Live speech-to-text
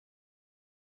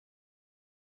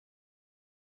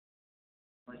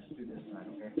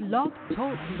Blog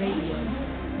Talk Radio.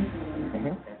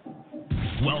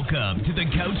 Welcome to the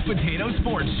Couch Potato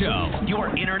Sports Show,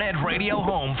 your internet radio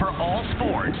home for all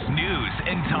sports, news,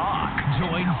 and talk.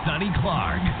 Join Sonny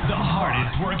Clark, the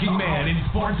hardest working man in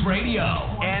sports radio,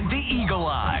 and the Eagle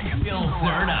Eye, Phil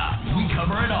Serna. We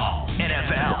cover it all: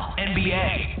 NFL,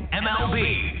 NBA,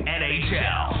 MLB,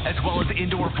 NHL, as well as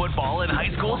indoor football and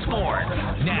high school sports.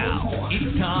 Now,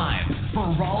 it's time for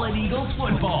Rowlett Eagles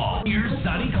football. Here's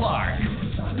Sonny Clark.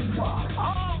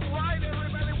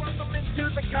 To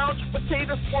the Couch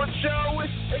Potato Sports Show.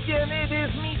 Again, it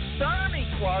is me, Sonny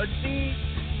Clark, the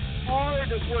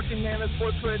hardest working man in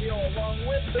sports radio, along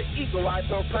with the Eagle Eye,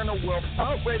 Bill Turner. We're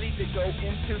about ready to go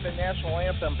into the national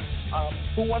anthem.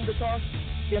 Who won the toss?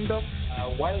 Again, Bill?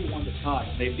 Wylie won the toss,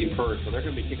 safety first, so they're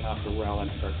going to be kicking off the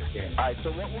Rowlett and start the game. All right, so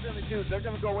what we're going to do is they're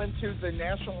going to go into the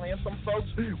national anthem, folks.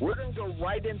 We're going to go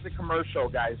right into commercial,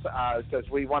 guys, because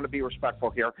we want to be respectful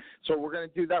here. So we're going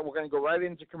to do that. We're going to go right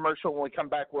into commercial. When we come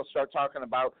back, we'll start talking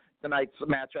about tonight's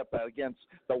matchup against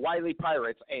the Wylie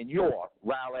Pirates and your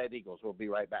Rowlett Eagles. We'll be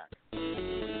right back.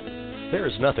 There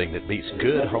is nothing that beats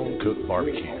good home-cooked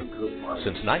barbecue.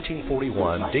 Since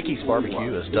 1941, Dickey's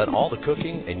Barbecue has done all the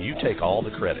cooking, and you take all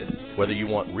the credit. Whether you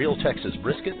want real Texas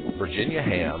brisket, Virginia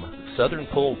ham, southern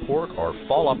pulled pork, or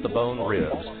fall-off-the-bone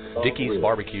ribs, Dickey's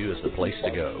Barbecue is the place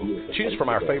to go. Choose from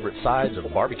our favorite sides of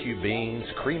barbecue beans,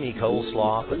 creamy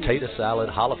coleslaw, potato salad,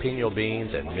 jalapeno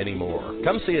beans, and many more.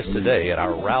 Come see us today at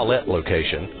our Rowlett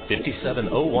location,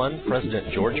 5701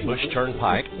 President George Bush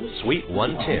Turnpike, Suite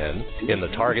 110, in the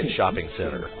Target Shopping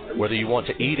Center. Whether you want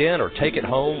to eat in or take it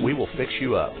home, we will fix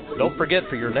you up. Don't forget,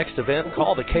 for your next event,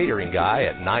 call the catering guy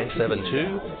at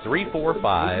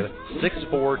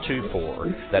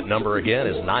 972-345-6424. That number again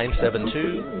is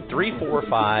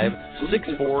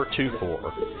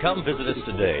 972-345-6424. Come visit us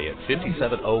today at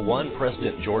 5701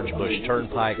 President George Bush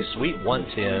Turnpike, Suite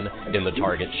 110 in the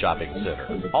Target Shopping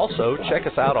Center. Also, check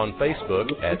us out on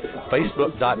Facebook at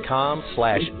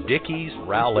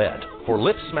facebook.com/DickiesRowlett. For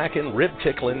lip-smacking,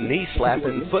 rib-tickling,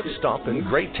 knee-slapping, foot-stomping,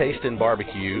 great-tasting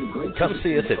barbecue, come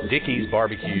see us at Dickey's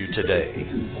Barbecue today.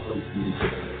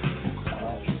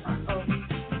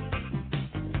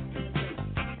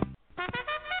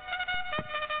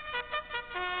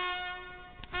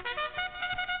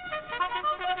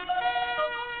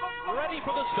 Ready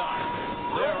for the start.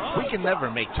 We can never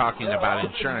make talking about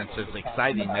insurance as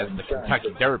exciting as the Kentucky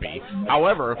Derby.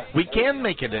 However, we can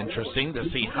make it interesting to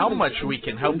see how much we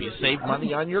can help you save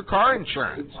money on your car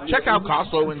insurance. Check out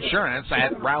Costco Insurance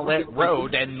at Rowlett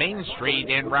Road and Main Street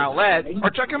in Rowlett, or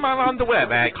check them out on the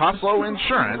web at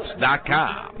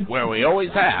CostcoInsurance.com, where we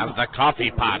always have the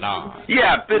coffee pot on.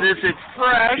 Yeah, but is it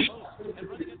fresh?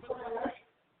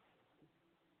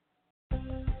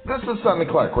 This is Sonny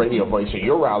Clark, radio voice of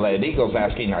your Rowlett Eagles,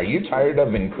 asking, are you tired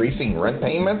of increasing rent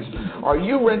payments? Are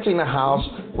you renting a house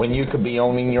when you could be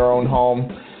owning your own home?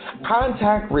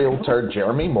 Contact Realtor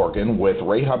Jeremy Morgan with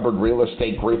Ray Hubbard Real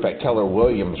Estate Group at Keller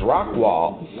Williams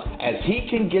Rockwall, as he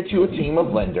can get you a team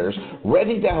of lenders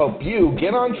ready to help you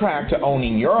get on track to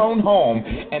owning your own home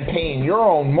and paying your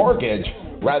own mortgage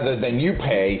rather than you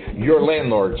pay your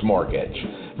landlord's mortgage.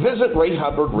 Visit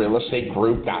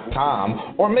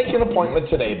RayHubbardRealEstateGroup.com or make an appointment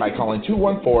today by calling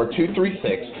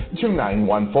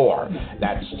 214-236-2914.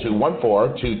 That's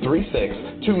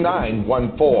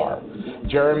 214-236-2914.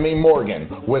 Jeremy Morgan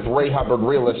with Ray Hubbard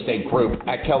Real Estate Group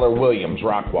at Keller Williams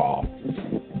Rockwall.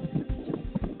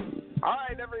 All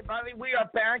right, everybody, we are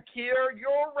back here.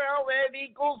 Your Rowlett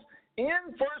Eagles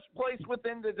in first place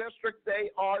within the district.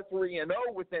 They are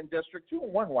 3-0 within district.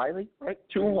 2-1 Wylie, right?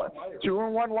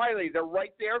 2-1 Wylie. They're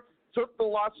right there. Took the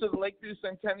loss to the Lakeview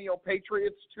Centennial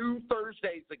Patriots 2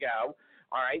 Thursdays ago.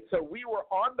 All right, so we were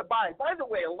on the bye. By the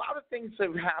way, a lot of things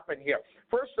have happened here.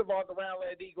 First of all, the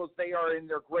Rowlett Eagles, they are in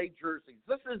their gray jerseys.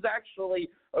 This is actually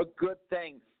a good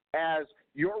thing, as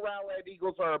your Rowlett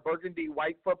Eagles are a burgundy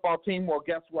white football team. Well,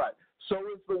 guess what?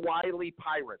 So is the Wylie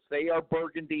Pirates. They are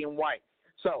burgundy and white.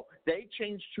 So they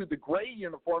changed to the gray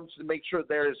uniforms to make sure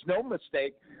there is no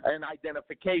mistake in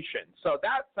identification. So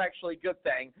that's actually a good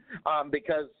thing,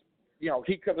 because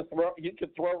he could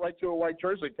throw right to a white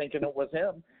jersey thinking it was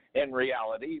him in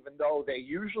reality, even though they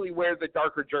usually wear the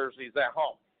darker jerseys at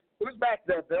home. Who's back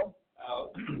there, Bill?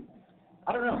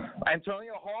 I don't know.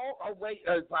 Antonio Hall. Oh, wait.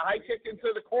 It's a high kick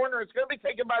into the corner. It's going to be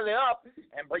taken by the up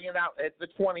and bring it out at the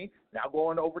 20. Now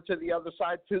going over to the other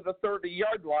side to the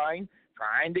 30-yard line,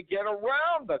 trying to get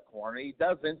around the corner. He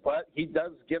doesn't, but he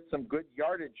does get some good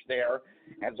yardage there,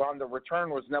 as on the return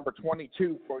was number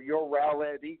 22 for your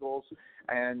Rowlett Eagles,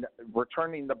 and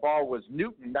returning the ball was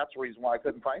Newton. That's the reason why I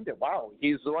couldn't find it. Wow,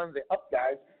 he's one of the up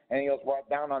guys, and he was brought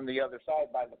down on the other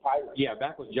side by the Pirates. Yeah,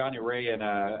 back with Johnny Ray and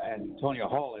Antonio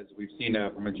Hall, as we've seen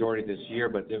for majority this year,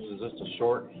 but this was just a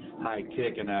short, high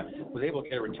kick, and was able to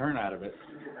get a return out of it.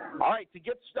 All right, to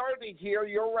get started here,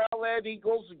 your Rowlett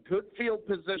Eagles in good field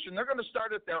position. They're going to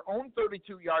start at their own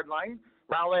 32-yard line.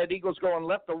 Rowlett Eagles going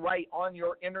left to right on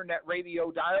your internet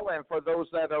radio dial. And for those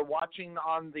that are watching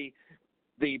on the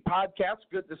podcast,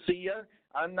 good to see you.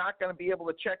 I'm not going to be able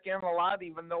to check in a lot,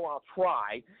 even though I'll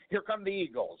try. Here come the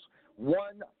Eagles.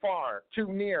 One far,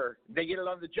 two near. They get it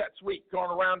on the jet sweep, going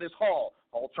around his Hall.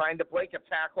 Hall trying to break a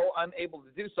tackle, unable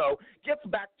to do so. Gets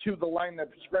back to the line of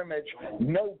scrimmage,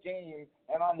 no gain,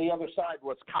 and on the other side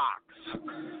was Cox.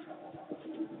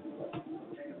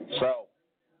 So,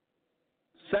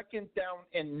 second down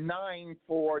and 9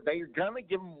 they're going to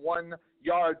give him 1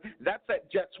 yard. That's that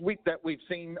jet sweep that we've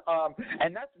seen,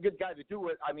 and that's a good guy to do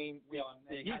it. I mean,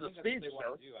 he's a speedster.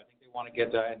 I think they want to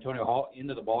get Antonio Hall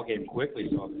into the ball game quickly.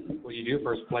 So what you do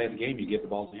first play of the game, you get the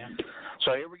ball to him.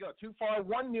 So here we go. Too far,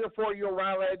 1 near for your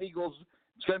Rowlett Eagles.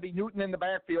 It's going to be Newton in the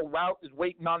backfield. Route is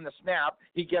waiting on the snap.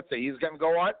 He gets it. He's going to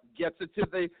go on, gets it to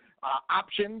the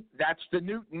option. That's to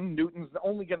Newton. Newton's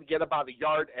only going to get about a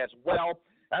yard as well.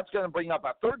 That's going to bring up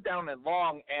a third down and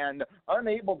long, and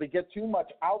unable to get too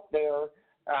much out there.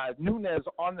 Nunez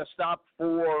on the stop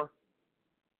for –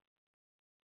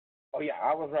 oh, yeah,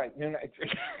 I was right. Nunez.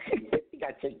 You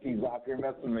got to take these off. You're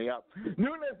messing me up.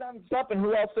 Nunez on the stop, and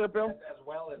who else there, Bill? As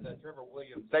well as Trevor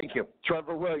Williams. Thank you.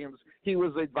 Trevor Williams. He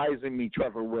was advising me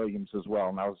Trevor Williams as well,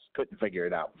 and I couldn't figure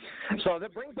it out. So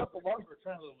that brings up a long – We're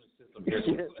trying to little new system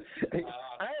here.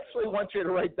 I actually want you to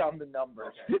write down the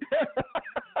numbers.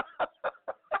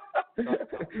 Okay.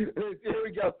 Here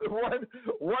we go.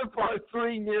 One part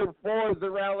 3 near 4 is the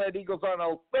Rowlett Eagles on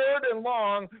a third and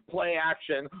long play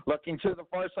action. Looking to the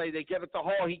far side, they give it to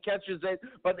Hall. He catches it,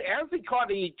 but as he caught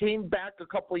it, he came back a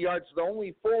couple of yards. The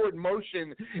only forward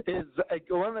motion is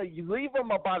going to leave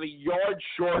him about a yard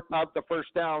short of the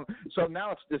first down. So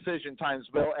now it's decision times,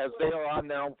 Bill, as they are on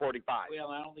their own 45. Well,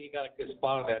 I don't think you got a good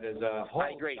spot on that. As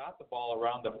Hall got the ball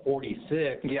around the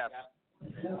 46. Yes.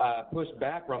 Pushed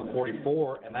back around the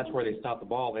 44, and that's where they stopped the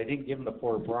ball. They didn't give him the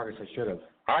forward progress they should have.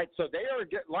 All right, so they are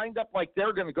lined up like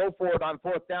they're going to go for it on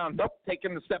fourth down. Nope,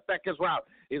 taking the step back as route.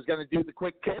 He's going to do the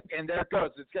quick kick, and there it goes.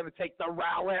 It's going to take the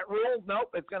Rowlett rule. Nope,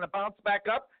 it's going to bounce back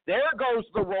up. There goes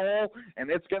the roll,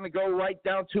 and it's going to go right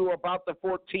down to about the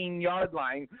 14-yard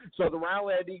line. So the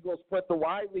Rowlett Eagles put the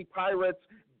Wylie Pirates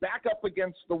back up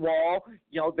against the wall.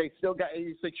 You know, they still got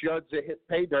 86 yards to hit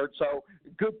pay dirt, so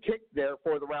good kick there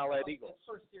for the Rowlett Eagles.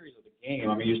 First series of the game.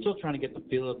 I mean, you're still trying to get the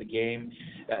feel of the game.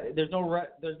 There's no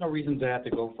reason to have to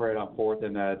go for it on fourth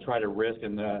and try to risk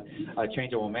and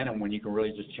change the momentum when you can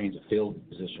really just change the field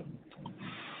position.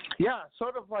 Yeah,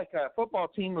 sort of like a football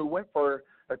team who went for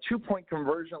a 2-point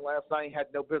conversion last night, had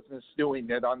no business doing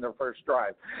it on their first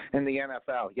drive in the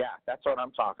NFL. Yeah, that's what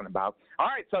I'm talking about. All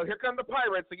right, so here come the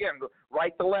Pirates again,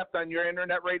 right to left on your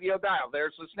internet radio dial.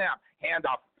 There's the snap,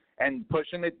 handoff, and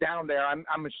pushing it down there. I'm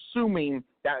assuming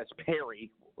that is Perry.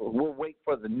 We'll wait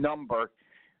for the number.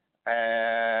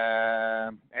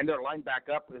 And they're lined back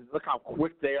up. Look how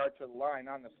quick they are to the line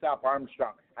on the stop.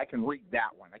 Armstrong. I can read that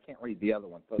one. I can't read the other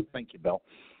one. So thank you, Bill.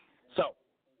 So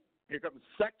here comes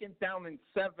second down and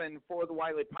 7 for the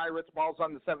Wylie Pirates. Ball's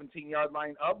on the 17-yard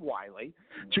line of Wylie.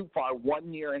 Too far, 1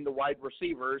 near in the wide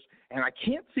receivers. And I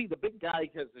can't see the big guy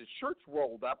because his shirt's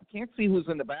rolled up. Can't see who's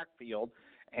in the backfield.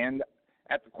 And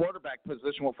at the quarterback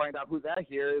position, we'll find out who that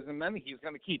here is, and then he's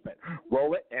going to keep it.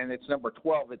 Roll it, and it's number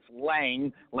 12. It's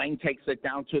Lang. Lang takes it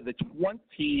down to the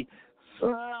 20,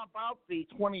 about the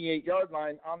 28-yard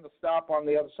line. On the stop on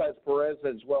the other side is Perez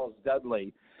as well as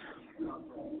Dudley.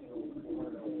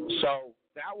 So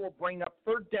that will bring up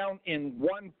third down and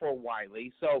 1 for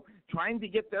Wylie. So trying to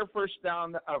get their first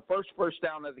down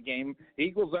of the game. The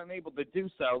Eagles unable to do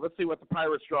so. Let's see what the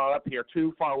Pirates draw up here.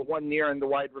 2 far, 1 near in the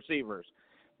wide receivers.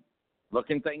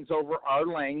 Looking things over our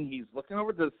Lang. He's looking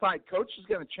over to the side. Coach is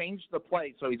going to change the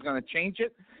play, so he's going to change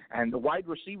it, and the wide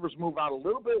receivers move out a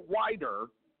little bit wider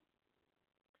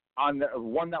on the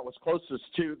one that was closest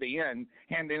to the end,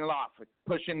 handing it off,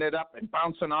 pushing it up and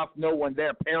bouncing off. No one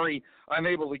there. Perry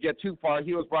unable to get too far.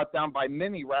 He was brought down by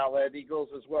many Rowlett Eagles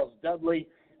as well as Dudley,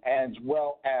 as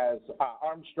well as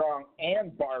Armstrong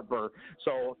and Barber.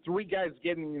 So 3 guys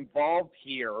getting involved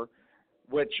here,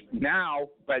 which now,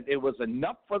 but it was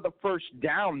enough for the first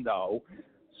down, though.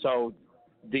 So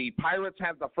the Pirates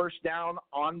have the first down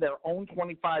on their own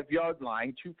 25-yard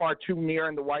line, 2 far, 2 near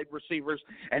in the wide receivers,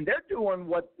 and they're doing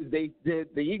what the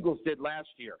Eagles did last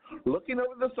year, looking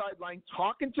over the sideline,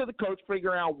 talking to the coach,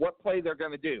 figuring out what play they're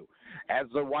going to do as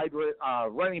the wide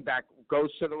running back goes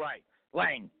to the right.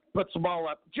 Lang puts the ball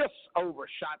up, just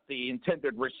overshot the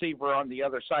intended receiver on the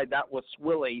other side. That was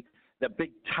Wylie, the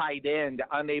big tight end,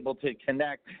 unable to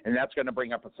connect, and that's going to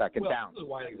bring up a second down. This is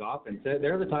Wylie's offense.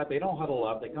 They're the type, they don't huddle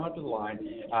up. They come up to the line,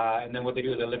 and then what they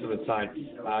do is they lift to the side.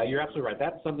 You're absolutely right.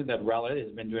 That's something that Rowlett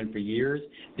has been doing for years.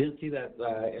 Didn't see that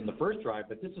in the first drive,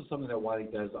 but this is something that Wylie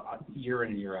does year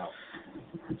in and year out.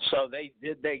 So they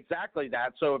did exactly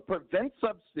that. So it prevents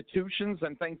substitutions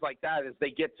and things like that as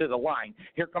they get to the line.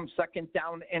 Here comes second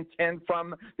down and 10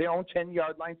 from their own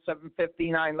 10-yard line,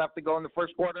 7:59 left to go in the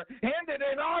first quarter. Handed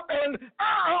it off, and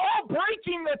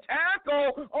breaking the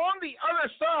tackle on the other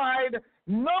side,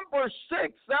 number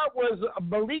 6, that was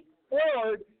Malik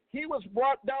Ford. He was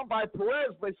brought down by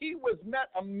Perez, but he was met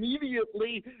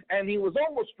immediately, and he was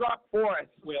almost dropped for a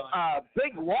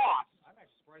big loss.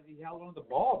 He held on to the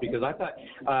ball because I thought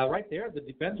right there the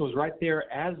defense was right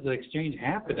there as the exchange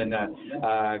happened, and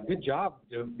good job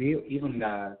to be even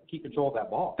keep control of that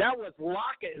ball. That was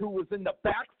Lockett who was in the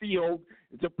backfield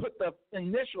to put the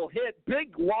initial hit.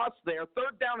 Big loss there.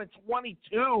 Third down and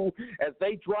 22 as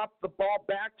they dropped the ball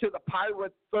back to the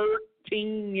Pirate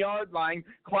 13-yard line.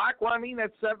 Clock running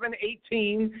at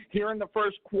 7:18 here in the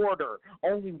first quarter.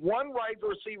 Only one wide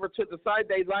receiver to the side.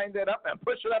 They lined it up and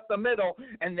pushed it up the middle,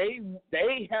 and they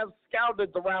have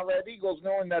scouted the Rowlett Eagles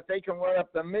knowing that they can run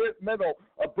up the middle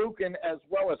of Buchan as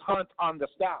well as Hunt on the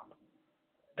stop.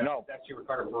 No, that's your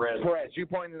Ricardo Perez. Perez, you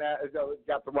pointed at,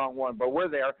 got the wrong one, but we're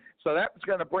there. So that's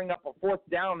going to bring up a fourth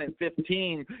down and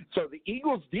 15. So the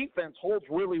Eagles' defense holds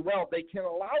really well. They can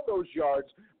allow those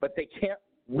yards, but they can't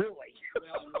really. Well,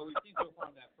 what we've seen so far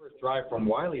in that first drive from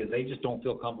Wylie is they just don't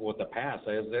feel comfortable with the pass.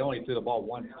 They only threw the ball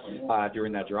once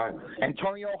during that drive.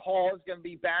 Antonio Hall is going to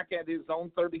be back at his own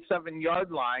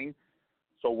 37-yard line.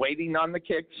 So waiting on the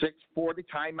kick, 6:40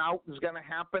 timeout is going to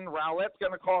happen. Rowlett's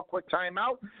going to call a quick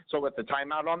timeout. So with the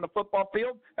timeout on the football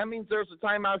field, that means there's a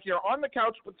timeout here on the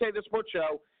Couch Potato Sports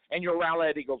Show and your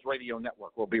Rowlett Eagles Radio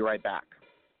Network. We'll be right back.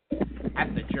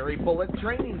 At the Jerry Bullitt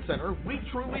Training Center, we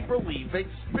truly believe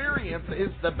experience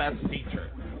is the best teacher.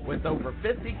 With over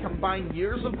 50 combined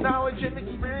years of knowledge and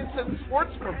experience in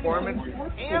sports performance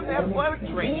and athletic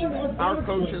training, our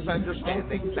coaches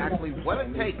understand exactly what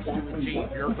it takes to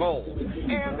achieve your goals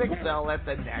and excel at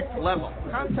the next level.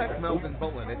 Contact Melvin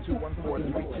Bullitt at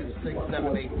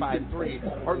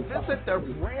 214-326-7853 or visit their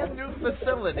brand new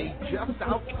facility just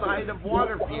outside of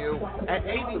Waterview at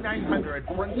 8900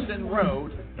 Princeton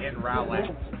Road in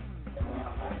Rowlett.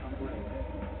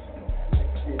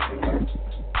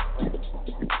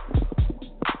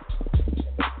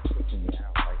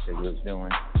 Was doing.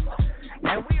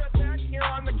 And we are back here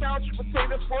on the Couch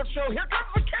Potato Sports Show. Here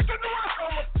comes the kick in the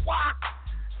on the block.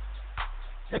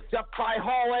 Picked up by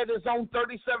Hall at his own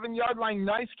 37-yard line.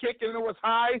 Nice kick, and it was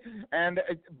high. And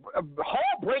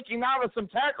Hall breaking out of some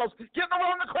tackles, getting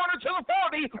around the corner to the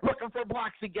 40, looking for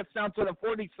blocks. He gets down to the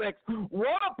 46.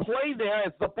 What a play there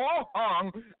as the ball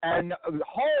hung, and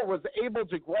Hall was able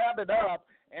to grab it up.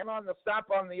 And on the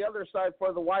stop on the other side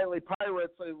for the Wylie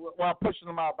Pirates, while pushing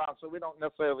them out of bounds, so we don't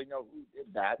necessarily know who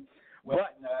did that. Well,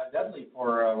 Dudley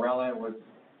for Rowlett was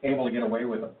able to get away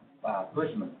with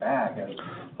pushing the back as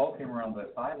Hull came around the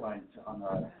sideline on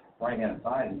the right-hand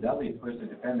side, and Dudley pushed the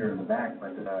defender in the back.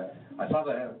 But I saw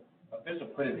the official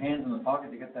put his hands in the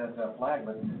pocket to get that flag,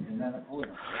 but didn't have it pulled.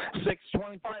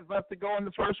 6:25 left to go in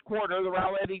the first quarter. The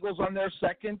Rowlett Eagles on their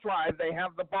second drive. They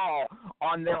have the ball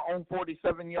on their own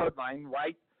 47-yard line,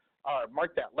 right?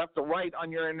 Mark that, left to right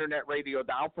on your internet radio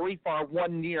dial. 3 far,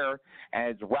 1 near,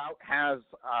 as Route has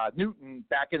Newton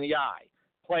back in the eye.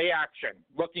 Play action,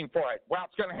 looking for it.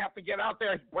 Route's going to have to get out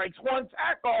there. He breaks one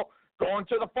tackle, going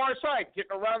to the far side,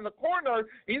 getting around the corner.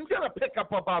 He's going to pick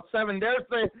up about 7.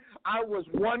 I was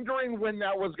wondering when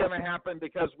that was going to happen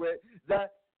because with the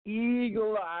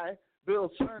eagle eye,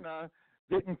 Bill Serna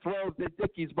didn't throw the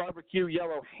Dickey's barbecue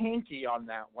yellow hanky on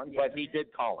that one, but he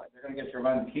did call it. They're going to get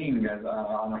Trevon King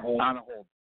on a hold. On a hold.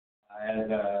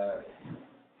 And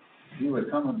he was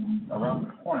coming around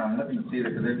the corner. I'm looking to see it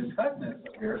because they're discussing this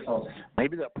up here. So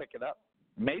maybe they'll pick it up.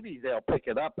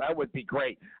 That would be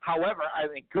great. However, I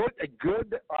think a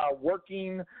good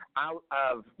working out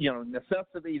of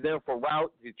necessity there for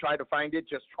Route to try to find it,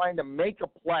 just trying to make a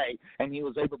play, and he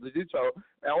was able to do so.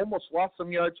 I almost lost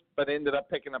some yards, but ended up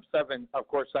picking up 7. Of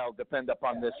course, that'll depend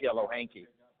upon this yellow hanky.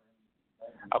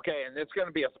 Okay, and it's going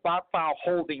to be a spot foul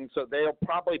holding, so they'll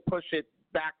probably push it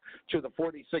back to the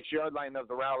 46-yard line of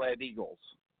the Rowlett Eagles.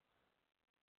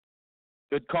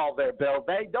 Good call there, Bill.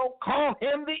 They don't call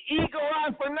him the Eagle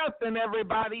Eye for nothing,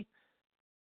 everybody.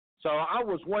 So I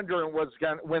was wondering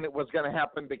when it was going to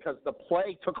happen because the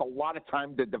play took a lot of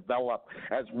time to develop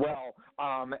as well.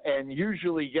 And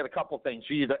usually you get a couple things.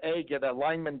 You either, A, get a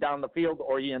lineman down the field,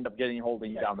 or you end up getting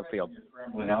holding down the field.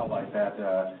 Scrambling out like that,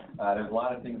 there's a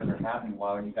lot of things that are happening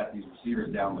while you got these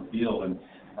receivers down the field, and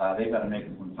they've got to make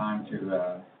some time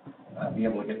to be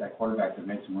able to get that quarterback to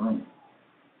make some room.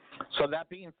 So that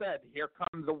being said, here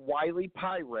come the Wylie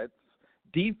Pirates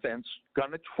defense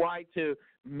going to try to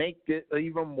make it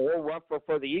even more rougher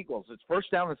for the Eagles. It's first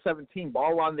down and 17,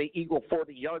 ball on the Eagle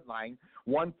 40-yard line,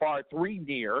 1 far, 3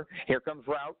 near. Here comes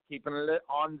Rowlett, keeping it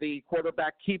on the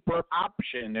quarterback keeper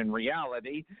option in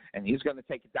reality, and he's going to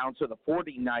take it down to the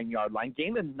 49-yard line,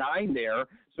 gain a 9 there,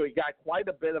 so he got quite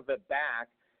a bit of it back.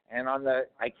 And on the,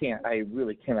 I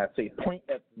really cannot say point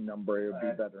at the number. It would be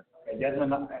better.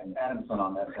 Adamson on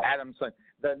that side. Adamson.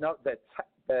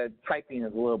 The typing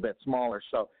is a little bit smaller,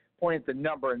 so point at the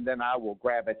number and then I will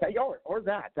grab it. Or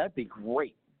that. That'd be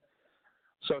great.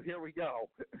 So here we go.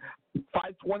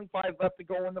 5:25 left to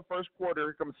go in the first quarter.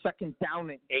 Here comes second down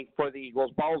and 8 for the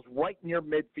Eagles. Ball's right near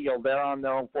midfield. They're on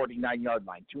their own 49-yard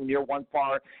line. 2 near, 1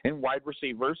 far, and wide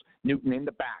receivers. Newton in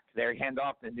the back. They hand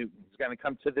off to Newton. He's going to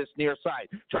come to this near side.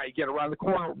 Try to get around the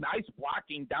corner. Nice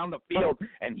blocking down the field.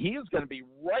 And he is going to be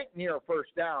right near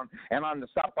first down. And on the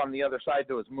stop on the other side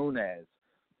to his Munez.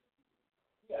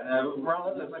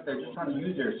 Rowlett looks like they're just trying to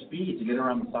use their speed to get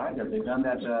around the side there. They've done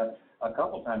that a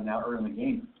couple times now early in the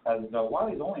game. As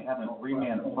Wylie's only having a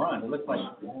 3-man front, it looks like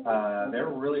they're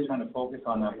really trying to focus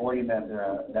on avoiding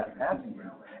that passing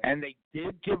game. And they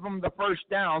did give them the first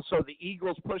down, so the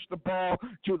Eagles pushed the ball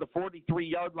to the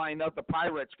 43-yard line of the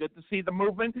Pirates. Good to see the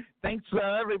movement. Thanks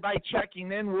everybody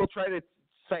checking in. We'll try to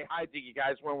say hi to you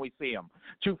guys when we see them.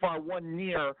 2 far, 1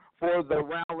 near for the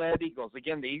Rowlett Eagles.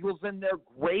 Again, the Eagles in their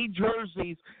gray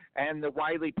jerseys and the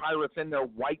Wylie Pirates in their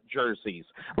white jerseys.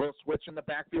 We'll switch in the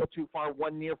backfield. 2 far,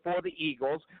 1 near for the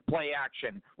Eagles. Play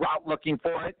action. Route looking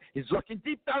for it. He's looking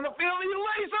deep down the field. He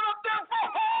lays it up there for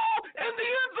hole in the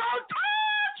end zone.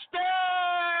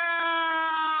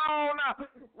 Touchdown!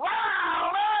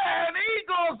 Rowlett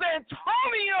Eagles.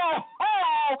 Antonio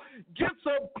Hall gets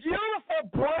a beautiful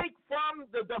break from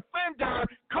the defender.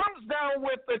 Comes down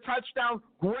with the touchdown.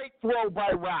 Great throw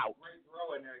by Rowlett. Great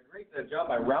throw and a great job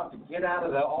by Rowlett to get out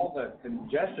of all the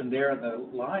congestion there at the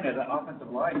line, at the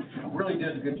offensive line. Really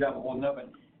did a good job of holding up. And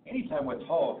anytime with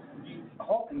Hall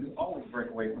can always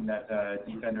break away from that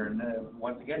defender. And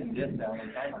once again, he did down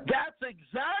the sideline. That's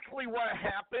exactly what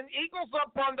happened. Eagles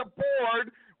up on the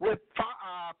board with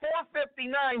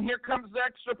 4:59. Here comes the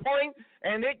extra point,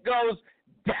 and it goes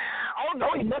down. Oh,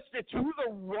 no, he missed it to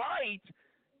the right.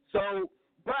 So,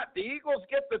 but the Eagles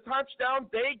get the touchdown.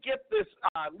 They get this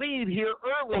lead here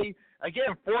early.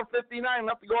 Again, 4:59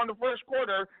 left to go in the first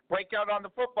quarter. Breakout on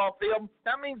the football field.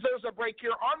 That means there's a break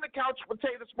here on the Couch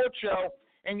Potato Sports Show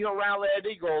and your Rowlett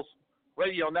Eagles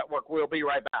Radio Network. We'll be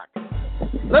right back.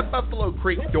 Let Buffalo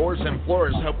Creek Doors and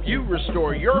Floors help you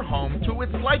restore your home to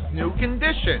its like-new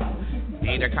condition.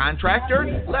 Need a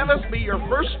contractor? Let us be your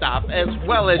first stop as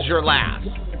well as your last.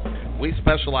 We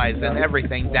specialize in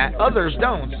everything that others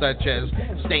don't, such as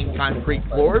stained concrete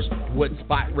floors, wood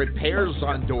spot repairs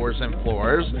on doors and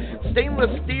floors,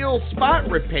 stainless steel spot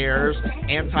repairs,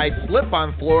 anti-slip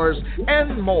on floors,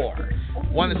 and more.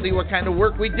 Want to see what kind of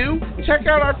work we do? Check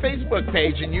out our Facebook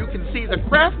page and you can see the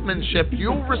craftsmanship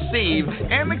you'll receive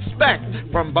and expect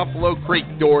from Buffalo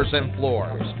Creek Doors and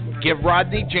Floors. Give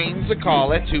Rodney James a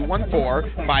call at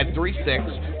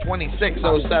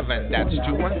 214-536-2607. That's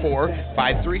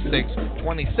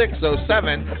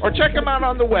 214-536-2607. Or check him out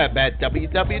on the web at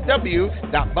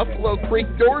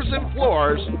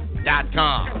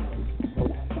www.buffalocreekdoorsandfloors.com.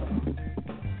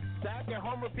 Back at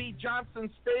Homer B. Johnson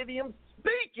Stadium.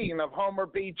 Speaking of Homer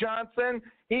B. Johnson,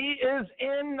 he is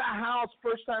in the house.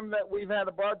 First time that we've had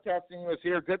a broadcasting was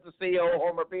here. Good to see you,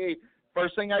 Homer B.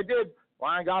 First thing I did,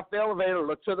 when I got off the elevator,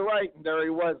 looked to the right, and there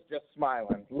he was, just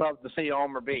smiling. Love to see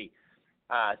Homer B.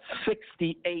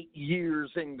 68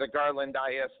 years in the Garland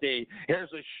ISD.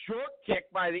 Here's a short kick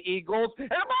by the Eagles, and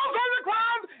the ball's on the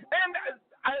ground, and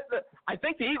I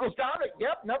think the Eagles got it.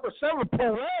 Yep, number 7,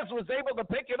 Perez was able to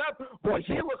pick it up. Boy,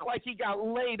 he looked like he got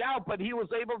laid out, but he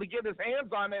was able to get his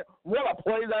hands on it. What a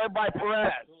play there by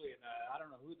Perez. Absolutely. And, I don't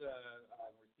know who the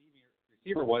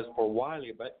receiver was for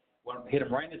Wylie, but hit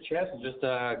him right in the chest and just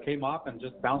came off and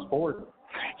just bounced forward.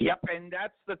 Yep, and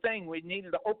that's the thing. We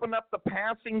needed to open up the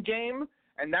passing game,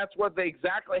 and that's what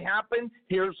exactly happened.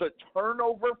 Here's a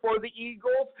turnover for the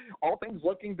Eagles. All things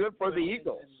looking good for the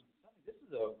Eagles. This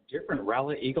is a different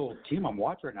Rowlett Eagle team I'm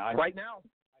watching right now. Right now.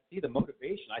 see the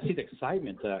motivation. I see the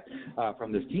excitement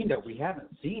from this team that we haven't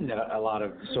seen a lot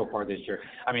of so far this year.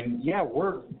 I mean, yeah,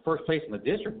 we're first place in the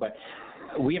district, but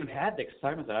we haven't had the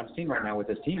excitement that I'm seeing right now with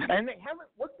this team. And they haven't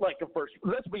looked like a first.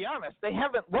 Let's be honest, they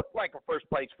haven't looked like a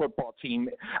first-place football team.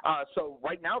 So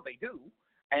right now they do.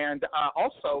 And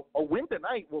also, a win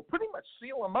tonight will pretty much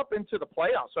seal them up into the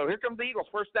playoffs. So here come the Eagles,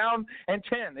 first down and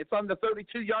 10. It's on the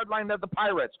 32-yard line of the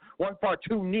Pirates. One far,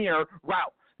 two near,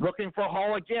 route. Looking for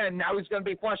Hall again. Now he's going to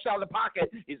be flushed out of the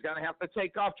pocket. He's going to have to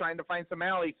take off trying to find some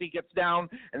alleys. He gets down,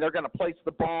 and they're going to place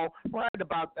the ball right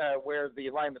about where the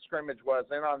line of scrimmage was.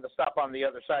 And on the stop on the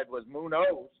other side was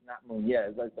Munoz. Not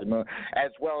Munoz, I said Munoz.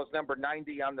 As well as number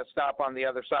 90 on the stop on the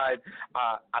other side,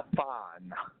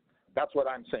 Afan. That's what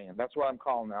I'm saying. That's what I'm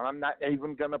calling him. I'm not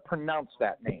even going to pronounce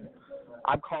that name.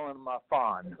 I'm calling him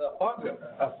Afan.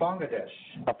 Afangadesh.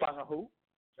 Afan who?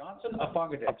 Johnson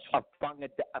Afangadesh.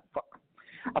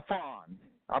 Afan.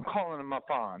 I'm calling him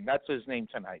Afan. That's his name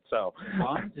tonight. So,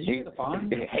 Afan? Did you get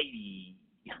Afan? Hey.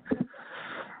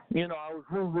 You know,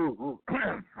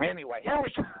 anyway, here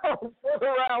we go for the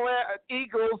Rowlett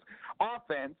Eagles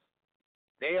offense.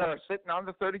 They are sitting on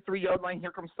the 33-yard line.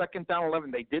 Here comes second down 11.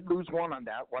 They did lose one on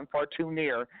that. One far, two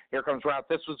near. Here comes Rowlett.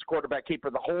 This was quarterback keeper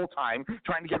the whole time,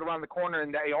 trying to get around the corner,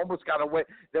 and they almost got away.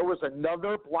 There was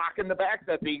another block in the back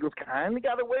that the Eagles kind of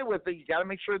got away with it. You got to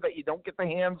make sure that you don't get the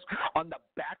hands on the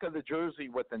back of the jersey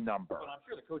with the number. Well, I'm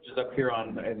sure the coaches up here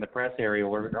in the press area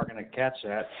are going to catch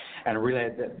that and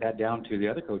relay that down to the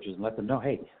other coaches and let them know,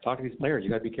 hey, talk to these players. You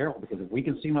got to be careful because if we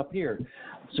can see them up here,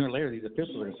 sooner or later these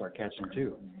officials are going to start catching them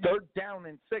too. Third down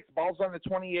and 6. Ball's on the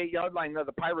 28-yard line of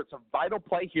the Pirates. A vital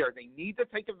play here. They need to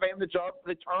take advantage of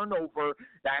the turnover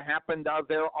that happened out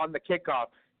there on the kickoff.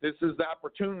 This is the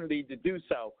opportunity to do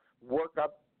so. Work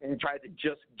up and try to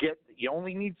just get – you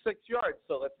only need 6 yards,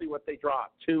 so let's see what they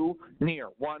drop. 2 near,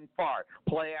 1 far.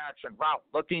 Play action. Route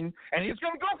looking, and he's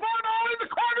going to go for it all in the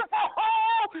corner for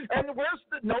Hall. And where's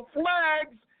the – no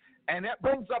flags. And that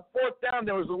brings up fourth down.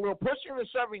 There was a little pushing and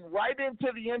shoving right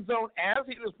into the end zone as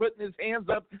he was putting his hands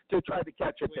up to try to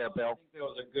catch it there, Bill. I think that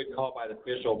was a good call by the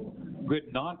official,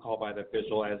 good non-call by the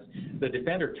official as the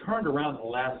defender turned around at the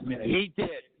last minute. He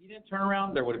did. If he didn't turn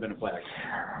around, there would have been a flag.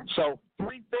 So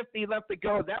 3:50 left to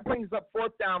go. That brings up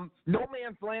fourth down. No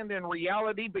man's land in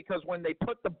reality because when they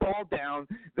put the ball down,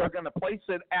 they're going to place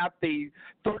it at the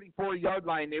 34-yard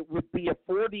line. It would be a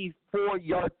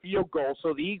 44-yard field goal.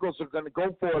 So the Eagles are going to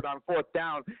go for it on fourth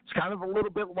down. It's kind of a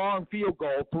little bit long field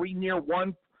goal. 3 near,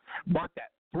 1. Mark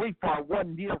that. 3 far,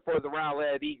 1 near for the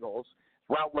Rowlett Eagles.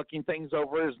 Route looking things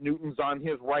over as Newton's on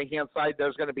his right-hand side.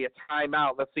 There's going to be a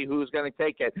timeout. Let's see who's going to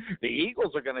take it. The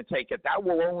Eagles are going to take it. That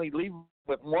will only leave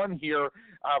with 1 here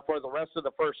for the rest of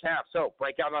the first half. So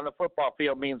breakout on the football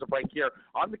field means a break here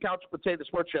on the Couch Potato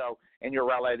Sports Show and your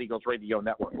Rowlett Eagles Radio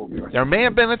Network. We'll be right back. There may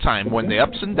have been a time when the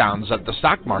ups and downs of the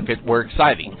stock market were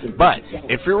exciting, but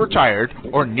if you're retired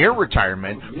or near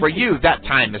retirement, for you that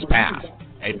time is past.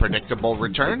 A predictable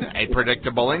return, a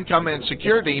predictable income, and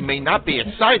security may not be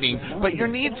exciting, but your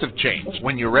needs have changed.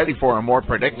 When you're ready for a more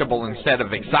predictable instead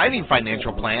of exciting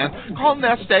financial plan, call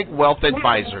Nest Egg Wealth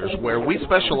Advisors, where we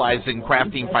specialize in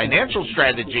crafting financial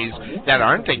strategies that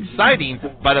aren't exciting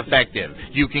but effective.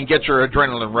 You can get your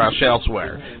adrenaline rush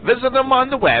elsewhere. Visit them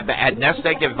on the web at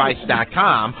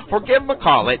nesteggadvice.com or give them a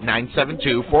call at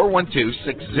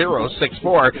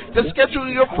 972-412-6064 to schedule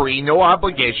your free,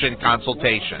 no-obligation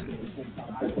consultation.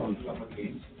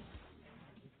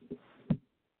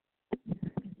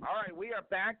 All right, we are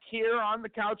back here on the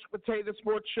Couch Potato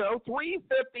Sports Show.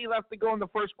 3:50 left to go in the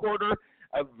first quarter.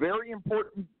 A very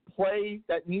important play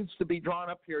that needs to be drawn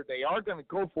up here. They are going to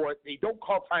go for it. They don't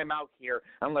call timeout here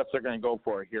unless they're going to go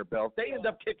for it here, Bill. If they end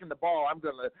up kicking the ball, I'm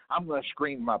going to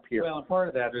screen them up here. Well, and part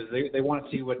of that is they want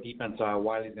to see what defense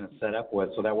Wylie's going to set up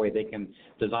with, so that way they can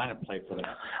design a play for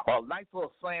that. Well, nice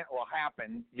little slant will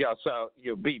happen. Yeah, so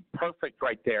you'll be perfect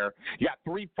right there. You got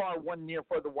 3 far, 1 near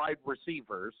for the wide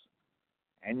receivers.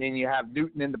 And then you have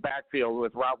Newton in the backfield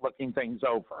with Route looking things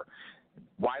over.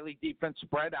 Wylie defense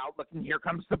spread out. Looking, here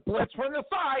comes the blitz from the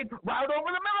side. Route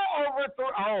over the middle.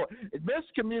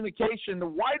 Miscommunication. The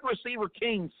wide receiver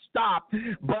King stopped,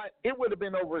 but it would have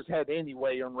been over his head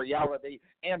anyway in reality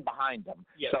and behind him.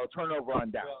 Yes. So turnover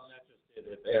on downs. Well, that's just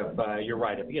it. If you're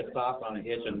right. If he gets stopped on a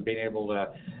hitch and being able to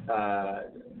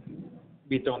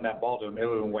be throwing that ball to him, it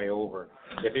would have been way over.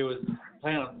 If it was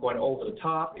planning on going over the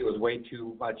top, it was way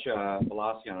too much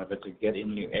velocity on it to get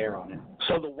any air on it.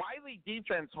 So the Wylie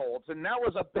defense holds, and that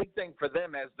was a big thing for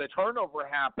them as the turnover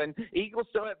happened. Eagles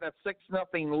still had that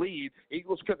 6-0 lead.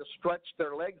 Eagles could have stretched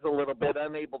their legs a little bit,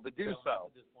 unable to do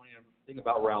so. The disappointing thing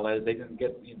about Rowlett is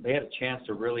they had a chance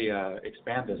to really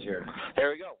expand this here.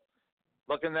 There we go.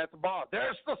 looking at the ball.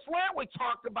 There's the slant we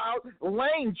talked about.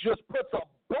 Lang just puts a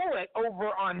bullet over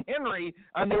on Henry,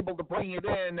 unable to bring it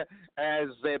in as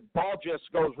the ball just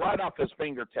goes right off his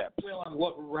fingertips. Well, and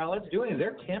what Rowlett's doing is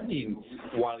they're tempting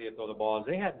Wylie to throw the balls.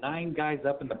 They had 9 guys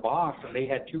up in the box, and they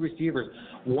had 2 receivers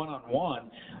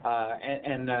one-on-one,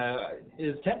 and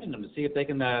is tempting them to see if they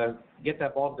can get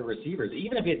that ball to the receivers.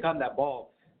 Even if he had gotten that ball,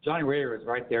 Johnny Rader is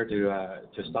right there to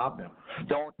stop him.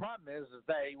 The only problem is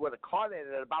that he would have caught it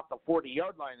at about the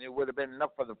 40-yard line. It would have been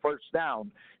enough for the first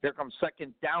down. Here comes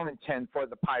second down and 10 for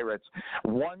the Pirates.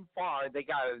 One far, they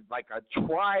got like a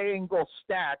triangle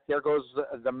stack. There goes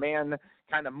the man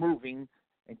kind of moving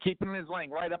and keeping his lane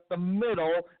right up the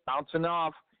middle, bouncing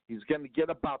off. He's going to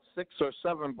get about 6 or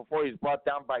 7 before he's brought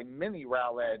down by many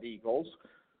Rowlett Eagles.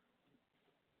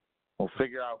 We'll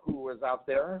figure out who was out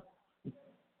there.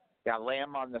 Got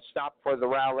Lamb on the stop for the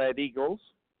Rowlett Eagles.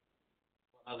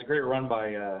 That was a great run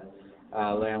by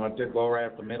Lamb. It did go right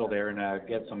up the middle there and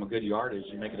get some good yardage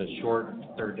and make it a short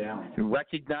third down. He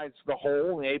recognized the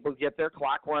hole, able to get their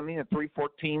clock running at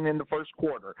 3:14 in the first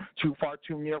quarter. Too far,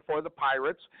 too near for the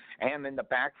Pirates. And in the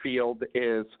backfield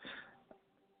is,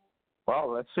 well,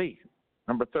 let's see.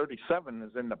 Number 37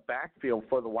 is in the backfield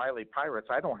for the Wylie Pirates.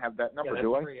 I don't have that number,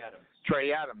 do I? Trey Adams.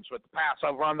 Trey Adams with the pass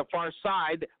over on the far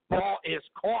side. Ball is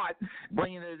caught.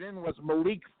 Bringing it in was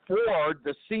Malik Ford,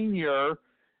 the senior,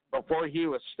 before he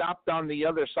was stopped on the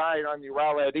other side on the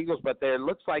Rowlett Eagles. But there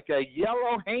looks like a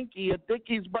yellow hanky at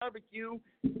Dickey's Barbecue.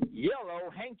 Yellow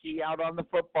hanky out on the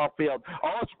football field.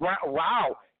 Oh, it's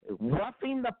wow.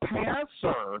 Roughing the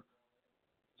passer.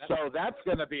 So that's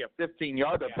going to be a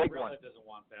 15-yarder, big one. Doesn't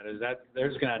want that. They're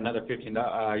just going to have another 15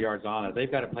 yards on it. They've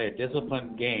got to play a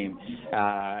disciplined game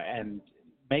and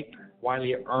make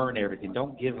Wylie earn everything.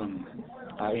 Don't give them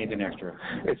anything extra.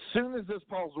 As soon as this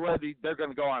ball's ready, they're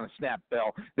going to go on a snap,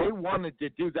 Bill. They wanted to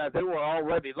do that. They were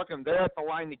already looking there at the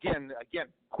line again. Again,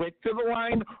 quick to the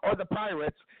line or the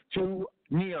Pirates, 2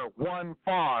 near, 1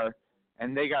 far.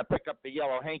 And they got to pick up the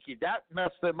yellow hanky. That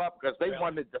messed them up because they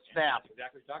wanted to snap. That's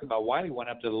exactly what you're talking about. Wylie went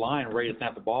up to the line ready to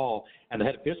snap the ball, and the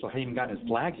head official hadn't even gotten his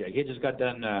flag yet. He just got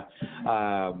done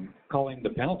calling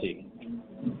the penalty.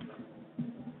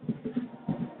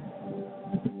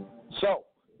 So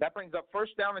that brings up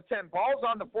first down and 10. Ball's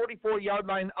on the 44-yard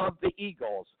line of the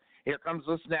Eagles. Here comes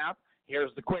the snap.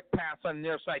 Here's the quick pass on the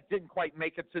near side. Didn't quite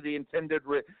make it to the intended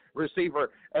receiver.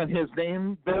 And his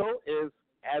name, Bill, is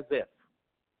As If.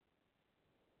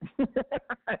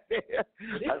 It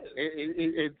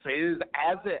is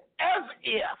as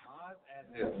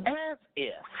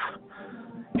if.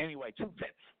 Anyway,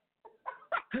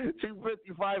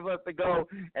 2:55 left to go,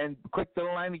 and quick to the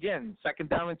line again. Second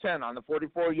down and 10 on the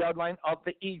 44-yard line of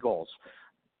the Eagles.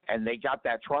 And they got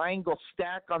that triangle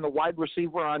stack on the wide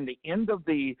receiver on the end of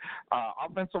the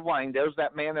offensive line. There's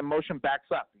that man in motion, backs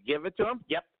up. Give it to him.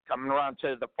 Yep. Coming around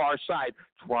to the far side,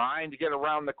 trying to get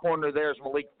around the corner. There's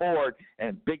Malik Ford,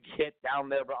 and big hit down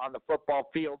there on the football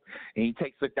field. And he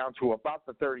takes it down to about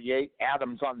the 38.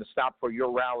 Adams on the stop for your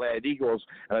Rowlett Eagles.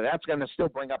 That's going to still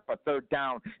bring up a third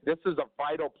down. This is a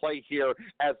vital play here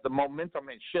as the momentum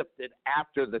has shifted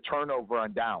after the turnover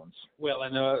on downs. Well,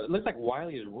 and it looks like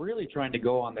Wylie is really trying to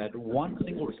go on that one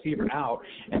single receiver out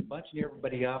and bunching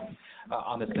everybody up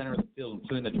on the center of the field,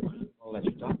 including the triangle that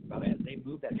you talked about. And they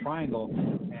move that triangle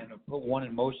and put one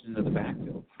in motion into the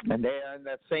backfield. And they are in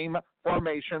that same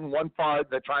formation, one far,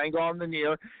 the triangle on the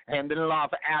near, handing it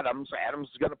off Adams. Adams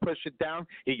is going to push it down.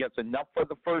 He gets enough for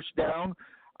the first down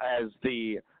as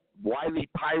the Wylie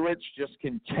Pirates just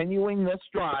continuing this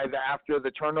drive after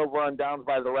the turnover on downs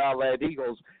by the Rowlett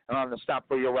Eagles. And on the stop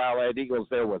for your Rowlett Eagles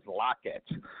there was Lockett.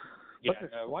 Yeah,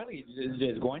 Wylie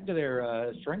is going to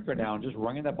their strength right now and just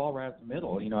running that ball right up the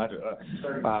middle. You know,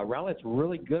 Rowlett's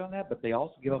really good on that, but they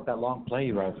also give up that long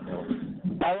play right up the middle.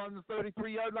 Ball on the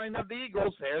 33-yard line of the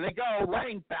Eagles. There they go.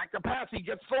 Lang back to pass. He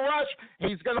gets the rush.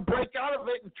 He's going to break out of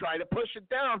it and try to push it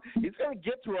down. He's going to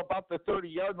get to about the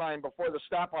 30-yard line before the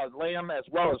stop on Lamb as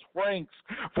well as Franks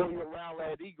for the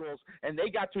Rowlett Eagles. And they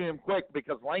got to him quick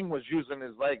because Lang was using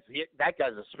his legs. That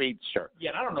guy's a speedster. Yeah,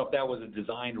 and I don't know if that was a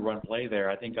designed run play there.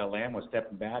 I think Lamb was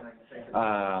stepping back,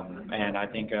 and I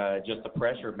think just the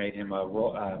pressure made him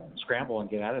scramble and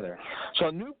get out of there. So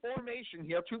new formation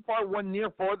here, 2 far, 1 near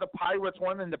for the Pirates,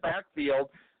 1 in the backfield.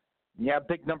 Yeah,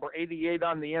 big number 88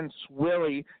 on the end,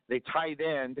 Wylie, the tight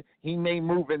end. He may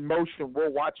move in motion.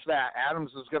 We'll watch that.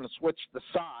 Adams is going to switch the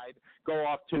side, go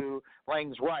off to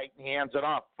Lang's right, and he hands it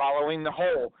off, following the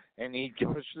hole, and he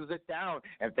pushes it down.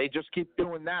 And if they just keep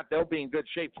doing that, they'll be in good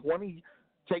shape. 20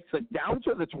 takes it down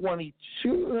to the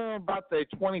 22, about the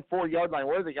 24-yard line.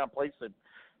 Where are they going to place it?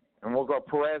 And we'll go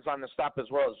Perez on the stop as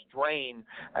well as Drain.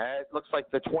 It looks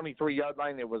like the 23-yard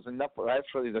line, it was enough,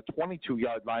 actually the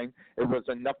 22-yard line, it was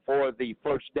enough for the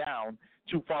first down.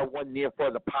 Too far, one near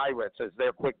for the Pirates as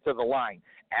they're quick to the line.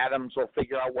 Adams will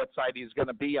figure out what side he's going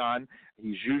to be on.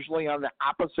 He's usually on the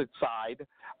opposite side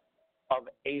of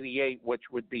 88, which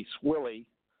would be Swilly.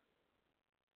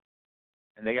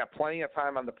 And they got plenty of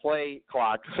time on the play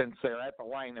clock since they're at the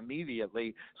line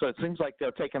immediately. So it seems like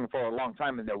they're taking for a long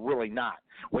time, and they're really not.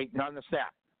 Waiting on the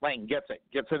snap. Lane gets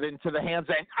it into the hands,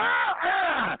 and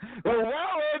the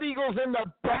Rowlett Eagles in the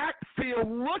backfield.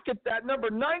 Look at that,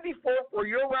 number 94 for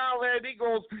your Rowlett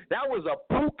Eagles. That was a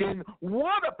Buchan.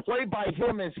 What a play by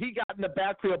him as he got in the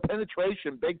backfield,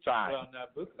 penetration big time.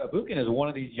 Well, Buchan is one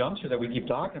of these youngsters that we keep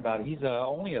talking about. He's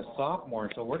only a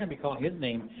sophomore, so we're going to be calling his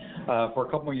name for a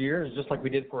couple more years, just like we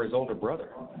did for his older brother.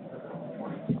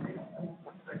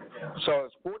 So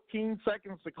it's 14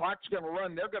 seconds. The clock's going to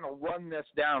run. They're going to run this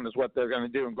down is what they're going to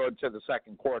do and go into the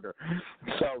second quarter.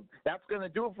 So that's going to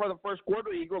do it for the first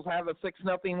quarter. Eagles have a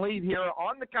 6-0 lead here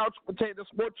on the Couch Potato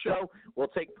Sports Show. We'll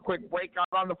take a quick break out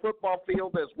on the football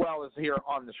field as well as here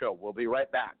on the show. We'll be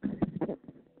right back.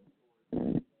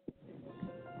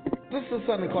 This is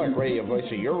Sonny Clark, radio voice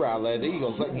of your Rowlett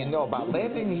Eagles, letting you know about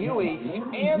Landon Huey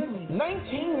and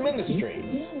 19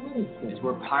 Ministries. Is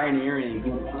we're pioneering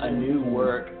a new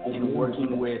work and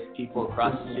working with people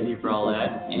across the city of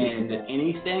Rowlett. And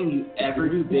anything you ever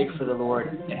do big for the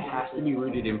Lord, it has to be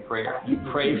rooted in prayer. You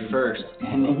pray first,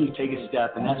 and then you take a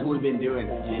step, and that's what we've been doing.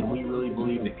 And we really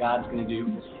believe that God's going to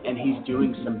do, and He's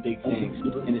doing some big things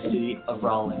in the city of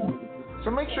Rowlett. So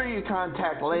make sure you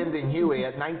contact Landon Huey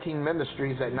at 19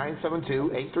 Ministries at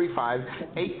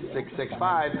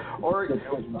 972-835-8665 or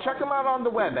check them out on the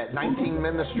web at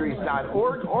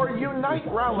 19ministries.org or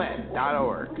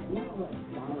uniterowlett.org.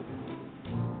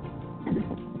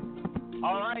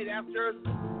 All right, after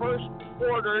the first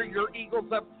quarter, your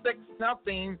Eagles up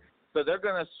 6-0, so they're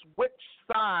going to switch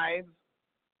sides,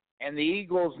 and the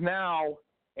Eagles now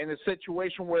in a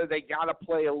situation where they got to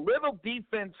play a little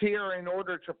defense here in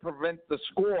order to prevent the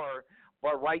score.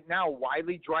 But right now,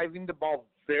 Wylie driving the ball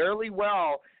fairly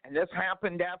well, and this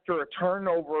happened after a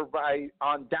turnover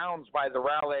on downs by the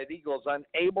Rowlett Eagles,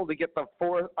 unable to get the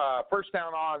first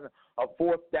down on a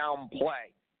fourth down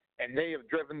play. And they have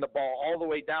driven the ball all the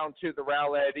way down to the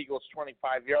Rowlett Eagles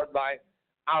 25-yard line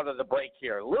out of the break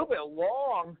here. A little bit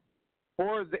long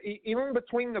for even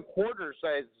between the quarters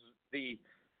as the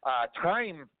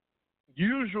time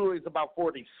usually is about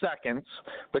 40 seconds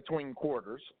between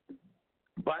quarters,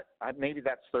 but maybe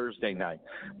that's Thursday night.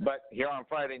 But here on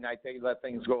Friday night, they let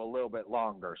things go a little bit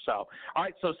longer. So, all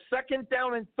right, so second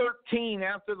down and 13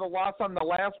 after the loss on the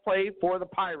last play for the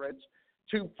Pirates.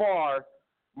 Too far,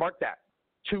 mark that,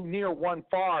 too near, one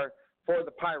far for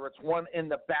the Pirates, one in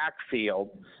the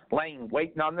backfield. Lane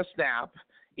waiting on the snap.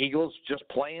 Eagles just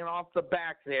playing off the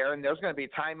back there, and there's going to be a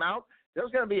timeout. There's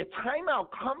going to be a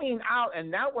timeout coming out,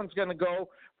 and that one's going to go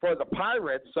for the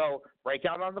Pirates. So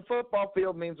breakout on the football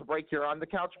field means a break here on the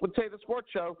Couch Potato Sports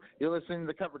Show. You're listening to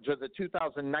the coverage of the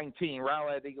 2019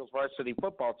 Rowlett Eagles varsity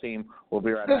football team. We'll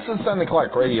be right back. This is Sonny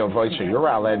Clark, radio voice of your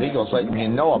Rowlett Eagles, letting you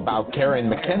know about Karen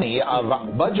McKinney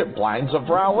of Budget Blinds of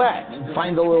Rowlett.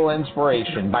 Find a little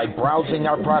inspiration by browsing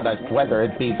our product, whether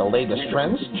it be the latest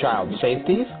trends, child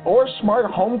safety, or smart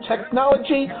home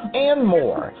technology, and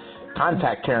more.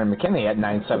 Contact Karen McKinney at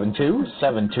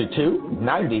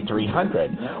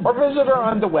 972-722-9300 or visit her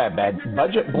on the web at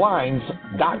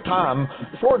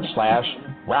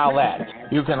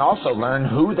budgetblinds.com/Rowlett. You can also learn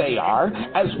who they are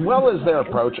as well as their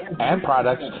approach and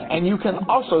products, and you can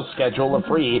also schedule a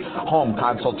free home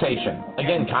consultation.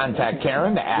 Again, contact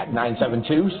Karen at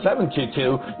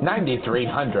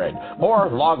 972-722-9300 or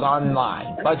log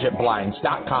online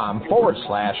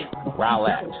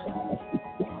budgetblinds.com/Rowlett.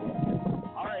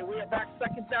 Back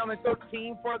second down and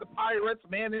 13 for the Pirates.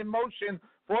 Man in motion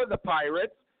for the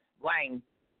Pirates. Lang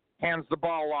hands the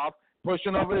ball off,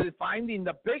 pushing over, finding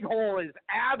the big hole is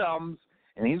Adams,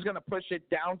 and he's going to push it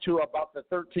down to about the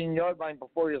 13-yard line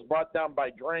before he is brought down by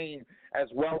Drain as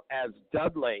well as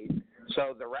Dudley.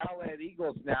 So the Rowlett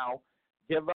Eagles now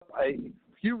give up a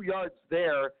few yards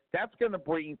there. That's going to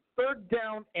bring third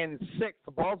down and 6.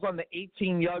 The ball's on the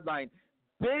 18-yard line.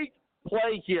 Big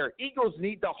play here. Eagles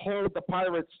need to hold the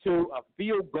Pirates to a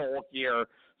field goal here.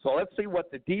 So let's see what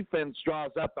the defense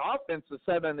draws up. The offense is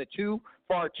set on the too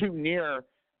far, too near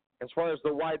as far as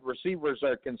the wide receivers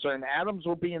are concerned. Adams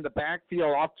will be in the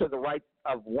backfield off to the right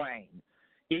of Wayne.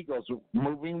 Eagles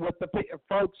moving with the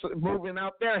folks moving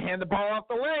out there, hand the ball off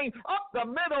the lane, up the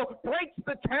middle, breaks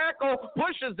the tackle,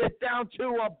 pushes it down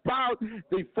to about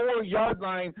the 4-yard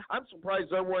line. I'm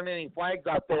surprised there weren't any flags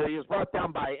out there. He was brought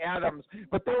down by Adams,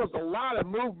 but there was a lot of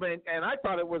movement, and I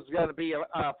thought it was going to be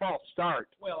a false start.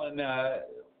 Well, and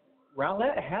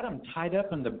Rowlett had him tied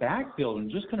up in the backfield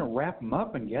and just going to wrap him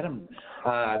up and get him.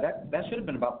 That should have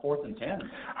been about 4th and 10.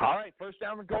 All right, first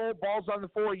down and goal, ball's on the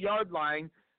 4-yard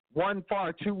line. One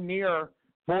far too near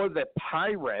for the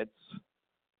Pirates.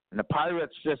 And the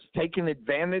Pirates just taking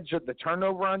advantage of the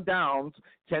turnover on downs.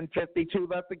 10:52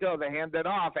 left to go. They hand it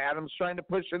off. Adams trying to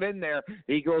push it in there.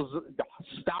 Eagles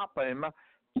stop him.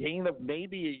 Gain of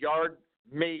maybe a yard,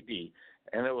 maybe.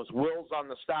 And it was Wills on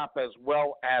the stop as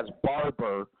well as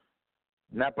Barber.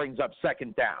 And that brings up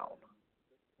 2nd down.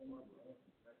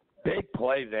 Big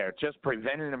play there, just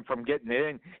preventing him from getting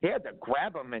in. He had to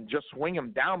grab him and just swing him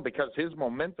down because his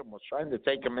momentum was trying to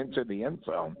take him into the end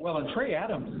zone. Well, and Trey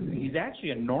Adams, he's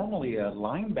actually normally a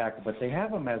linebacker, but they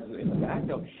have him as in the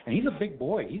backfield, and he's a big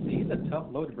boy. He's a tough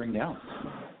load to bring down.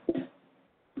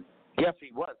 Yes,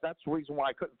 he was. That's the reason why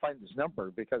I couldn't find his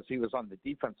number, because he was on the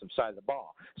defensive side of the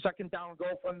ball. 2nd down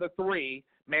goal from the 3.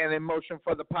 Man in motion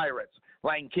for the Pirates.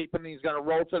 Lane keeping. He's going to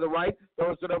roll to the right.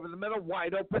 Throws it over the middle.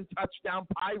 Wide open. Touchdown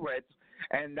Pirates.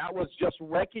 And that was just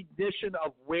recognition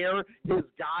of where his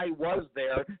guy was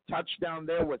there. Touchdown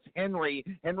there was Henry.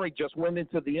 Henry just went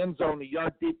into the end zone a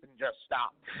yard deep and just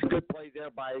stopped. Good play there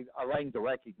by Lane to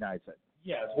recognize it.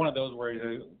 Yeah, it's one of those where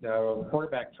the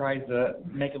quarterback tries to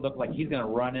make it look like he's going to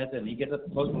run it, and he gets up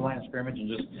close to the line of scrimmage and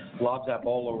just lobs that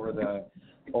ball over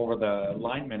the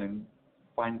lineman and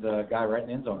finds the guy right in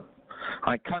the end zone.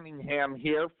 Cunningham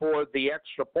here for the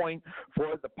extra point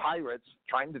for the Pirates,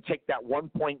 trying to take that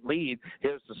 1-point lead.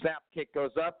 Here's the snap, kick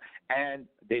goes up, and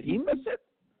did he miss it?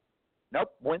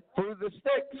 Nope, went through the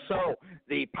stick. So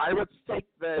the Pirates take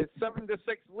the 7-6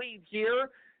 lead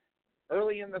here.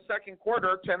 Early in the second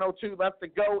quarter, 10:02 left to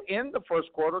go in the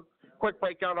first quarter. Quick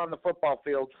breakout on the football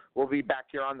field. We'll be back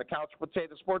here on the Couch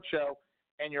Potato Sports Show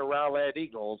and your Rowlett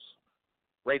Eagles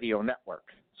radio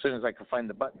network. As soon as I can find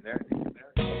the button there.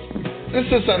 This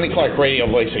is Sonny Clark, radio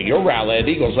voice of your Rowlett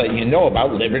Eagles, letting you know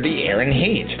about Liberty Air and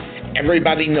Heat.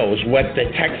 Everybody knows what the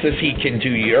Texas Heat can do,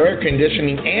 your air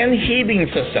conditioning and heating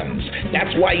systems.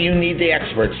 That's why you need the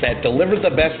experts that deliver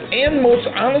the best and most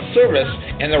honest service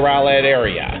in the Rowlett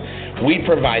area. We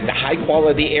provide the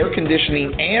high-quality air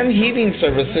conditioning and heating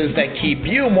services that keep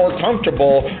you more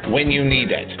comfortable when you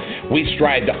need it. We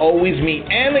strive to always meet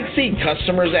and exceed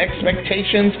customers'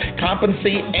 expectations,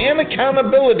 competency, and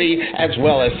accountability, as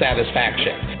well as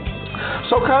satisfaction.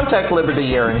 So contact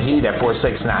Liberty Air and Heat at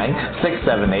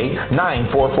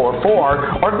 469-678-9444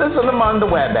 or visit them on the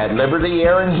web at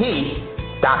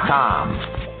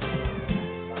libertyairandheat.com.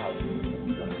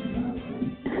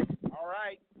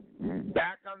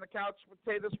 Back on the Couch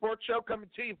Potato Sports Show, coming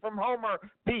to you from Homer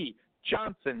B.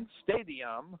 Johnson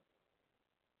Stadium.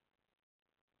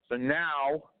 So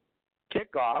now,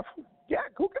 kickoff. Yeah,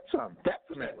 go get some,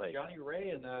 definitely. Johnny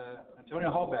Ray and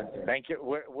Antonio Hall back there. Thank you.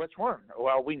 Which one?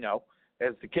 Well, we know.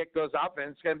 As the kick goes up,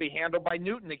 and it's going to be handled by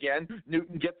Newton again.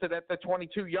 Newton gets it at the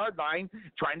 22-yard line,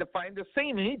 trying to find a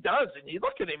seam, and he does. And you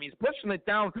look at him; he's pushing it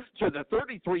down to the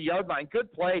 33-yard line.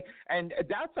 Good play, and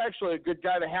that's actually a good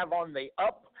guy to have on the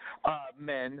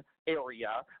men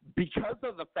area, because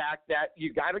of the fact that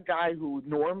you got a guy who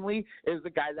normally is the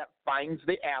guy that finds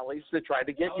the alleys to try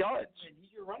to get yards. And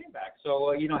he's your running back.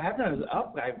 So, having an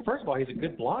up guy, first of all, he's a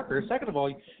good blocker. Second of all,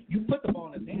 you put the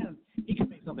ball in his hands, he can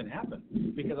make something happen.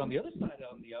 Because on the other side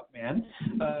of the up man,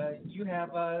 you have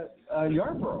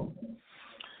Yarborough.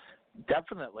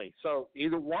 Definitely. So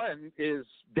either one is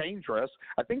dangerous.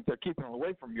 I think they're keeping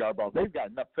away from Yarborough. They've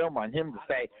got enough film on him to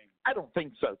say, I don't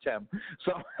think so, Tim.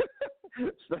 So,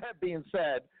 so that being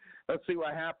said, let's see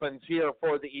what happens here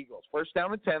for the Eagles. First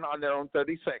down and 10 on their own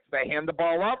 36. They hand the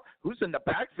ball up. Who's in the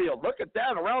backfield? Look at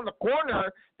that. Around the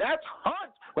corner, that's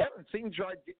Hunt. We haven't seen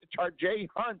Charjay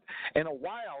Hunt in a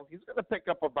while. He's going to pick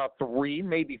up about 3,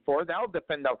 maybe 4. That'll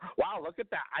depend on, wow, look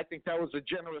at that. I think that was a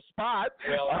generous spot.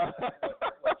 Well,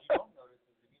 what you don't notice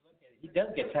is if you look at it, he does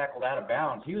get tackled out of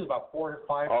bounds. He was about 4 or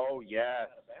 5 Oh, yes.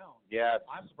 out of bounds. Yes.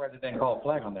 I'm surprised they didn't call a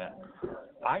flag on that.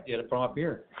 I did it from up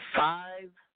here. 5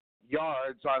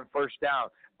 yards on first down.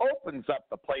 Opens up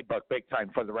the playbook big time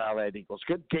for the Rowlett Eagles.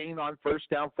 Good gain on first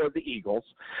down for the Eagles.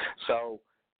 So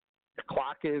the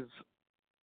clock is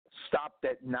stopped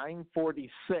at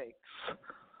 9:46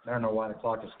 I don't know why the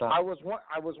clock is stopped. I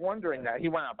was wondering that he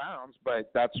went out of bounds, but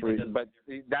that's but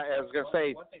that, I was gonna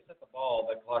say. Once they set the ball,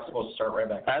 the clock's supposed to start right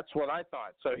back. That's what I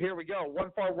thought. So here we go.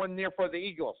 One far, one near for the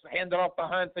Eagles. Hand it off to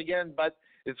Hunt again, but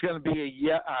it's going to be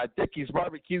a Dickey's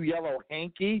Barbecue yellow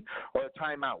hanky or a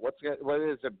timeout. What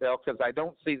is it, Bill? Because I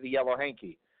don't see the yellow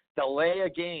hanky. Delay a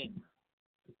game.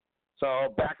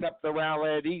 So back up the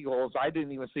Rowlett Eagles. I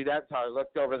didn't even see that until I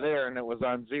looked over there, and it was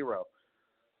on 0.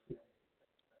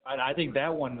 And I think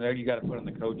that one there you got to put on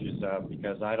the coaches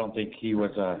because I don't think he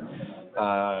was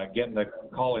getting the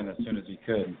call in as soon as he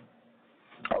could.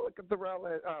 Oh, look at the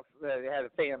Rowlett. They had a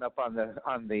fan up on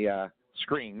the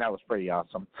screen. That was pretty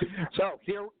awesome. So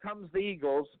here comes the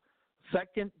Eagles.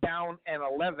 2nd down and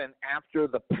 11 after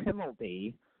the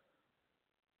penalty.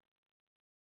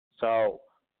 So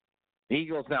the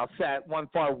Eagles now set, one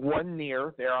far, one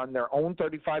near. They're on their own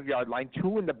 35-yard line,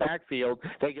 2 in the backfield.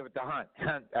 They give it to Hunt.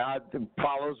 Hunt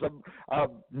follows a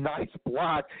nice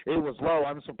block. It was low.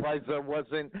 I'm surprised there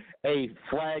wasn't a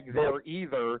flag there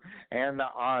either. And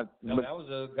no, that was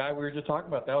a guy we were just talking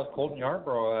about. That was Colton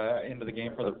Yarbrough into the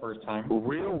game for the first time.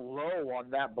 Real low on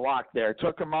that block there.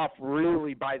 Took him off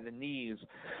really by the knees.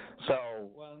 So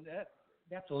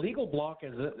that's a legal block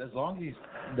as long as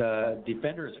the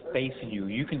defender is facing you.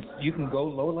 You can go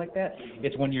low like that.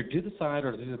 It's when you're to the side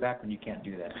or to the back when you can't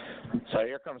do that. So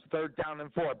here comes 3rd down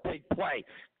and 4. Big play.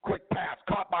 Quick pass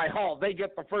caught by Hall. They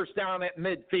get the first down at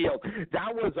midfield.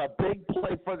 That was a big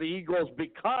play for the Eagles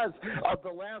because of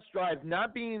the last drive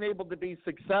not being able to be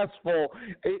successful,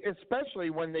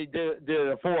 especially when they did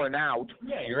a 4 and out.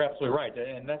 Yeah, you're absolutely right,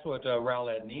 and that's what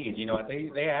Rowlett needs. You know,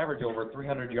 they average over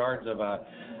 300 yards of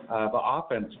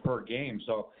offense per game,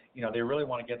 so you know they really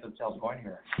want to get themselves going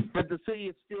here. But to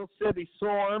see it's Steel City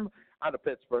Storm out of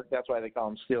Pittsburgh. That's why they call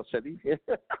them Steel City.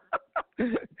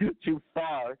 Too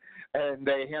far. And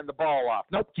they hand the ball off.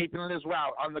 Nope, keeping his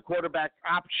route on the quarterback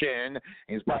option.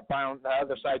 He's brought down the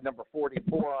other side, number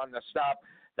 44 on the stop.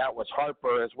 That was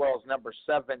Harper, as well as number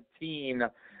 17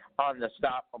 on the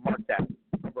stop. I'll mark that.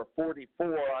 Number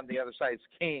 44 on the other side is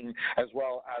King, as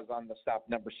well as on the stop,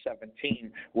 number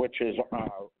 17, which is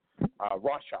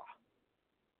Rasha.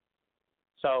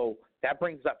 So that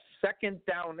brings up 2nd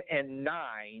down and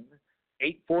 9.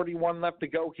 8:41 left to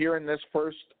go here in this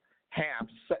first half.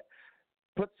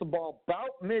 Puts the ball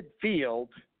about midfield,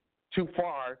 too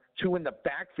far, 2 in the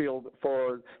backfield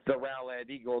for the Rowlett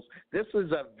Eagles. This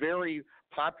is a very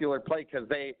popular play because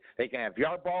they can have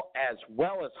yard ball as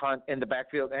well as Hunt in the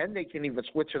backfield, and they can even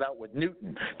switch it out with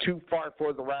Newton. Too far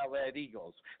for the Rowlett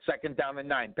Eagles. 2nd down and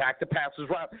 9. Back to passes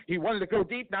route. He wanted to go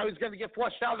deep. Now he's going to get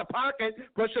flushed out of the pocket,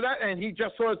 push it out, and he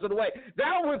just throws it away.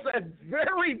 That was a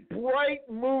very bright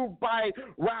move by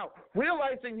Route,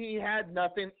 realizing he had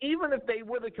nothing. Even if they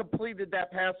would have completed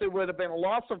that pass, it would have been a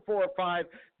loss of 4 or 5.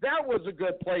 That was a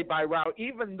good play by Route,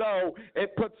 even though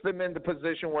it puts them in the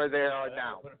position where they are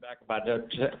now. Put it back about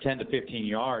 10 to 15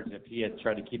 yards if he had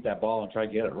tried to keep that ball and try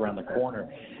to get it around the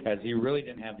corner, as he really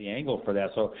didn't have the angle for that.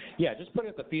 So, yeah, just put it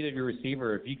at the feet of your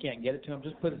receiver. If you can't get it to him,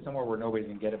 just put it somewhere where nobody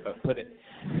can get it, but put it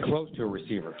close to a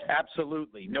receiver.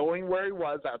 Absolutely. Knowing where he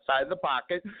was outside the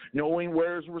pocket, knowing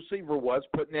where his receiver was,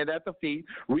 putting it at the feet,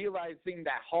 realizing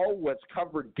that Hall was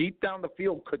covered deep down the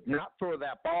field, could not throw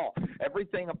that ball.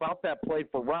 Everything about that play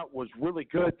for Route was really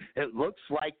good. It looks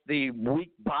like the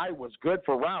week bye was good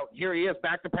for Route. Here he is,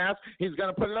 back to pass. He's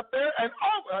going to put it up there, and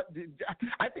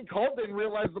I think Hall didn't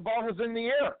realize the ball was in the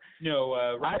air. No,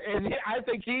 I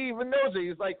think he even knows it.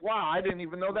 He's like, wow, I didn't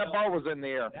even know that ball was in the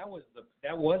air.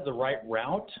 That was the right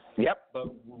route. Yep. But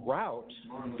Route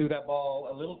threw that ball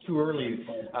a little too early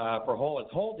for Hall. As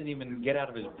Hall didn't even get out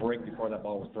of his break before that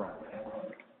ball was thrown.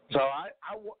 So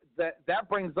that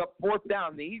brings up 4th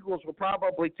down. The Eagles will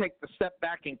probably take the step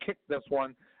back and kick this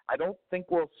one. I don't think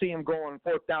we'll see him go on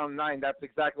 4th down and 9. That's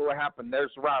exactly what happened.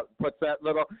 There's Route. Puts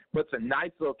a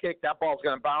nice little kick. That ball's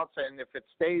going to bounce, and if it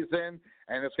stays in,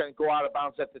 and it's going to go out of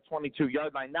bounds at the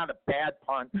 22-yard line, not a bad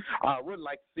punt. Would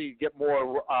like to see you get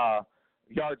more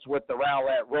yards with the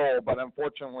Rowlett roll, but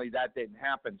unfortunately that didn't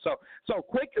happen. So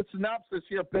quick synopsis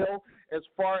here, Bill. As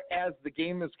far as the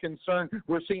game is concerned,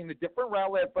 we're seeing a different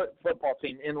Rowlett football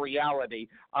team in reality,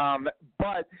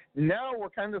 but now we're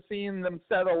kind of seeing them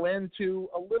settle into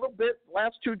a little bit.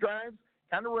 Last 2 drives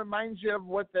kind of reminds you of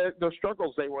what the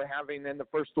struggles they were having in the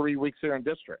first 3 weeks here in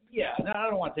district. Yeah, no, I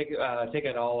don't want to take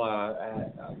it all,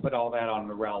 put all that on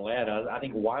the Rowlett. I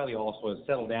think Wylie also has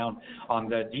settled down on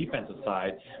the defensive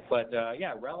side. But,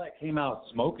 yeah, Rowlett came out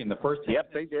smoking the first 10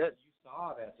 Yep, minutes. they did. You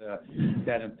saw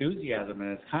that enthusiasm,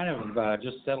 and it's kind of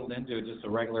just settled into just a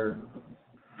regular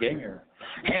game here.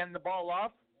 Hand the ball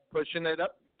off, pushing it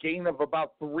up. Gain of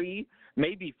about 3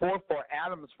 maybe 4 for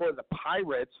Adams for the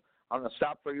Pirates. On the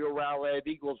stop for your Rowlett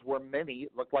Eagles were many.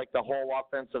 It looked like the whole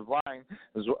offensive line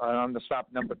was on the stop.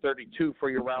 Number 32 for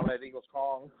your Rowlett Eagles,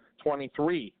 Kong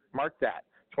 23. Mark that.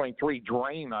 23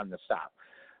 Drain on the stop.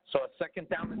 So a second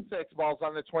down and 6. Ball's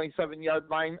on the 27-yard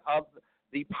line of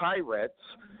the Pirates.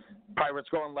 Pirates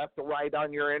going left to right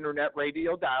on your internet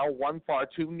radio dial. 1 far,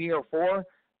 2 near for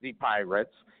the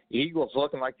Pirates. Eagles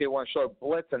looking like they want to show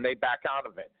blitz, and they back out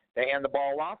of it. They hand the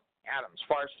ball off. Adams,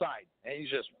 far side, and he's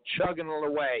just chugging it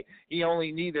away. He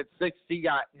only needed 6. He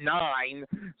got 9.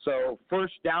 So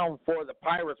first down for the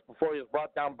Pirates before he was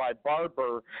brought down by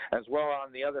Barber, as well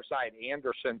on the other side,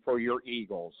 Anderson for your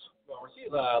Eagles. Well, we're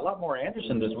seeing a lot more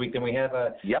Anderson this week than we have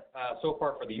so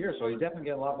far for the year, so he's definitely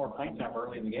getting a lot more playing time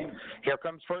early in the game. Here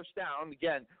comes first down.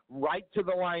 Again, right to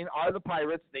the line are the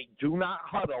Pirates. They do not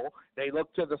huddle. They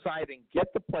look to the side and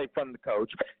get the play from the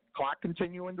coach. Clock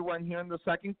continuing to run here in the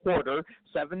second quarter,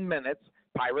 7 minutes.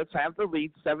 Pirates have the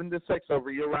lead, 7-6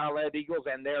 over your Rowlett Eagles,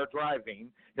 and they're driving.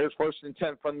 Here's 1st and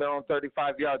 10 from their own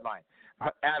 35-yard line.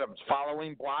 Adams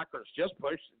following blockers,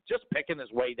 just picking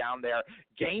his way down there.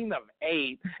 Gain of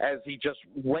 8 as he just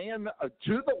ran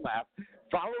to the left,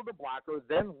 followed the blocker,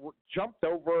 then jumped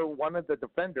over one of the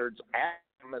defenders,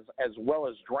 as well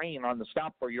as Drain on the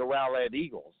stop for your Rowlett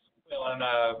Eagles. Well, and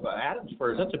Adams,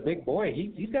 for such a big boy,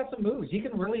 he's got some moves. He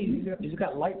can really, he's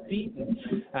got light feet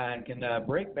and can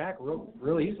break back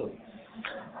real easily.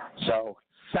 So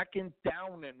second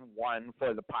down and 1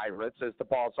 for the Pirates as the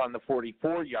ball's on the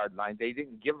 44-yard line. They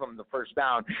didn't give him the first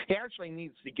down. He actually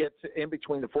needs to get in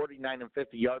between the 49 and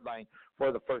 50-yard line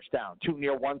for the first down. 2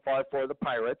 near, 1 far for the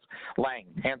Pirates. Lang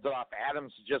hands it off.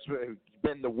 Adams has just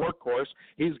been the workhorse.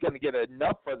 He's going to get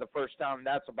enough for the first down.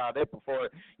 That's about it before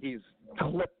he's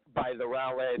clipped by the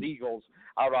Rowlett Eagles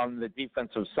out on the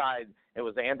defensive side. It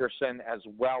was Anderson as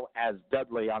well as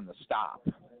Dudley on the stop.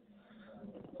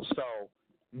 So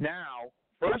now,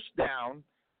 first down,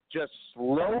 just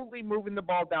slowly moving the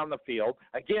ball down the field.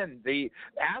 Again, the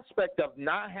aspect of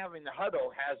not having the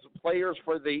huddle has players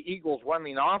for the Eagles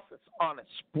running off on a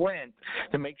sprint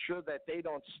to make sure that they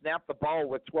don't snap the ball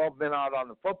with 12 men out on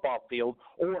the football field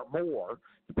or more,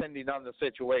 depending on the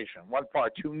situation. 1 far,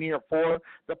 2 near for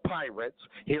the Pirates.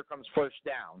 Here comes first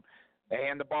down. They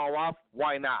hand the ball off.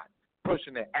 Why not?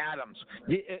 Pushing it. Adams.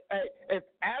 If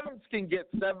Adams can get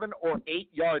 7 or 8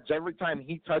 yards every time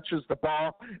he touches the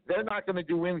ball, they're not going to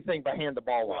do anything but hand the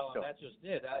ball off to him. That's just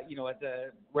it.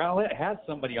 Rowlett has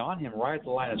somebody on him right at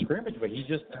the line of scrimmage, but he's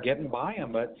just getting by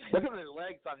him. But look at the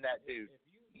legs on that dude.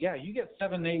 Yeah, you get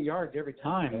 7, 8 yards every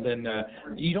time, then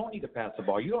you don't need to pass the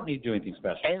ball. You don't need to do anything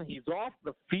special. And he's off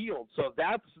the field, so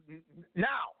that's now.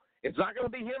 It's not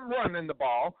going to be him running the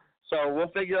ball. So we'll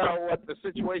figure out what the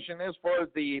situation is for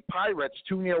the Pirates.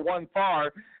 2 near, 1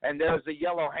 far, and there's a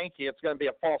yellow hanky. It's going to be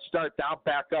a false start. Now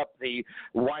back up the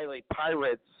Wylie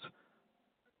Pirates.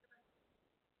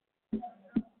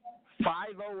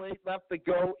 5:08 left to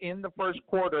go in the first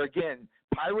quarter. Again,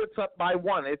 Pirates up by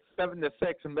 1. It's 7-6,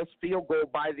 and this field goal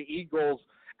by the Eagles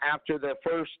after the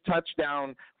first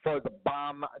touchdown for the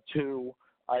bomb to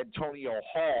Antonio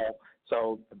Hall.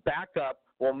 So the backup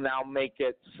will now make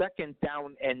it 2nd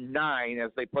down and 9 as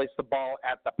they place the ball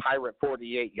at the Pirate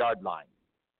 48-yard line.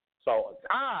 So,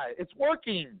 it's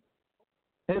working.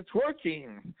 It's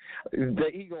working. The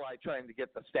Eagle Eye trying to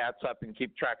get the stats up and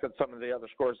keep track of some of the other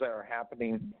scores that are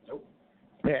happening. Nope.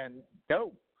 And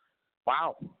no.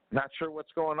 Wow. Not sure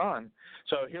what's going on.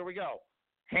 So here we go.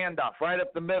 Handoff right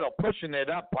up the middle, pushing it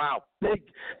up. Wow. Big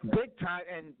time.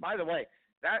 And by the way,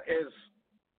 that is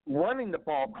running the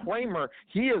ball. Kramer,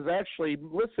 he is actually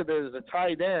listed as a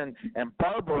tight end, and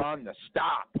Barber on the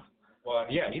stop. Well,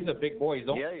 yeah, he's a big boy. He's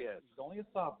only a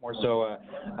sophomore, so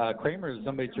Kramer is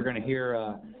somebody that you're going to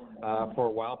hear for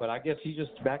a while, but I guess he's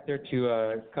just back there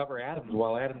to cover Adams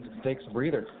while Adams takes a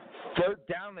breather. 3rd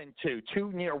down and 2,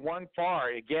 2 near, 1 far.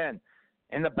 Again,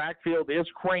 in the backfield is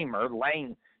Kramer.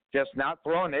 Lane just not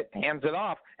throwing it, hands it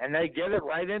off, and they get it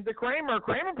right into Kramer.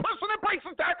 Kramer pushing it, breaks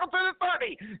the tackle to the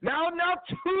 30. Now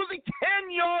to the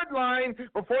 10-yard line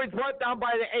before he's brought down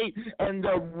by the 8. And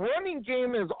the running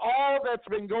game is all that's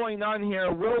been going on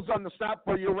here. Will's on the stop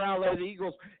for your Rowlett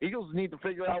Eagles. Eagles need to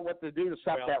figure out what to do to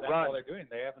stop that run. That's all they're doing.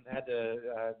 They haven't had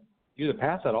to do the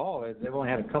pass at all. They've only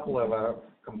had a couple of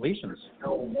completions.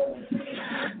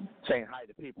 Saying hi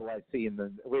to people I see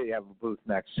we have a booth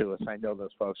next to us. I know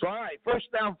those folks. All right,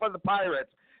 first down for the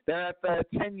Pirates. They're at the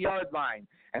 10-yard line,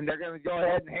 and they're going to go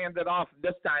ahead and hand it off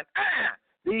this time.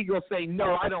 The Eagles say,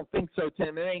 no, I don't think so,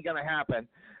 Tim. It ain't going to happen.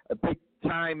 A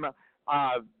big-time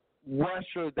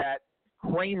rusher that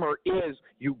Kramer is,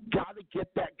 you got to get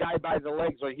that guy by the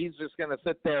legs or he's just going to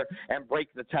sit there and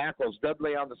break the tackles.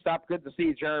 Dudley on the stop. Good to see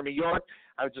you, Jeremy York.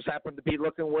 I just happened to be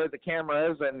looking where the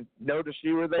camera is and noticed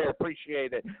you were there.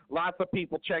 Appreciate it. Lots of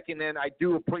people checking in. I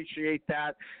do appreciate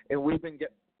that. And we've been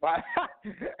getting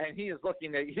and he is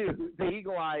looking at you. The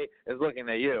eagle eye is looking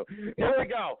at you. Here we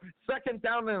go. 2nd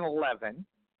down and 11.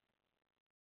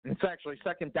 It's actually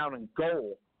 2nd down and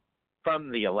goal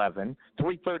from the 11.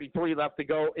 3:33 left to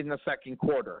go in the second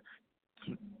quarter.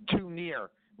 Too near.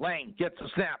 Lane gets a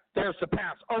snap. There's the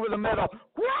pass over the middle.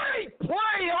 Great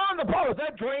play on the ball. Is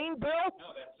that Drain, Bill?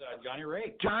 No, that's Johnny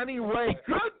Ray. Johnny Ray.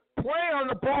 Good play on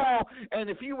the ball. And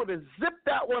if he would have zipped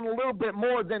that one a little bit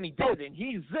more than he did, and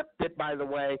he zipped it, by the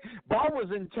way, ball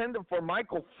was intended for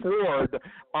Michael Ford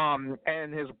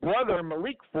and his brother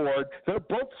Malik Ford. They're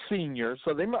both seniors,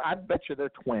 so I bet you they're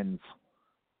twins.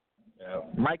 Yeah.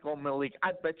 Michael and Malik,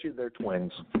 I bet you they're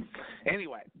twins.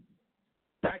 Anyway,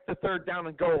 back to 3rd down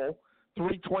and goal.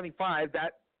 3:25.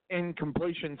 That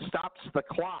incompletion stops the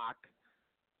clock.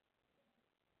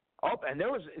 Oh, and there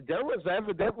was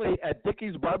evidently a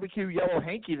Dickey's Barbecue yellow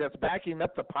hanky that's backing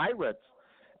up the Pirates.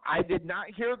 I did not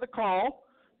hear the call,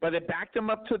 but it backed them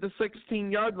up to the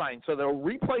 16-yard line. So they'll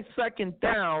replay 2nd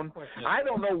down. I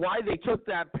don't know why they took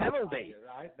that penalty.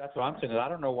 That's what I'm saying. I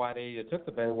don't know why they took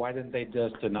the penalty. Why didn't they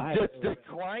just deny it? Just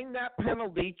decline that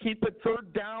penalty. Keep it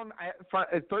 3rd down.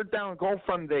 3rd down goal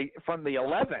from the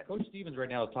 11. Coach Stevens right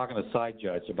now is talking to side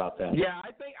judge about that. Yeah,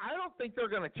 I don't think they're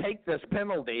going to take this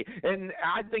penalty, and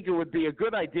I think it would be a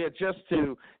good idea just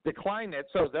to decline it.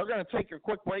 So they're going to take a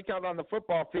quick breakout on the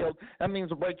football field. That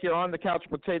means a break here on the Couch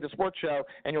Potato Sports Show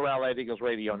and your Rowlett Eagles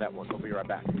Radio Network. We'll be right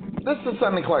back. This is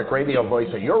Sonny Clark, radio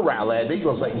voice of your Rowlett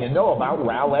Eagles, letting you know about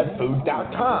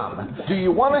RowlettFood.com. Do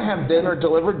you want to have dinner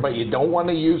delivered but you don't want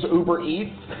to use Uber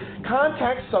Eats?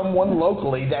 Contact someone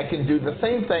locally that can do the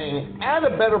same thing at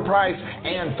a better price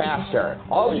and faster.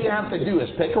 All you have to do is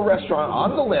pick a restaurant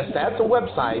on the list at the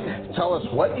website, tell us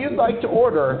what you'd like to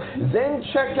order, then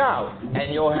check out,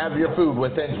 and you'll have your food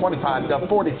within 25 to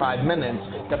 45 minutes,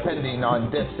 depending on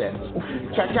distance.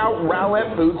 Check out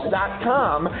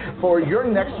RowlettFoods.com for your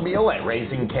next meal at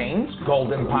Raising Cane's,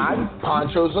 Golden Pod,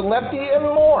 Ponchos and Lefty, and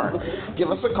more.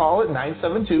 Give us a call at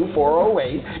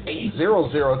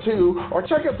 972-408-8002 or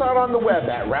check us out on the web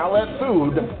at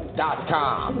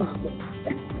RowlettFood.com.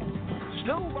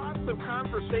 Still lots of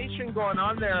conversation going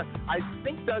on there. I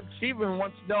think Doug Stevens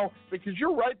wants to know, because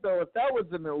you're right, though, if that was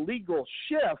an illegal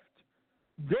shift,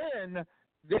 then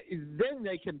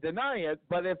they can deny it.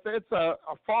 But if it's a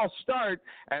false start,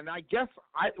 and I guess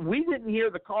we didn't hear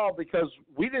the call because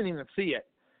we didn't even see it.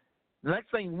 The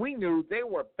next thing we knew, they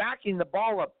were backing the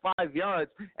ball up 5 yards,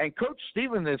 and Coach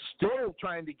Stevens is still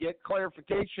trying to get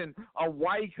clarification on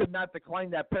why he could not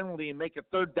decline that penalty and make a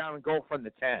 3rd down and goal from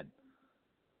the 10.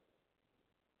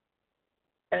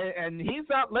 And he's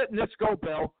not letting this go,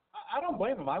 Bill. I don't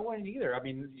blame him. I wouldn't either. I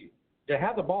mean, to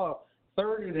have the ball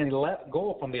 3rd and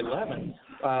goal from the 11,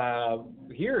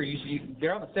 here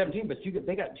they're on the 17, but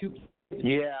they got 2.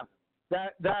 Yeah.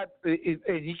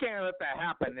 You can't let that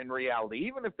happen in reality.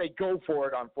 Even if they go for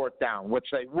it on 4th down,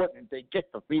 which they wouldn't, they get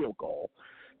the field goal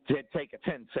to take a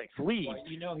 10-6 lead. Well,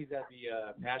 he's got to be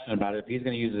passionate about it if he's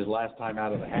going to use his last time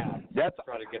out of the half. That's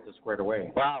try to get this squared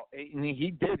away. Wow,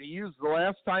 he did. He used the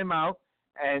last time out,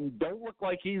 and don't look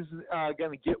like he's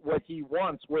going to get what he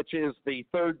wants, which is the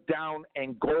 3rd down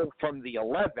and goal from the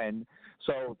 11.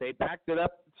 So they backed it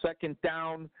up, 2nd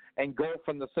down and goal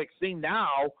from the 16.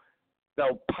 Now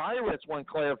the Pirates want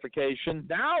clarification.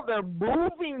 Now they're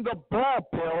moving the ball,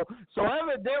 Bill. So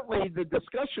evidently the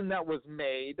discussion that was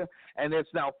made, and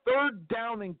it's now 3rd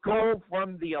down and goal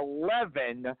from the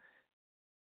 11,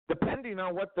 depending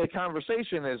on what the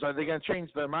conversation is. Are they going to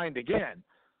change their mind again?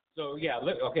 So, yeah,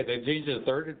 okay, they changed it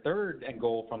to 3rd and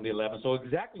goal from the 11. So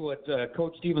exactly what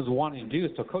Coach Stevens wanted to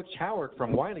do. So Coach Howard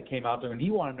from Wylie came out there, and he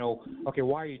wanted to know, okay,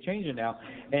 why are you changing now?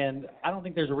 And I don't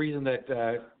think there's a reason that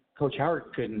Coach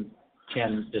Howard can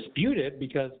dispute it,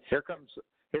 because here comes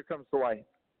the light.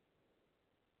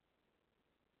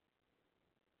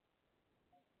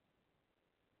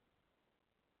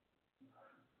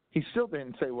 He still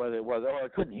didn't say what it was. Oh, I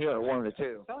couldn't hear it, one of the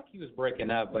two. I felt like he was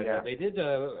breaking up, but they did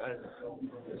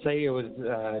say it was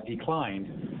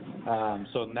declined.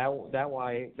 So now that's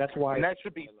why. And that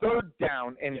should be 3rd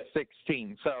down and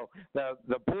 16. So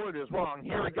the board is wrong.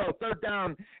 Here we go, 3rd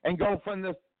down and go from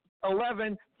the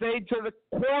 11, fade to the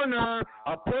corner,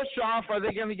 a push off. Are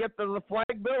they going to get the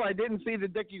flag, Bill? I didn't see the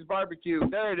Dickey's Barbecue.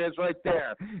 There it is right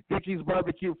there. Dickey's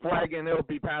Barbecue flag, and it'll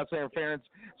be pass interference.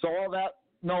 So all that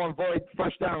null and void,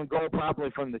 first down and goal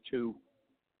probably from the 2.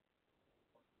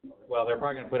 Well, they're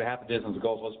probably going to put a half a distance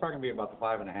goal, so it's probably going to be about the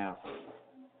 5.5.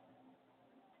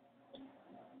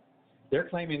 They're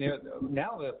claiming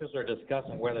now the officials are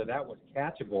discussing whether that was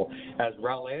catchable, as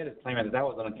Rowlett is claiming that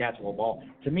was an uncatchable ball.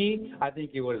 To me, I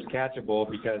think it was catchable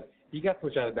because he got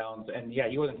pushed out of bounds, and yeah,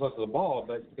 he wasn't close to the ball,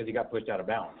 but because he got pushed out of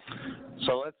bounds.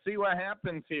 So let's see what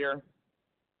happens here.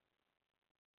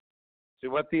 See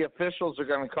what the officials are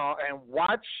going to call, and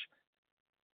watch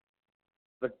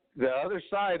the other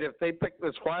side if they pick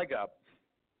this flag up.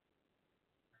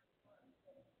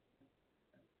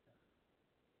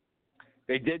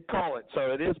 They did call it,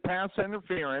 so it is pass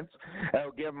interference.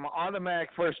 It'll give them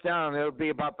automatic first down. It'll be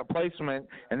about the placement,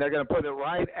 and they're going to put it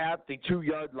right at the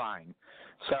 2-yard line.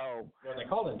 So well, they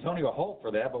called Antonio Holt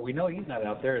for that, but we know he's not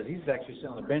out there. As he's actually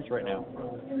sitting on the bench right now.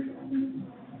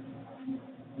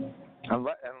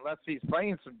 Unless he's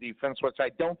playing some defense, which I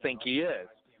don't think he is.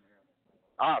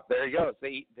 There he goes.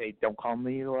 They don't call him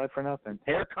the Eagle Eye for nothing.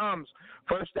 Here comes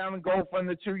first down and goal from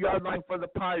the 2-yard line for the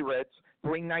Pirates.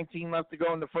 3:19 left to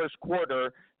go in the first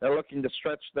quarter. They're looking to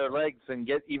stretch their legs and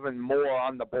get even more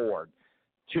on the board.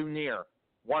 2 near,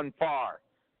 1 far.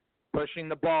 Pushing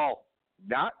the ball.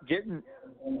 Not getting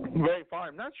very far.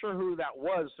 I'm not sure who that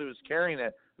was who was carrying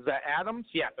it. Was that Adams?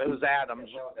 Yeah, it was Adams.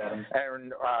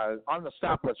 And on the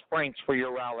stop was Franks for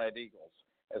your Rowlett Eagles,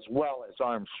 as well as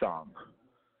Armstrong.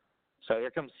 So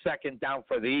here comes second down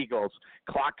for the Eagles.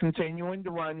 Clock continuing to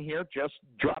run here, just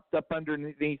dropped up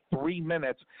underneath 3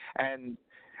 minutes. And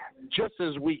just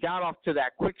as we got off to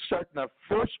that quick start in the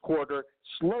first quarter,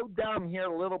 slowed down here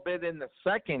a little bit in the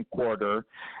second quarter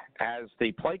as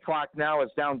the play clock now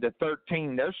is down to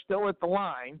 13. They're still at the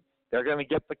line. They're going to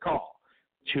get the call.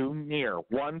 2 near,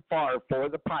 1 far for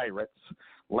the Pirates.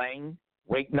 Lang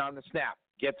waiting on the snap.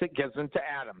 Gets it, gives it to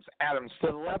Adams. Adams to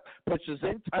the left, pushes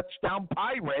in, touchdown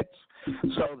Pirates.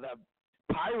 So the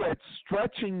Pirates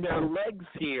stretching their legs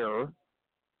here,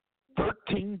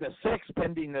 13-6,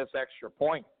 pending this extra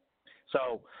point.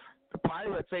 So the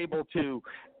Pirates able to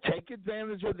take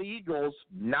advantage of the Eagles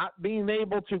not being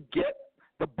able to get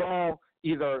the ball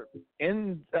either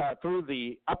in through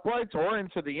the uprights or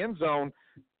into the end zone.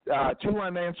 2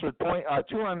 unanswered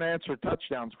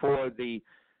touchdowns for the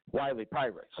Wylie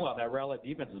Pirates. Well, that Rowlett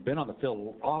defense has been on the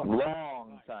field a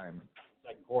long time.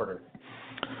 Second quarter.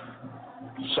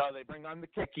 So they bring on the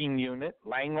kicking unit.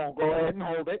 Lang will go ahead and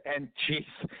hold it. And jeez,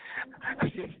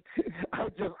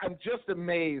 I'm just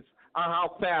amazed on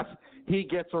how fast he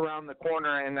gets around the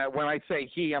corner. And when I say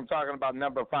he, I'm talking about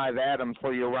number 5 Adams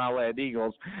for your Rowlett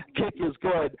Eagles. Kick is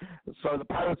good. So the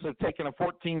Pirates have taken a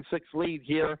 14-6 lead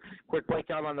here. Quick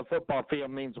breakout on the football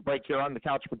field means a break here on the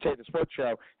Couch Potato Sports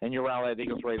Show and your Rowlett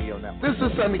Eagles Radio Network.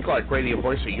 This is Sonny Clark, radio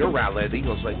voice of your Rowlett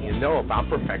Eagles, letting you know about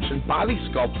Perfection Body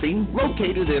Sculpting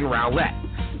located in Rowlett.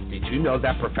 Did you know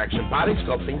that Perfection Body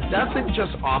Sculpting doesn't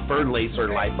just offer laser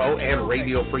lipo and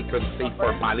radio frequency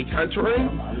for body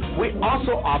contouring? We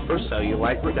also offer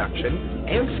cellulite reduction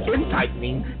and skin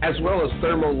tightening, as well as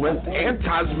thermal lift and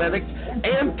cosmetics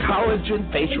and collagen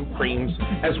facial creams,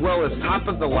 as well as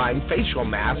top-of-the-line facial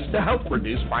masks to help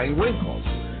reduce fine wrinkles.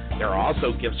 There are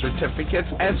also gift certificates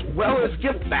as well as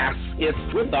gift baskets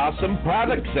with awesome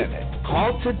products in it.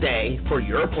 Call today for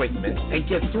your appointment and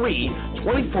get 3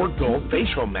 24 gold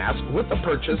facial masks with the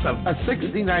purchase of a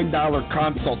 $69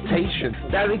 consultation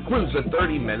that includes a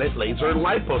 30-minute laser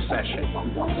lipo session.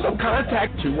 So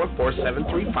contact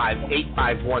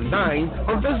 214-735-8519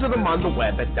 or visit them on the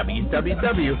web at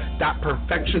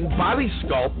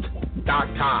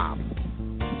www.perfectionbodysculpt.com.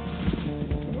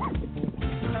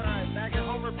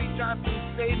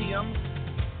 Johnson Stadium.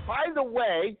 By the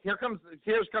way, here comes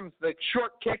the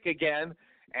short kick again,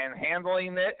 and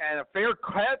handling it, and a fair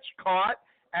catch caught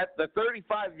at the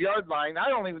 35-yard line. I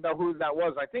don't even know who that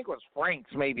was. I think it was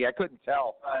Franks, maybe. I couldn't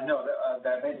tell. No,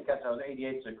 that made the catch. That was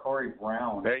 88 to Corey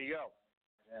Brown. There you go.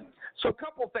 Yeah. So a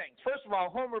couple things. First of all,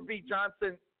 Homer B.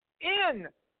 Johnson in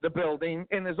the building,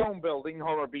 in his own building,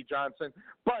 Homer B. Johnson,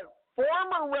 but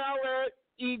former Rowlett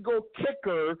Eagle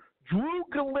kicker Drew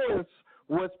Gillis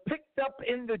was picked up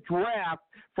in the draft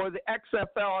for the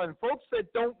XFL, and folks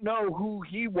that don't know who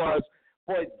he was,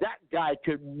 boy, that guy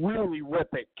could really rip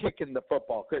it kicking the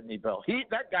football, couldn't he, Bill?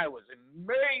 That guy was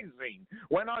amazing.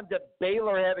 Went on to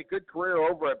Baylor, had a good career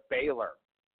over at Baylor.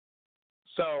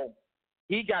 So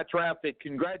he got drafted.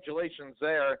 Congratulations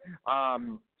there.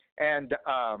 I'll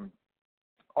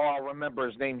remember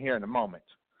his name here in a moment.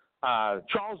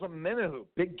 Charles Omenihu,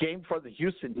 big game for the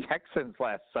Houston Texans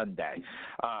last Sunday.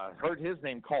 Heard his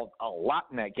name called a lot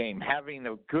in that game, having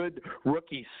a good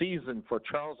rookie season for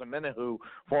Charles Omenihu,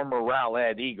 former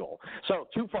Rowlett Eagle. So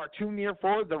too far, too near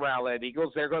for the Rowlett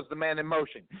Eagles. There goes the man in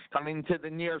motion, coming to the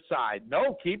near side.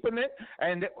 No, keeping it.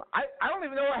 And I don't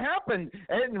even know what happened.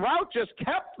 And Rowlett just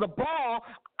kept the ball.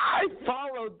 I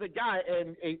followed the guy,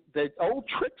 and the old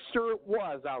trickster it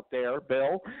was out there,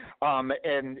 Bill.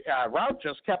 And Rowlett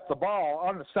just kept the ball.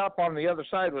 On the stop on the other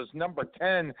side was number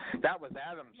 10. That was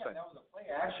Adamson. Yeah, that was a play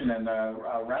action, and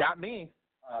got me.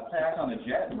 Play action on the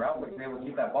jet, and Rowlett was able to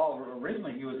keep that ball.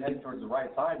 Originally, he was heading towards the right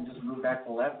side and just moved back to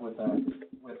the left with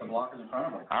the blockers in front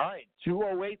of him. All right,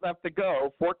 2:08 left to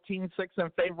go. 14-6 in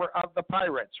favor of the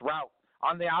Pirates. Rowlett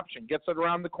on the option, gets it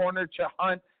around the corner to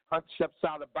Hunt. Hunt steps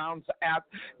out of bounds at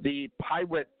the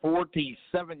Pirate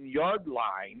 47-yard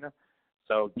line.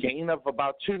 So gain of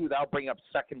about 2. That'll bring up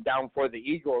second down for the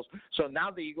Eagles. So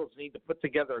now the Eagles need to put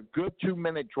together a good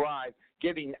 2-minute drive.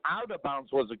 Getting out of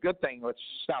bounds was a good thing. Let's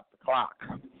stop the clock.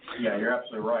 Yeah, you're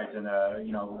absolutely right.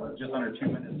 And, just under 2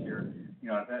 minutes here.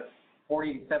 That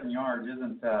 47 yards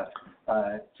isn't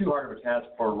too hard of a task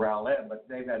for Rowlett, but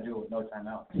they've got to do it with no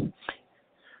timeout.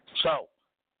 So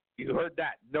you heard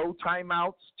that. No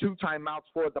timeouts, 2 timeouts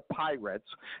for the Pirates.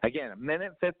 Again,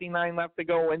 1:59 left to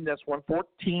go in this one.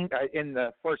 14 in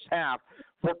the first half.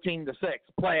 14-6.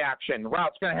 Play action.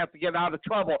 Route's going to have to get out of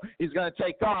trouble. He's going to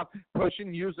take off,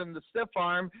 pushing, using the stiff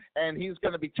arm, and he's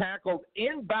going to be tackled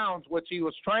in bounds, which he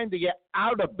was trying to get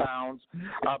out of bounds,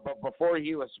 but before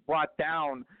he was brought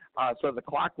down. So the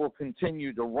clock will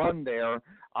continue to run there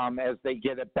as they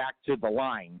get it back to the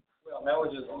line. Well, that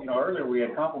was just, earlier we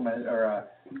had complimented or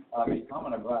made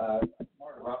comment of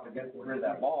smarter route to get rid of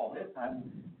that ball. This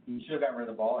time he should have got rid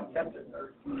of the ball and kept it there.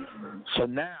 So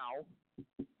now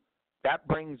that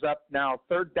brings up now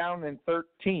 3rd down and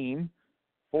 13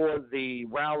 for the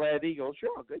Rowlett Eagles.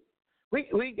 You're all good.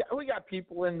 We got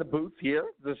people in the booth here.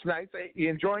 This nice. You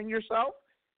enjoying yourself?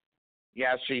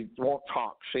 Yeah, she won't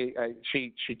talk. She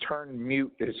turned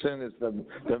mute as soon as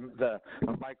the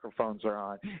microphones are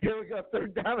on. Here we go,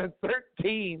 3rd down and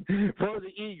 13 for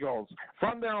the Eagles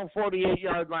from their own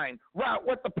 48-yard line. Route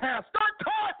with the pass,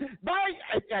 caught by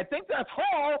I think that's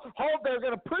Hall. Hall, they're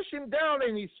going to push him down,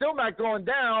 and he's still not going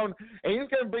down, and he's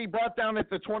going to be brought down at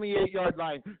the 28-yard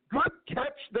line. Good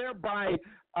catch there by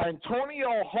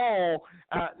Antonio Hall,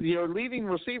 your leading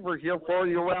receiver here for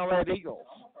your Rowlett Eagles.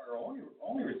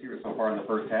 Only receiver so far in the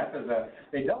first half is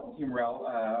they double team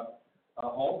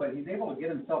Hall, but he's able to get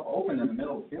himself open in the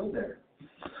middle of the field there.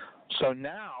 So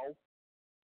now,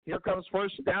 here comes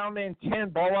 1st down and 10.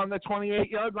 Ball on the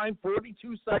 28-yard line.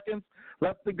 42 seconds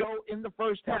left to go in the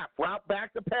first half. Route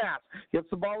back to pass. Gets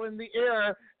the ball in the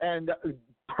air, and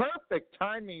perfect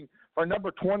timing for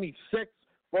number 26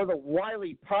 for the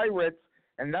Wylie Pirates,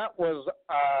 and that was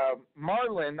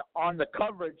Marlin on the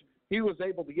coverage. He was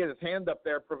able to get his hand up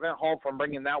there, prevent Hall from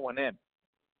bringing that one in.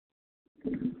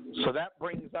 So that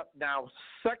brings up now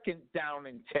 2nd down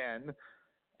and 10,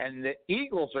 and the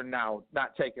Eagles are now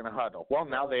not taking a huddle. Well,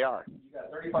 now they are. You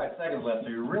got 35 seconds left, so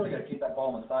you're really going to keep that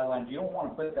ball on the sidelines. You don't want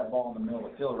to put that ball in the middle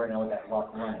of the field right now with that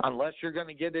clock running. Unless you're going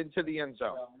to get into the end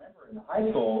zone. Well, remember, in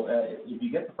high school, if you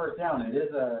get the 1st down, it is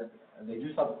they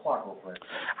do stop the clock real quick.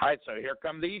 All right, so here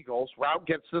come the Eagles. Route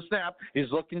gets the snap.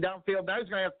 He's looking downfield. Now he's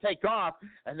going to have to take off,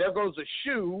 and there goes a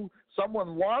shoe.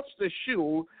 Someone lost the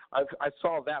shoe. I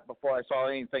saw that before I saw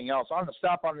anything else. On the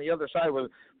stop on the other side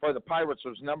for the Pirates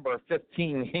was number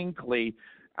 15, Hinckley.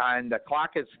 And the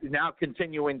clock is now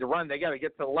continuing to run. They got to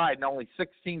get to the line. In only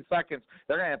 16 seconds.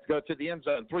 They're going to have to go to the end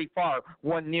zone. 3 far,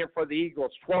 1 near for the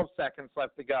Eagles. 12 seconds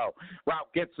left to go. Route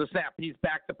gets the snap. He's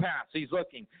back to pass. He's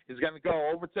looking. He's going to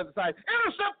go over to the side.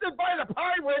 Intercepted by the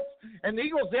Pirates. And the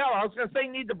Eagles, I was going to say,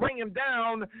 need to bring him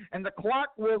down. And the clock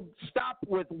will stop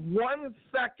with 1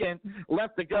 second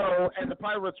left to go. And the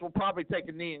Pirates will probably take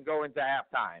a knee and go into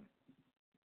halftime.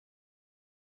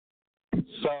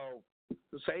 So,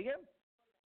 say again?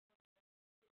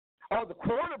 Oh, the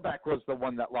quarterback was the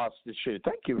one that lost his shoe.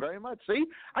 Thank you very much. See,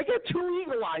 I get 2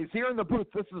 eagle eyes here in the booth.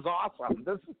 This is awesome.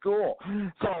 This is cool.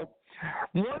 So,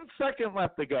 1 second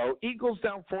left to go. Eagles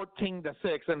down 14-6.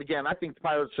 And again, I think the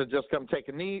Pirates should just come take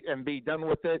a knee and be done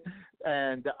with it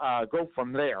and go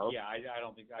from there. Yeah, I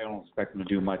don't expect them to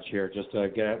do much here. Just to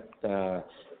get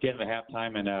into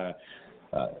halftime and.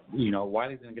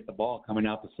 Wylie's going to get the ball coming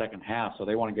out the second half, so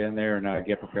they want to get in there and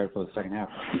get prepared for the second half.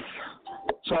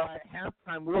 So at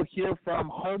halftime, we'll hear from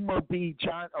Homer B.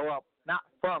 not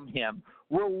from him.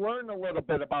 We'll learn a little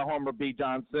bit about Homer B.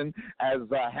 Johnson as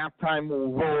halftime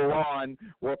will roll on.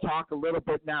 We'll talk a little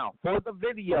bit now. For the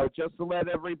video, just to let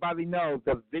everybody know,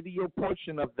 the video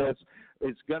portion of this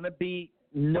is going to be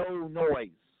no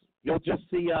noise. You'll just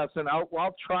see us, and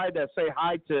I'll try to say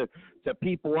hi to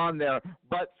people on there.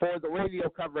 But for the radio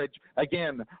coverage,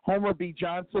 again, Homer B.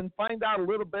 Johnson, find out a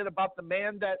little bit about the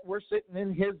man that we're sitting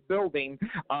in his building.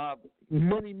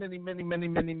 Many.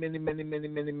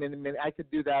 I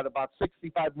could do that about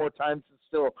 65 more times and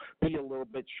still be a little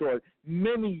bit short.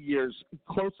 Many years,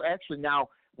 close, actually now,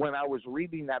 when I was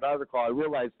reading that article, I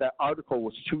realized that article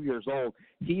was 2 years old.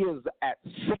 He is at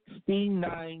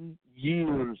 69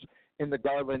 years in the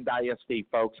Garland Dynasty,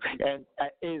 folks, and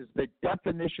is the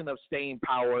definition of staying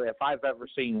power if I've ever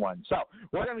seen one. So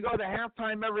we're going to go to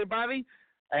halftime, everybody,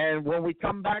 and when we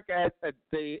come back at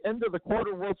the end of the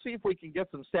quarter, we'll see if we can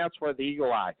get some stats for the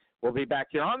Eagle Eye. We'll be back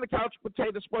here on the Couch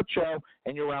Potato Sports Show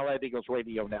and your Rowlett Eagles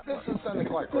Radio Network. This is Sonny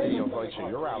Clark, radio voice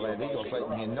of your Rowlett Eagles,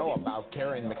 letting you know about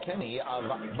Karen McKinney of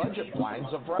Budget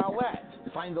Blinds of Rowlett.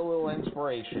 Find a little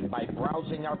inspiration by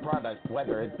browsing our product,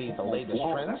 whether it be the latest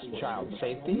trends, child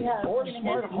safety, or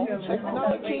smart home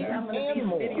technology, and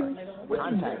more.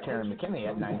 Contact Karen McKinney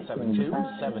at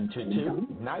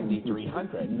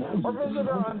 972-722-9300 or visit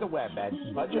her on the web at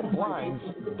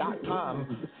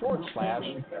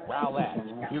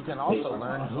budgetblinds.com/Rowlett. You can also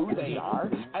learn who they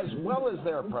are, as well as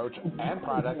their approach and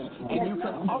products, and you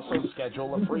can also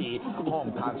schedule a free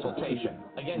home consultation.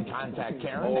 Again, contact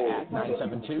Karen at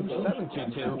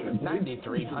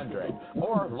 972-722-9300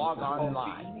 or log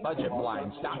online,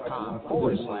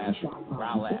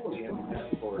 budgetblinds.com/Rowlett.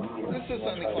 This is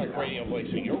Sonny Clark, radio voice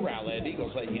of your Rowlett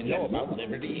Eagles, letting you know about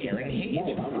Liberty Air and Heat.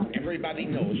 Everybody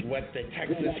knows what the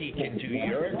Texas Heat can do,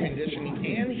 your air conditioning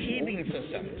and heating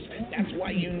systems. That's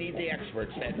why you need the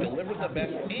experts that deliver the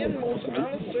best and most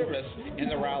honest service in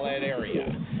the Rowlett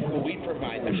area. We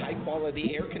provide the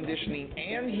high-quality air conditioning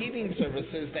and heating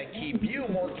services that keep you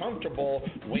more comfortable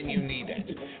when you need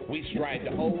it. We strive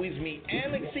to always meet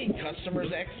and exceed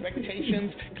customers'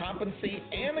 expectations, competency,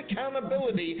 and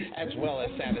accountability, as well as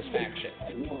satisfaction.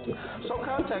 So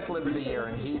contact Liberty Air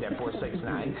and Heat at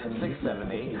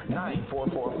 469-678-9444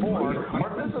 or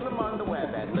visit them on the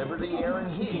web at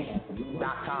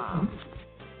libertyairandheat.com.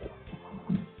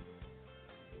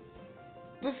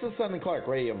 This is Sonny Clark,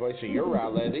 radio voice of your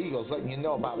Rowlett Eagles, letting you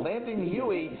know about Landon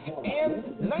Huey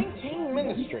and 19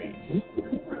 Ministries.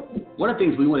 One of the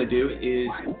things we want to do is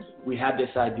we have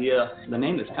this idea, the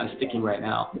name that's kind of sticking right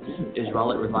now is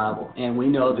Rowlett Revival. And we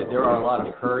know that there are a lot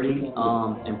of hurting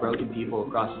and broken people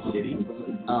across the city.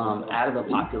 Out of a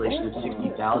population of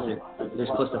 60,000, there's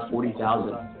close to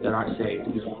 40,000 that aren't saved.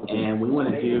 And we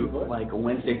want to do like a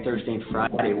Wednesday, Thursday, and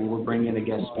Friday where we'll bring in a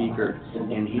guest speaker,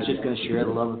 and he's just going to share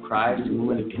the love of Christ. And we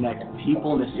want to connect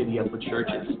people in the city up with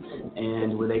churches,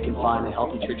 and where they can find a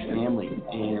healthy church family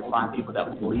and find people that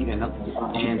will believe in them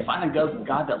and find a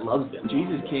God that loves them.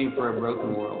 Jesus came for a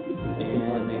broken world,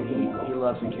 and he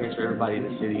loves and cares for everybody in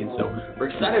the city. And so we're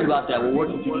excited about that. We're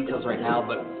working through details right now,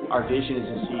 but our vision is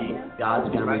to see God's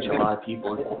going to reach a lot of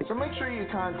people. So make sure you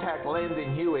contact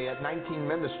Landon Huey at 19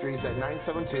 Ministries at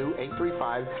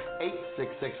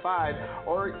 972-835-8665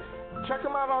 or check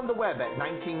them out on the web at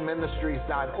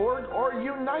 19ministries.org or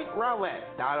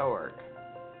uniterowlett.org.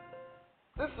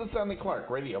 This is Sonny Clark,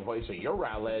 radio voice of your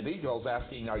Rowlett Eagles,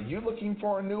 asking, are you looking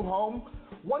for a new home?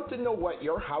 Want to know what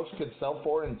your house could sell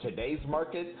for in today's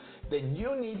market? Then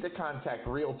you need to contact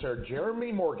Realtor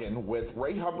Jeremy Morgan with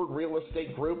Ray Hubbard Real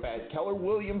Estate Group at Keller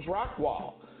Williams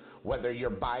Rockwall. Whether you're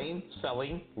buying,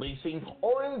 selling, leasing,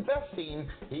 or investing,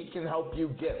 he can help you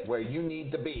get where you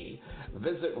need to be.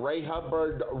 Visit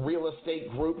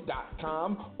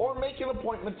RayHubbardRealEstateGroup.com or make an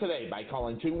appointment today by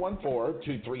calling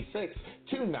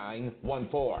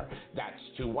 214-236-2914. That's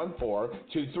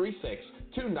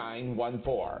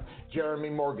 214-236-2914.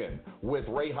 Jeremy Morgan with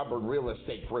Ray Hubbard Real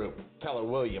Estate Group, Keller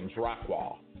Williams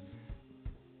Rockwall.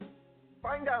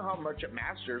 Find out how Merchant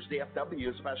Masters,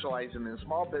 DFW, specializing in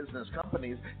small business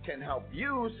companies, can help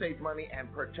you save money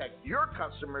and protect your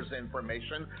customers'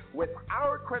 information with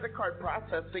our credit card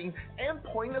processing and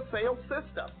point-of-sale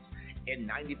systems. In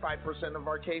 95% of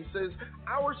our cases,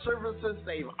 our services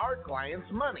save our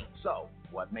clients money. So,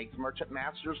 what makes Merchant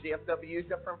Masters DFW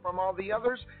different from all the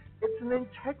others? It's an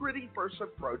integrity-first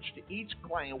approach to each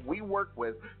client we work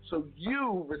with so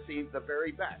you receive the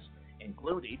very best,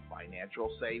 including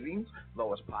financial savings,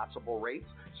 lowest possible rates,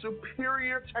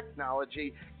 superior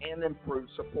technology, and improved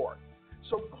support.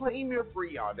 So claim your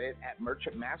free audit at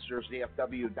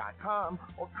merchantmastersdfw.com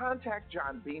or contact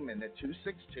John Beeman at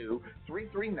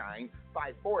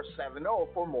 262-339-5470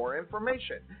 for more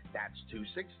information. That's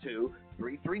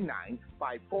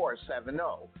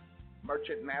 262-339-5470.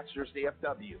 Merchant Masters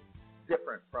DFW,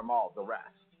 different from all the rest.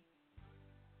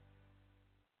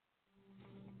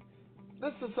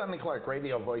 This is Sonny Clark,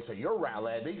 radio voice of your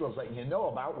Rowlett Eagles, letting you know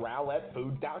about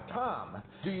RowlettFood.com.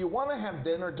 Do you want to have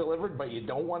dinner delivered but you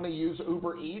don't want to use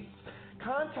Uber Eats?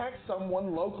 Contact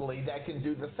someone locally that can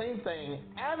do the same thing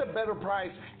at a better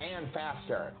price and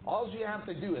faster. All you have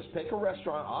to do is pick a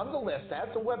restaurant on the list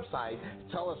at the website,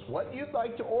 tell us what you'd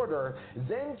like to order,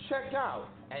 then check out,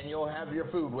 and you'll have your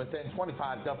food within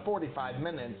 25 to 45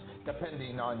 minutes,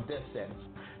 depending on distance.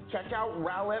 Check out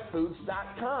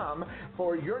RowlettFoods.com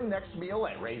for your next meal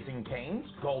at Raising Cane's,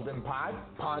 Golden Pod,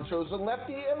 Ponchos and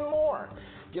Lefty, and more.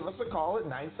 Give us a call at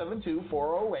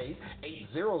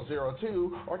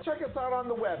 972-408-8002 or check us out on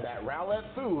the web at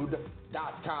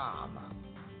RowlettFood.com.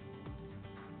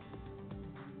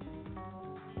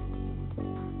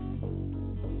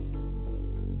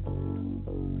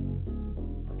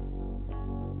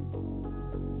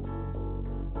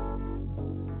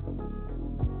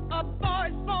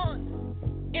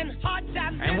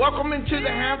 And welcome into the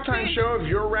halftime show of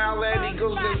your Rowlett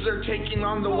Eagles as they're taking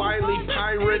on the Wylie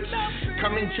Pirates,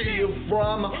 coming to you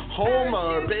from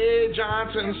Homer B.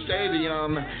 Johnson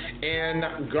Stadium in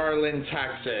Garland,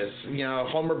 Texas. You know,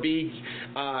 Homer B.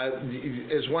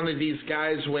 Is one of these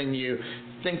guys when you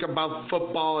think about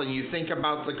football and you think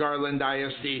about the Garland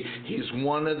ISD, he's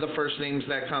one of the first names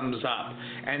that comes up.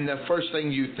 And the first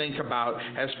thing you think about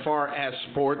as far as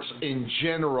sports in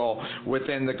general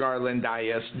within the Garland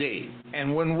ISD.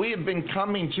 And when we have been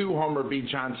coming to Homer B.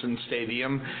 Johnson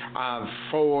Stadium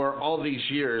for all these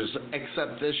years,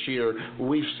 except this year,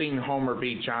 we've seen Homer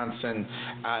B. Johnson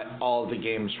all the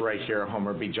games right here at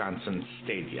Homer B. Johnson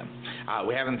Stadium.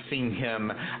 We haven't seen him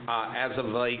as of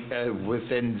late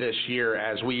within this year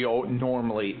as we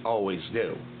normally always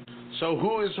do. So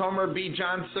who is Homer B.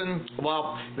 Johnson?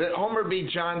 Well, Homer B.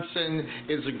 Johnson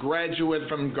is a graduate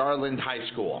from Garland High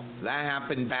School. That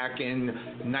happened back in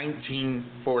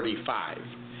 1945.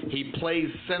 He plays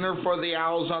center for the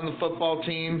Owls on the football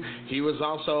team. He was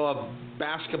also a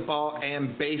basketball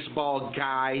and baseball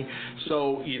guy,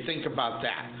 so you think about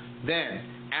that. Then,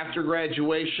 after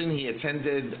graduation, he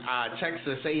attended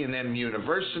Texas A&M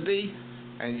University.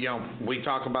 And, you know, we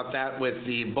talk about that with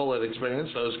the Bullet experience.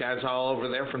 Those guys all over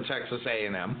there from Texas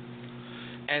A&M.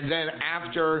 And then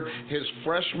after his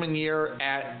freshman year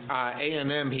at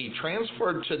A&M, he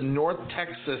transferred to North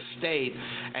Texas State,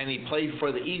 and he played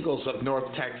for the Eagles of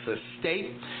North Texas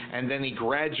State. And then he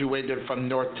graduated from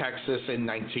North Texas in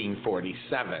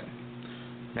 1947.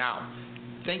 Now,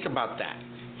 think about that.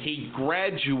 He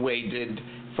graduated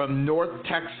from North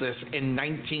Texas in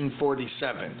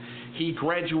 1947. He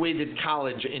graduated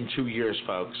college in 2 years,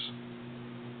 folks.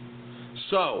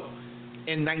 So,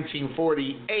 in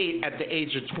 1948, at the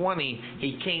age of 20,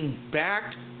 he came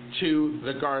back to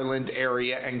the Garland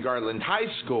area and Garland High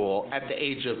School at the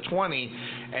age of 20,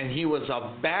 and he was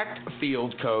a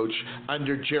backfield coach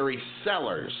under Jerry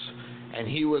Sellers. And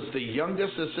he was the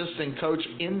youngest assistant coach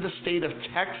in the state of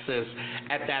Texas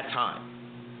at that time.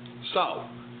 So,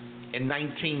 in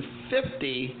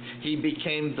 1950, he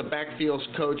became the backfields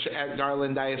coach at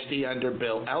Garland ISD under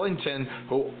Bill Ellington,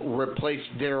 who replaced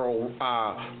Darrell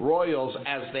Royals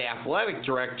as the athletic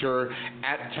director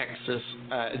at Texas,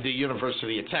 the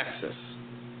University of Texas.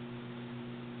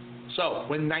 So,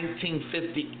 when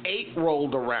 1958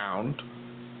 rolled around,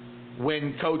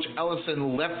 when Coach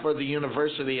Ellison left for the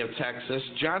University of Texas,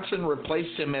 Johnson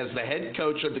replaced him as the head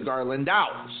coach of the Garland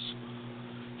Owls.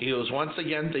 He was once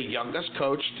again the youngest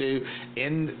coach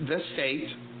in the state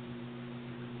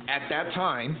at that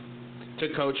time to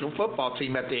coach a football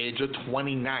team at the age of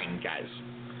 29, guys.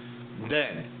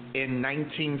 Then, in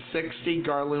 1960,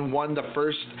 Garland won the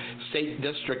first state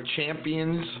district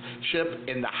championship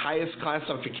in the highest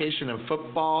classification in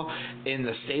football in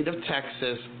the state of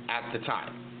Texas at the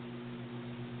time.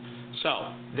 So,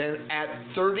 then at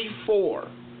 34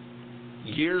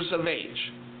 years of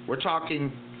age, we're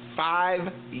talking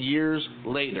 5 years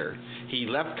later, he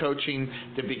left coaching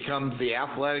to become the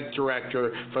athletic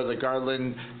director for the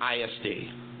Garland ISD.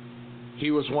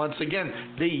 He was once again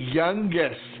the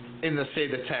youngest in the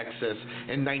state of Texas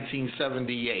in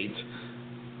 1978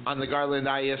 on the Garland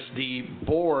ISD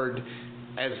board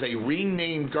as they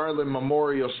renamed Garland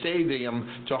Memorial Stadium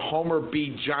to Homer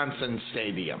B. Johnson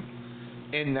Stadium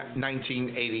in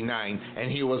 1989,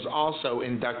 and he was also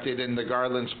inducted in the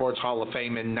Garland Sports Hall of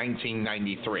Fame in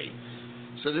 1993.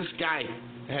 So this guy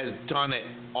has done it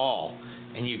all.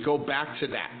 And you go back to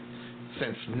that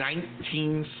since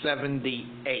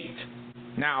 1978.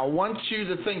 Now, I want you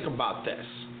to think about this.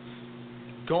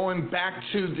 Going back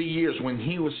to the years when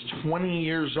he was 20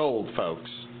 years old, folks.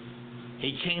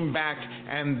 He came back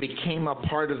and became a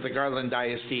part of the Garland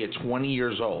dynasty at 20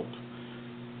 years old.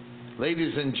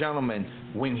 Ladies and gentlemen,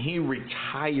 when he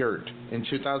retired in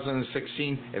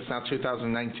 2016, it's now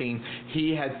 2019,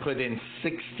 he had put in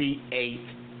 68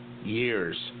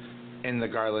 years in the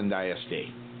Garland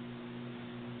dynasty.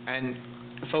 And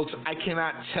folks, I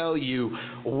cannot tell you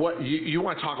what you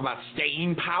want to talk about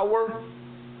staying power.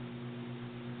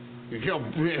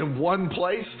 In one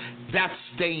place, that's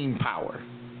staying power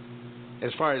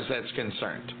as far as that's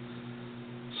concerned.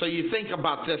 So you think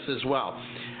about this as well.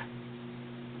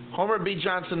 Homer B.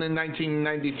 Johnson in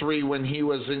 1993, when he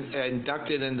was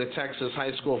inducted in the Texas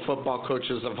High School Football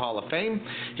Coaches of Hall of Fame.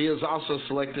 He was also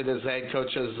selected as head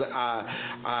coaches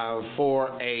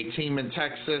for a team in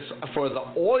Texas for the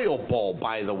Oil Bowl,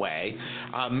 by the way.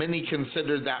 Many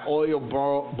consider that Oil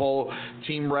Bowl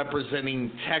team representing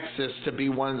Texas to be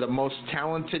one of the most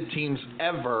talented teams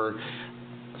ever,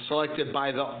 selected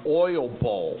by the Oil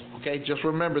Bowl. Okay, just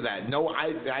remember that. No,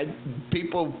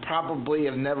 people probably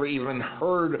have never even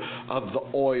heard of the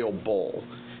Oil Bowl.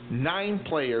 9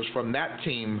 players from that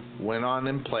team went on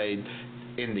and played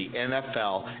in the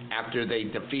NFL after they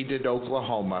defeated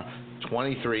Oklahoma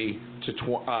 23 to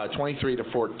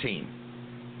 14.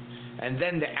 And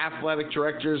then the athletic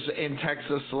directors in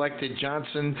Texas selected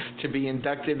Johnson to be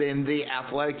inducted in the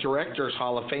Athletic Directors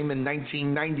Hall of Fame in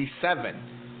 1997.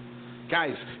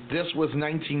 Guys, this was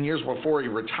 19 years before he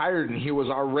retired, and he was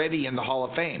already in the Hall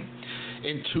of Fame.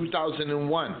 In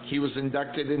 2001, he was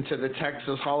inducted into the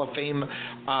Texas Hall of Fame.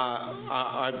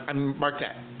 Mark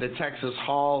that, the Texas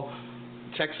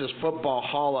Football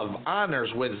Hall of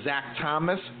Honors with Zach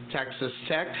Thomas, Texas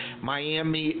Tech,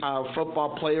 Miami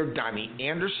football player Donnie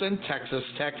Anderson, Texas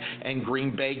Tech and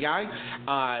Green Bay guy,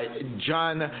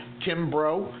 John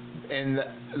Kimbrough, and the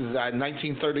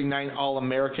 1939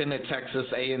 All-American at Texas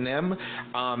A&M,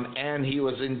 and he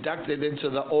was inducted into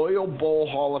the Oil Bowl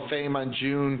Hall of Fame on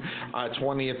June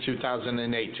 20th,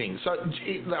 2018.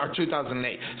 Or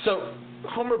 2008. So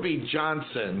Homer B.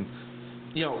 Johnson,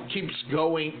 keeps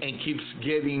going and keeps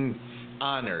getting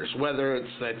honors, whether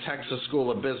it's the Texas School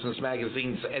of Business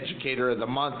Magazine's Educator of the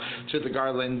Month to the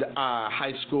Garland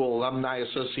High School Alumni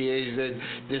Association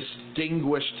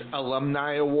Distinguished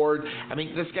Alumni Award. I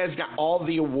mean, this guy's got all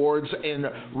the awards, and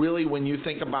really when you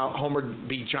think about Homer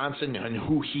B. Johnson and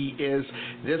who he is,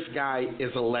 this guy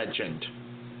is a legend.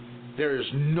 There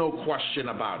is no question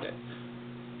about it.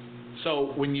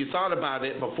 So when you thought about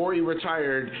it, before he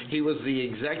retired, he was the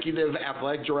executive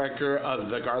athletic director of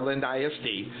the Garland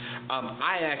ISD.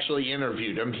 I actually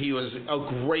interviewed him. He was a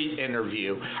great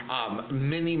interview.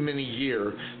 Many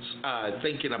years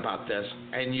thinking about this,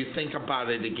 and you think about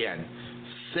it again.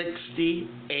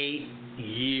 68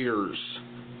 years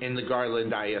in the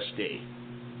Garland ISD.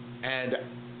 And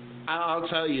I'll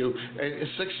tell you,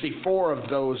 64 of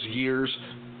those years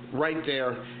right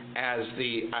there as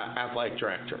the athletic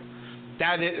director.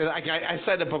 That is, like I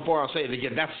said it before, I'll say it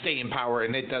again, that's staying power,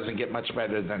 and it doesn't get much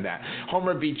better than that.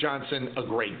 Homer B. Johnson, a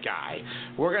great guy.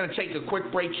 We're going to take a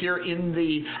quick break here in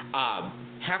the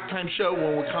halftime show.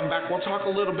 When we come back, we'll talk a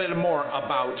little bit more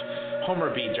about Homer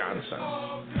B. Johnson.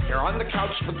 Here on the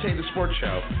Couch Potato Sports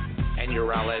Show and your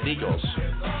Rowlett Eagles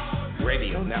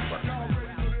Radio Network.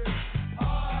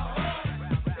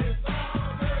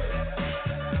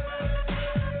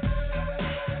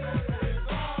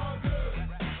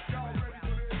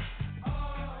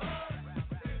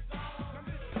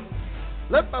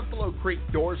 Let Buffalo Creek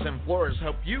Doors and Floors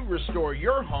help you restore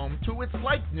your home to its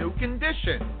like-new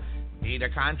condition. Need a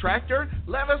contractor?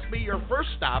 Let us be your first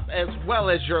stop as well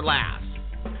as your last.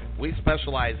 We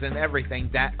specialize in everything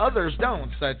that others don't,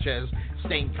 such as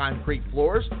stained concrete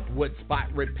floors, wood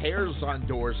spot repairs on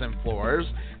doors and floors,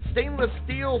 stainless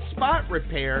steel spot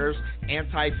repairs,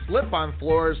 anti-slip on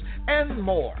floors, and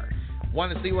more.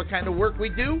 Want to see what kind of work we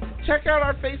do? Check out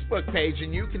our Facebook page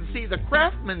and you can see the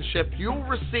craftsmanship you'll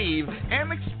receive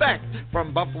and expect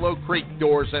from Buffalo Creek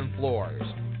Doors and Floors.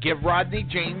 Give Rodney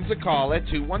James a call at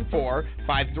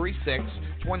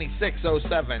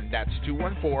 214-536-2607. That's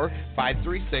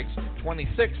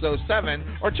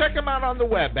 214-536-2607. Or check him out on the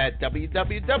web at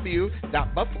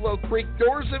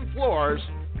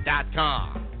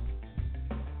www.buffalocreekdoorsandfloors.com.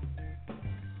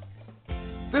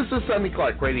 This is Sonny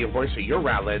Clark, radio voice of your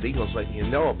Rowlett Eagles, letting you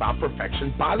know about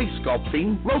Perfection Body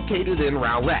Sculpting, located in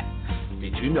Rowlett.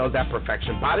 Did you know that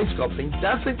Perfection Body Sculpting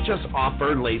doesn't just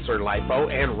offer laser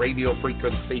lipo and radio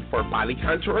frequency for body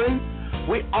contouring?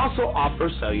 We also offer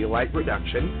cellulite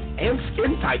reduction and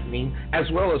skin tightening,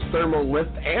 as well as thermal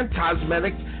lift and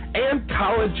cosmetic and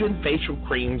collagen facial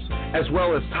creams, as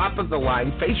well as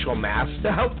top-of-the-line facial masks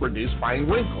to help reduce fine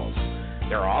wrinkles.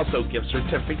 There are also gift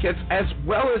certificates as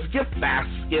well as gift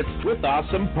baskets with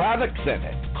awesome products in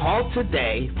it. Call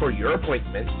today for your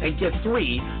appointment and get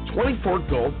 3 24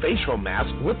 gold facial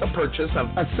masks with the purchase of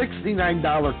a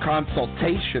 $69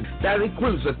 consultation that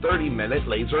includes a 30-minute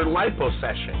laser lipo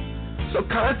session. So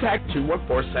contact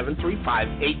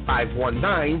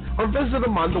 214-735-8519 or visit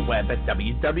them on the web at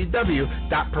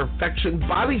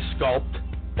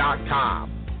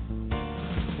www.perfectionbodysculpt.com.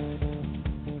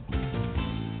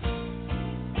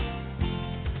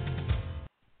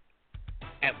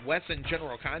 At Wesson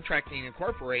General Contracting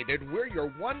Incorporated, we're your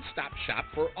one-stop shop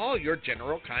for all your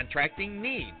general contracting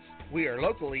needs. We are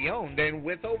locally owned and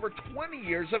with over 20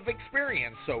 years of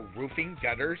experience, so roofing,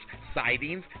 gutters,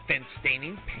 sidings, fence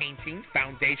staining, painting,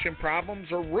 foundation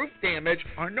problems, or roof damage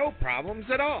are no problems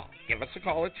at all. Give us a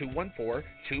call at 214-200-5588.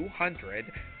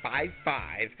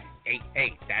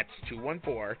 That's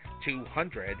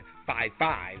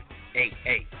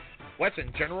 214-200-5588.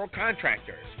 Wesson General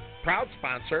Contractors, proud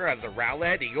sponsor of the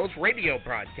Rowlett Eagles radio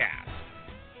broadcast.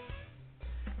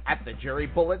 At the Jerry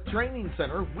Bullitt Training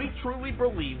Center, we truly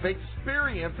believe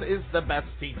experience is the best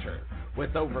teacher.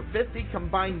 With over 50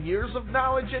 combined years of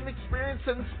knowledge and experience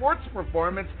in sports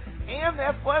performance and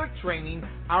athletic training,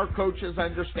 our coaches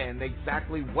understand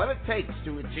exactly what it takes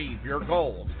to achieve your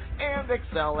goals and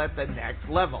excel at the next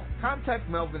level. Contact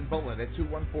Melvin Bullitt at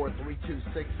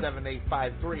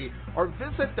 214-326-7853 or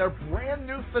visit their brand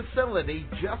new facility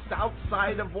just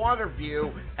outside of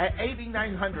Waterview at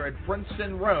 8900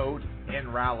 Princeton Road in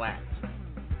Rowlett.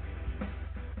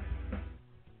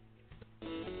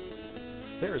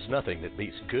 There is nothing that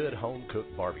beats good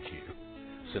home-cooked barbecue.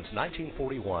 Since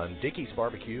 1941, Dickey's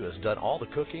Barbecue has done all the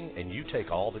cooking and you take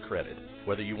all the credit.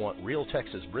 Whether you want real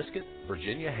Texas brisket,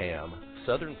 Virginia ham,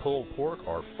 southern pulled pork,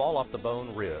 or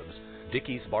fall-off-the-bone ribs,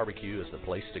 Dickey's Barbecue is the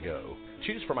place to go.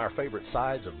 Choose from our favorite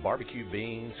sides of barbecue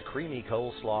beans, creamy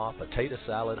coleslaw, potato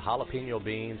salad, jalapeno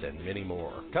beans, and many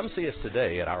more. Come see us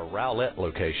today at our Rowlett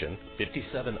location,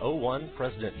 5701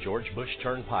 President George Bush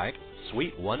Turnpike,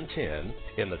 Suite 110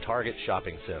 in the Target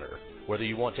Shopping Center. Whether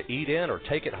you want to eat in or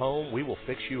take it home, we will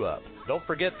fix you up. Don't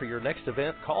forget, for your next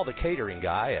event, call the catering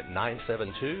guy at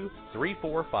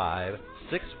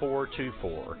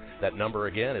 972-345-6424. That number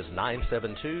again is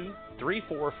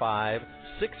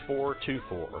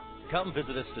 972-345-6424. Come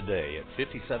visit us today at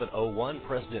 5701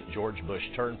 President George Bush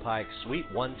Turnpike,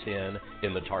 Suite 110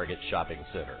 in the Target Shopping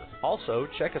Center. Also,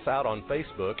 check us out on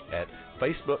Facebook at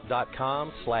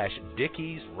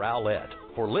facebook.com/DickiesRowlett.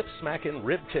 For lip-smacking,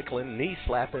 rib-tickling,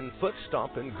 knee-slapping,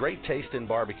 foot-stomping, great taste in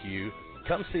barbecue,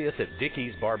 come see us at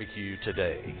Dickey's Barbecue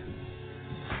today.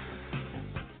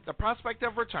 The prospect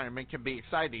of retirement can be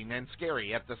exciting and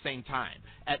scary at the same time.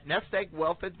 At Nest Egg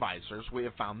Wealth Advisors, we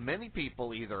have found many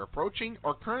people either approaching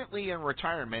or currently in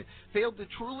retirement failed to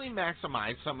truly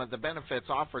maximize some of the benefits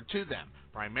offered to them,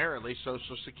 primarily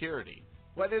Social Security.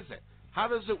 What is it? How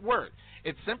does it work?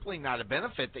 It's simply not a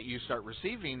benefit that you start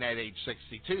receiving at age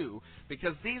 62.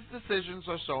 Because these decisions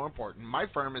are so important, my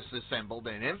firm has assembled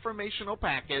an informational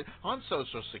packet on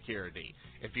Social Security.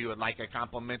 If you would like a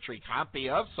complimentary copy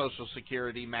of Social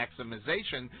Security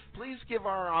Maximization, please give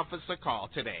our office a call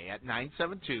today at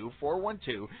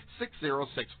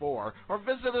 972-412-6064 or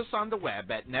visit us on the web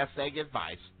at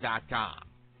nesteggadvice.com.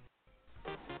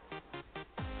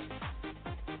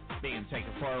 Being taken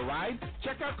for a ride?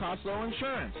 Check out Costco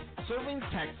Insurance, serving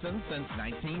Texans since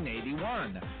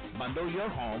 1981. Bundle your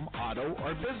home, auto,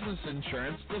 or business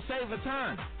insurance to save a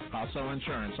ton. Costco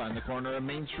Insurance on the corner of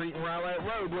Main Street and Rowlett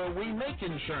Road, where we make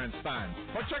insurance fun.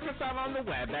 Or check us out on the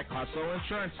web at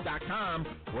CostcoInsurance.com,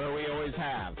 where we always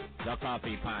have the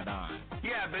coffee pot on.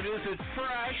 Yeah, but is it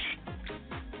fresh?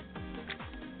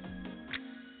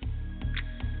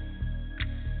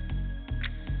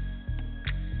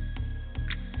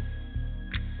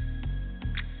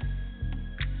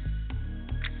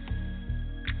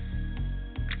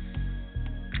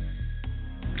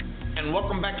 And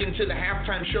welcome back into the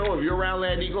halftime show of your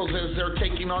Rowlett Eagles as they're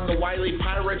taking on the Wylie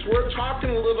Pirates. We're talking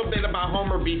a little bit about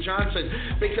Homer B. Johnson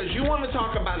because you want to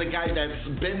talk about a guy that's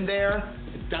been there,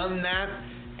 done that,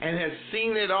 and has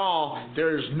seen it all.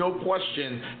 There's no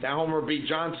question that Homer B.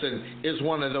 Johnson is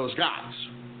one of those guys.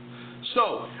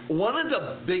 So, one of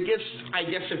the biggest, I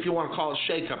guess if you want to call it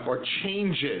shakeup or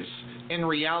changes in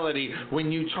reality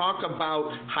when you talk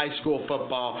about high school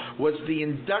football was the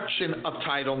induction of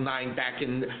Title IX back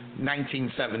in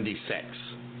 1976.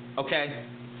 Okay?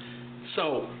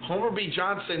 So Homer B.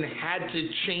 Johnson had to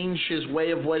change his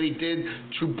way of what he did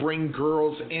to bring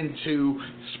girls into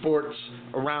sports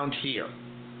around here.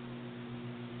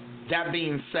 That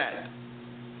being said,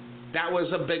 that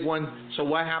was a big one. So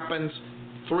what happens?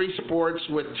 3 sports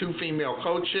with 2 female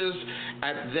coaches,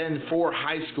 and then 4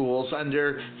 high schools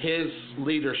under his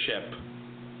leadership.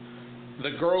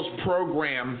 The girls'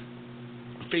 program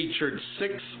featured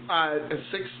 6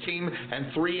 teams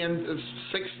and 3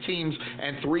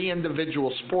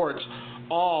 individual sports,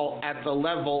 all at the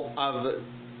level of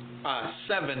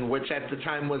 7, which at the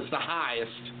time was the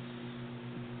highest.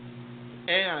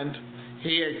 And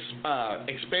he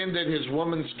expanded his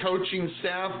women's coaching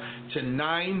staff to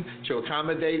 9 to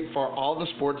accommodate for all the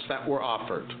sports that were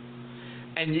offered.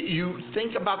 And you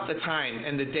think about the time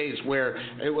and the days where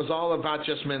it was all about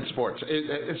just men's sports.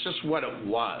 It's just what it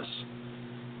was.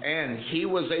 And he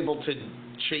was able to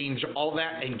change all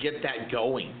that and get that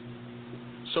going.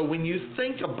 So when you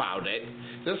think about it,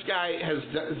 this guy has,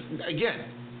 again,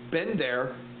 been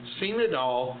there, seen it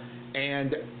all,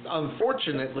 and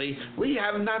unfortunately, we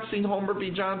have not seen Homer B.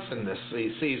 Johnson this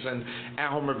season at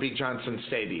Homer B. Johnson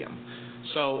Stadium.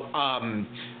 So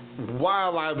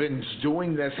while I've been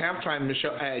doing this halftime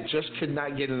show, I just could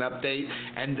not get an update.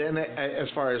 And then as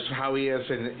far as how he is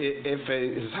and if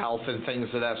his health and things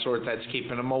of that sort that's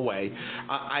keeping him away,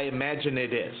 I imagine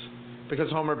it is. Because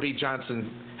Homer B.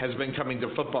 Johnson has been coming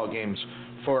to football games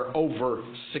for over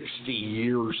 60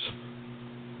 years.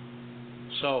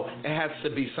 So it has to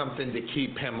be something to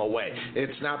keep him away.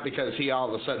 It's not because he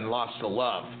all of a sudden lost the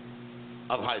love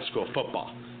of high school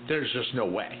football. There's just no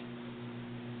way.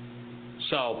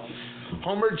 So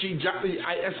Homer G.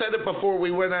 I said it before we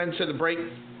went on to the break.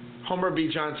 Homer B.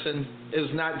 Johnson is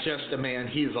not just a man,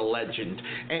 he's a legend.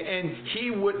 And he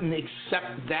wouldn't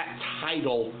accept that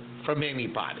title from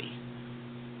anybody.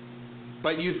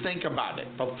 But you think about it.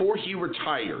 Before he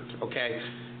retired, okay,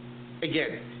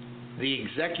 again, the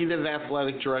executive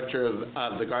athletic director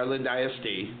of the Garland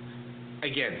ISD,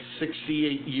 again,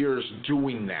 68 years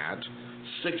doing that,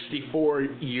 64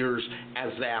 years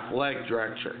as the athletic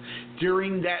director.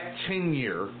 During that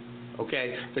tenure,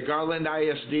 okay, the Garland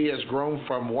ISD has grown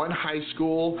from 1 high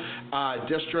school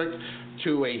district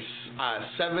to a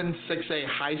 7 6A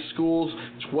high schools,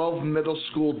 12 middle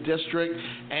school district,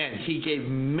 and he gave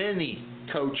many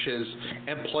coaches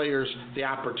and players the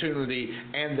opportunity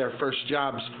and their first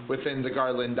jobs within the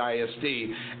Garland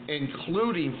ISD,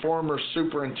 including former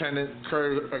Superintendent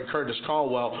Curtis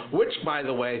Caldwell, which, by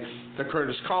the way, the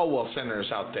Curtis Caldwell Center is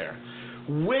out there,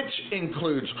 which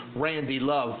includes Randy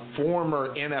Love,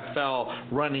 former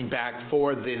NFL running back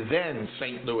for the then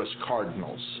St. Louis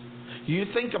Cardinals. You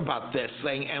think about this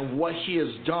thing and what he has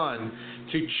done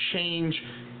to change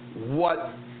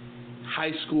what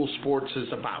high school sports is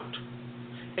about,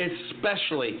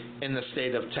 especially in the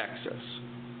state of Texas.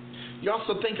 You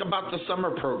also think about the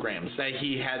summer programs that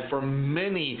he had for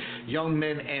many young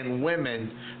men and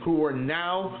women who are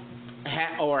now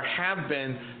or have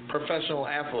been professional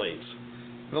athletes.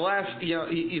 The last,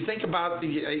 you think about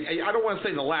I don't want to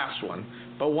say the last one,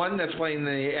 but one that's playing in the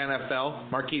NFL,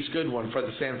 Marquise Goodwin for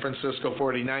the San Francisco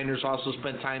 49ers, also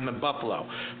spent time in Buffalo.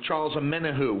 Charles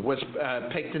Omenihu was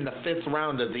picked in the 5th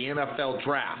round of the NFL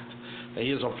draft.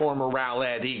 He is a former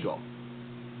Rowlett Eagle.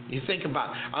 You think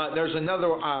about there's another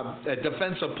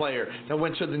defensive player that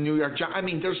went to the New York Giants. I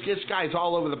mean, there's just guys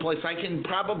all over the place. I can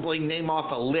probably name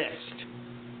off a list.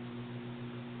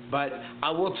 But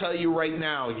I will tell you right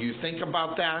now, you think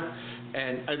about that,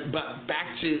 and but back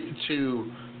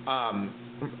to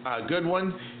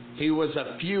Goodwin, he was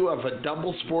a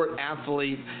double sport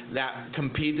athlete that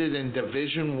competed in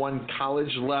Division I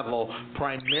college level,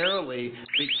 primarily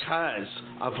because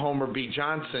of Homer B.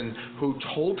 Johnson, who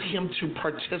told him to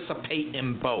participate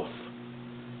in both.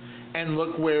 And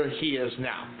look where he is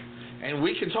now. And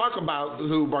we can talk about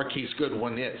who Marquise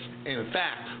Goodwin is. In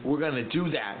fact, we're going to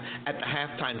do that at the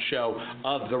halftime show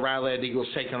of the Rowlett Eagles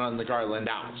taking on the Garland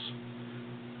Owls.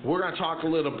 We're going to talk a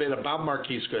little bit about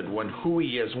Marquise Goodwin, who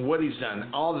he is, what he's done,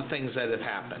 all the things that have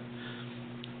happened.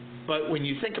 But when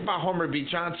you think about Homer B.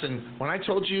 Johnson, when I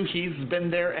told you he's been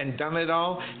there and done it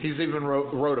all, he's even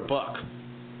wrote a book.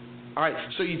 All right,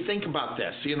 so you think about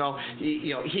this. He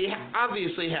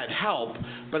obviously had help,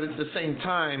 but at the same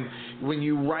time, when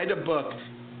you write a book,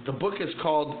 the book is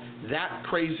called That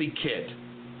Crazy Kid.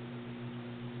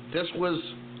 This was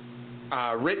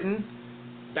written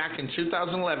back in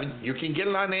 2011. You can get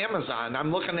it on Amazon. I'm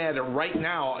looking at it right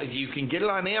now. You can get it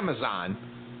on Amazon.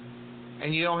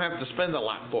 and you don't have to spend a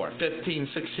lot for it.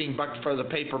 $15-16 for the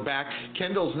paperback.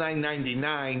 Kindle's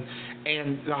 $9.99,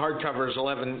 and the hardcover is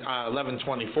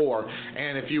 $11.24.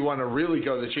 And if you want to really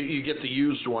go the cheap, you get the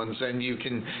used ones, and you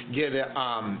can get it.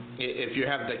 If you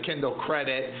have the Kindle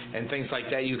credit and things like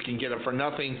that, you can get it for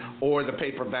nothing, or the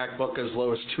paperback book as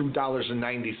low as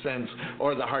 $2.90,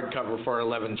 or the hardcover for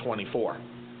 $11.24.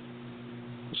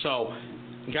 So,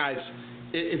 guys,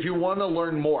 if you want to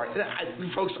learn more,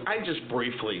 folks, I just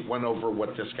briefly went over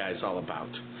what this guy's all about.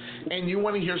 And you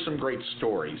want to hear some great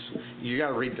stories, you got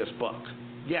to read this book.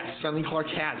 Yes, Sonny Clark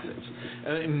has it.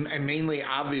 And mainly,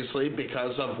 obviously,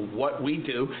 because of what we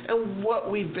do and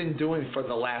what we've been doing for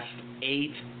the last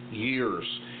 8 years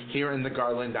here in the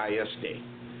Garland ISD.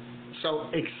 So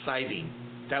exciting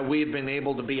that we've been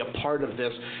able to be a part of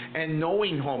this and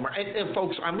knowing Homer. And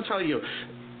folks, I'm going to tell you,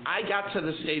 I got to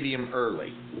the stadium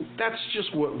early. That's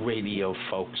just what radio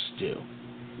folks do.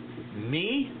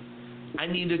 Me, I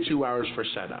needed 2 hours for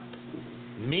setup.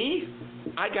 Me,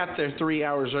 I got there 3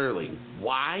 hours early.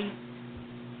 Why?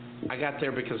 I got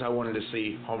there because I wanted to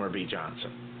see Homer B.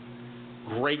 Johnson.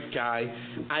 Great guy.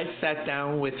 I sat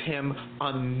down with him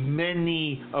on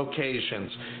many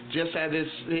occasions. Just at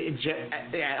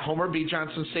Homer B.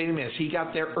 Johnson Stadium, as he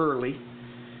got there early.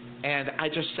 And I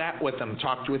just sat with him,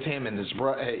 talked with him and his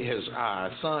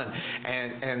son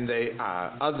and the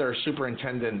other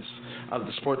superintendents of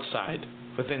the sports side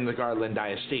within the Garland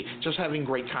ISD, just having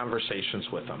great conversations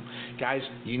with them. Guys,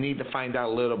 you need to find out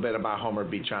a little bit about Homer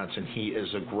B. Johnson. He is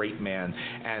a great man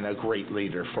and a great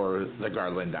leader for the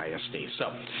Garland ISD.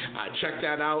 So check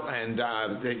that out and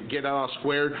get it all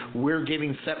squared. We're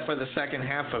getting set for the second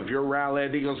half of your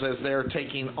Rowlett Eagles as they're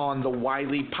taking on the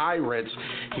Wylie Pirates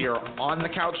here on the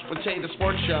Couch Potato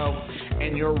Sports Show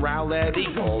and your Rowlett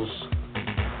Eagles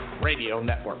Radio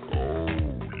Network.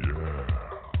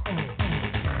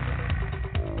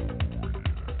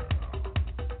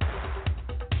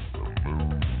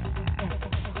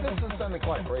 Sonny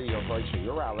Clark Radio Voice of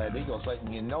your Rowlett Eagles,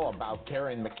 letting you know about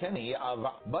Karen McKinney of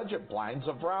Budget Blinds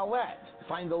of Rowlett.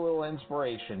 Find a little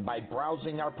inspiration by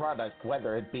browsing our product,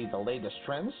 whether it be the latest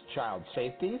trends, child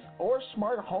safety, or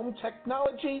smart home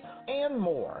technology, and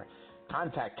more.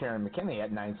 Contact Karen McKinney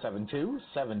at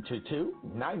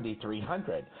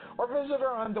 972-722-9300 or visit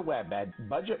her on the web at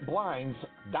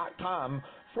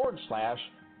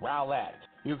budgetblinds.com/Rowlett.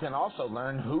 You can also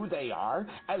learn who they are,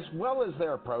 as well as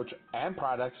their approach and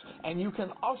products, and you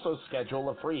can also schedule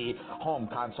a free home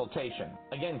consultation.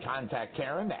 Again, contact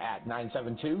Karen at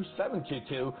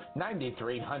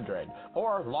 972-722-9300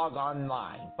 or log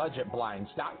online,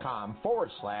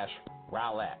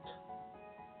 budgetblinds.com/Rowlett.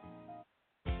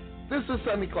 This is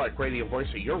Sonny Clark, radio voice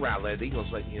of your Rowlett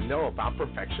Eagles, letting you know about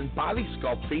Perfection Body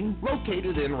Sculpting,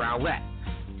 located in Rowlett.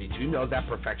 Did you know that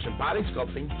Perfection Body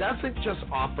Sculpting doesn't just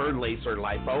offer laser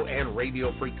lipo and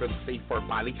radio frequency for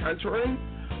body contouring?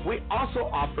 We also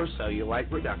offer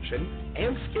cellulite reduction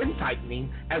and skin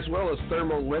tightening, as well as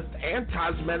thermal lift and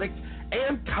cosmetic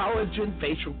and collagen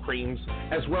facial creams,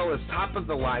 as well as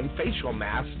top-of-the-line facial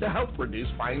masks to help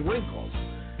reduce fine wrinkles.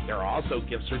 There are also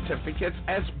gift certificates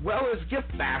as well as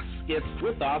gift baskets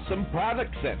with awesome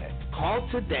products in it. Call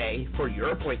today for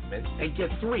your appointment and get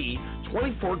 3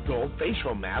 24 gold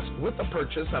facial masks with the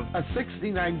purchase of a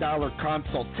 $69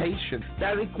 consultation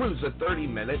that includes a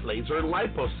 30-minute laser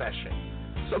lipo session.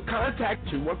 So contact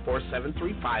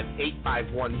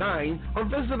 214-735-8519 or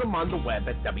visit them on the web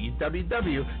at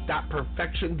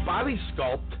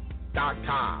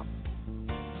www.perfectionbodysculpt.com.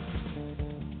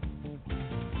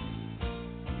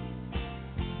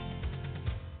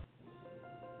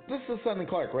 This is Sonny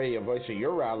Clark, radio voice of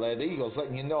your Rowlett Eagles,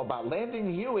 letting you know about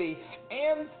Landon Huey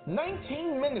and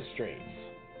 19 Ministries.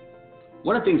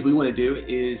 One of the things we want to do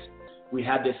is we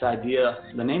have this idea,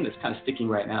 the name that's kind of sticking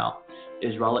right now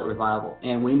is Rowlett Revival.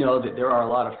 And we know that there are a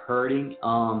lot of hurting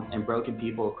and broken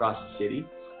people across the city.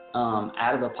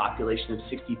 Out of a population of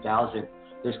 60,000,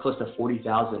 there's close to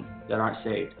 40,000 that aren't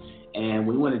saved. And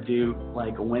we want to do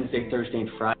like a Wednesday, Thursday, and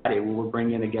Friday where we'll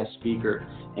bring in a guest speaker,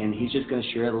 and he's just going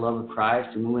to share the love of Christ,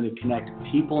 and we want to connect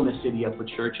people in the city up with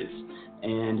churches,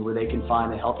 and where they can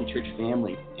find a healthy church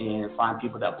family and find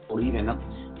people that believe in them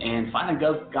and find a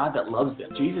God that loves them.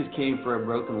 Jesus came for a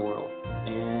broken world,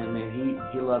 and man,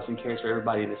 he loves and cares for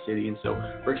everybody in the city, and so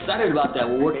we're excited about that.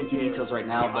 We're working through details right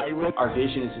now, but our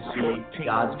vision is to see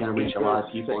God's going to reach a lot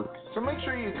of people. So make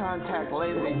sure you contact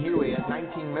Landon Huey at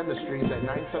 19 Ministries at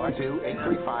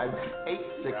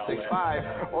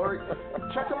 972-835-8665 or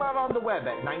check them out on the web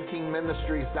at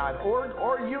 19ministries.org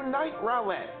or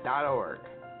uniterowlett.org.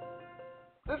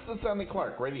 This is Sonny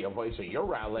Clark, radio voice of your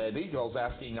Rowlett Eagles,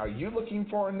 asking, are you looking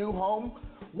for a new home?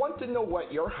 Want to know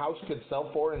what your house could sell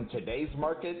for in today's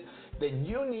market? Then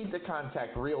you need to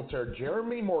contact Realtor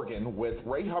Jeremy Morgan with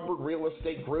Ray Hubbard Real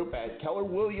Estate Group at Keller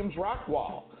Williams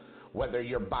Rockwall. Whether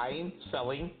you're buying,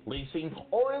 selling, leasing,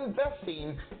 or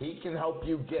investing, he can help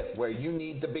you get where you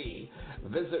need to be.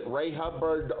 Visit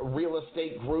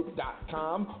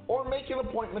RayHubbardRealEstateGroup.com or make an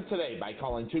appointment today by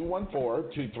calling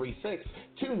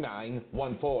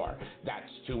 214-236-2914. That's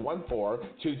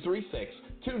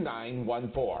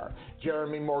 214-236-2914.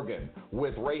 Jeremy Morgan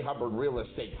with Ray Hubbard Real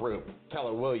Estate Group,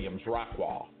 Keller Williams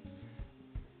Rockwall.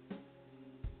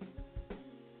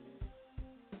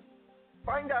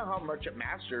 Find out how Merchant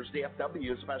Masters,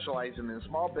 DFW, specializing in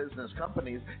small business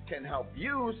companies, can help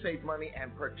you save money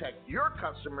and protect your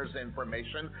customers'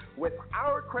 information with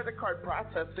our credit card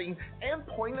processing and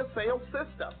point-of-sale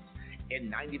systems.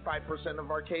 In 95% of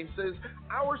our cases,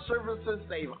 our services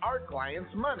save our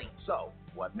clients money. So,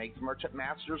 what makes Merchant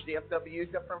Masters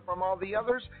DFW different from all the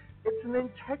others? It's an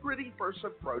integrity-first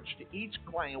approach to each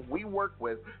client we work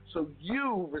with so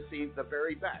you receive the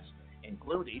very best,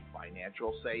 including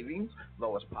financial savings,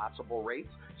 lowest possible rates,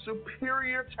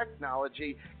 superior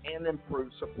technology, and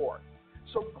improved support.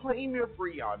 So claim your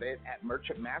free audit at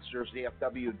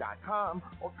merchantmastersdfw.com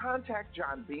or contact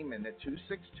John Beeman at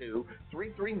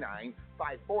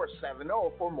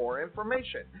 262-339-5470 for more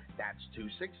information. That's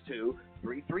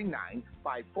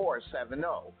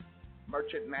 262-339-5470.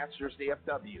 Merchant Masters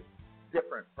DFW,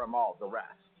 different from all the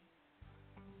rest.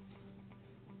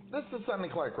 This is Sonny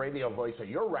Clark, radio voice of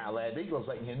your Rowlett Eagles,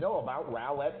 letting you know about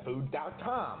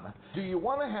RowlettFood.com. Do you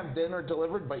want to have dinner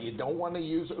delivered but you don't want to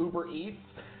use Uber Eats?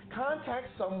 Contact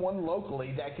someone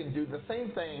locally that can do the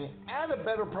same thing at a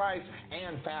better price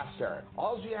and faster.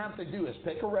 All you have to do is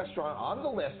pick a restaurant on the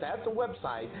list at the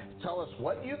website, tell us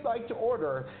what you'd like to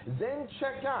order, then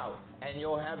check out, and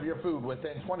you'll have your food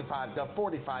within 25 to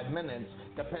 45 minutes,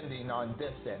 depending on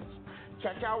distance.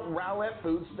 Check out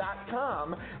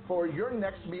RowlettFoods.com for your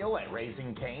next meal at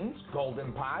Raising Cane's,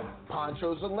 Golden Pie,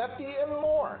 Ponchos and Lefty, and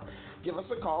more. Give us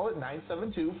a call at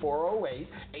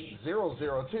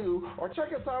 972-408-8002 or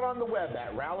check us out on the web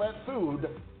at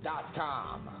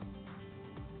RowlettFood.com.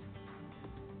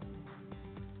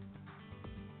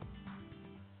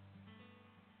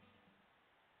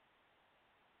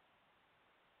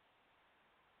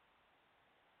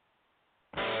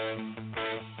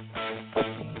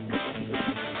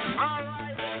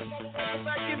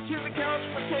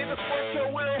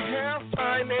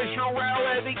 As your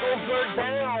Rowlett Eagles are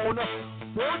down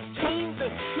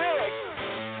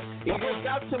 14-6. Eagles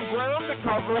got some ground to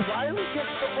cover. Wylie gets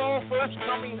the ball first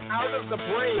coming out of the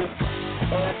break.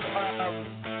 And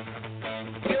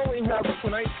we only have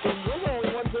tonight's game. We're the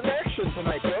only ones in action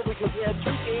tonight, Bill, because we had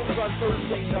two games on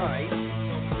Thursday night.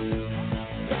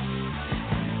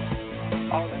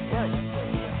 Oh, that's right.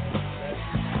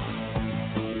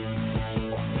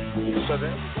 So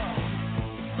there we go.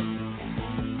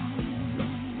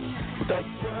 Thanks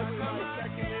for everybody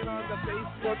checking in on the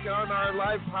Facebook, on our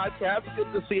live podcast.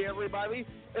 Good to see everybody,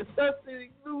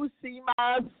 especially Lucy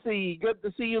Massey. Good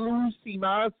to see you, Lucy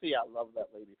Massey. I love that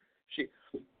lady. She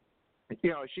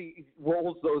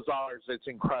rolls those R's. It's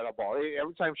incredible.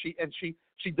 Every time she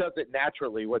does it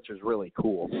naturally, which is really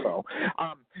cool. So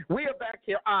we are back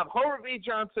here. Homer V.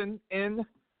 Johnson in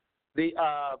the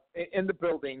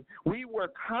building. We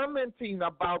were commenting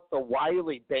about the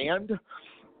Wylie band.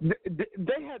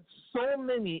 They had so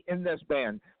many in this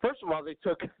band. First of all, they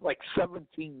took like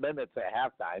 17 minutes at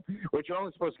halftime, which you're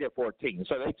only supposed to get 14.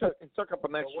 So it took up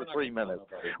an extra 3 minutes.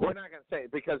 We're not going to say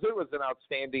it because it was an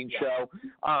outstanding show.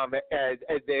 And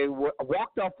they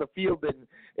walked off the field, and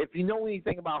if you know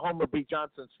anything about Homer B.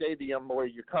 Johnson Stadium, where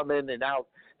you come in and out,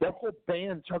 that whole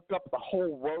band took up the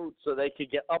whole road so they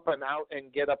could get up and out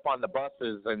and get up on the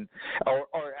buses,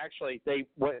 or actually they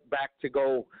went back to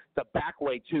go the back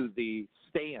way to the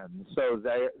stand, so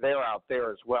they're out there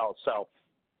as well. So,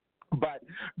 but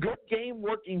good game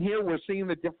working here. We're seeing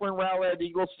the different Rowlett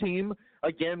Eagles team.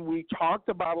 Again, we talked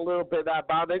about a little bit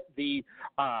about it. The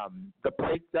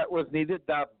break that was needed,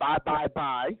 the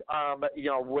bye.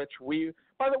 Which we.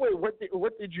 By the way, what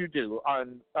did you do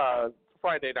on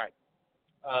Friday night?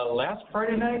 Last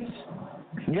Friday night?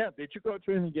 Yeah, did you go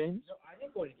to any games? No, I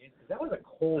didn't go to any games because that was a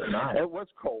cold night. It was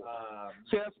cold.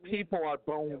 See, that's people on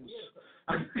bones.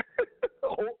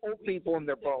 Old people in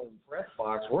their bones. Press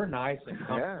box. We're nice and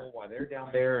comfortable while they're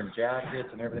down there in jackets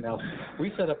and everything else.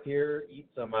 We sit up here, eat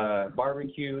some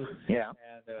barbecue,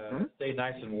 and stay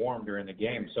nice and warm during the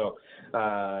game. So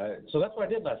that's what I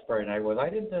did last Friday night.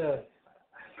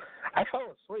 I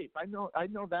fell asleep. I know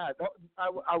that.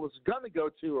 I was going to go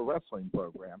to a wrestling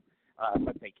program,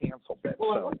 but they canceled it.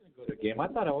 Well, so. I wasn't going to go to a game. I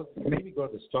thought I was maybe go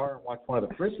to the Star and watch one of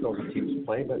the Frisco teams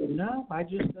play, but no, I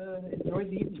just enjoyed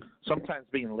the evening. Sometimes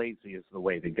being lazy is the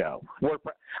way to go.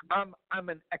 I'm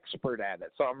an expert at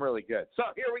it, so I'm really good. So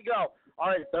here we go. All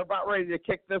right, they're about ready to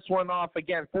kick this one off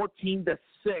again. 14-6.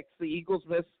 The Eagles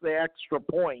missed the extra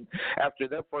point after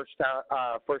their first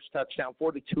touchdown,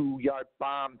 42-yard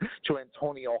bomb to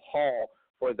Antonio Hall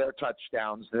for their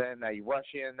touchdowns. Then a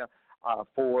rush in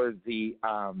for the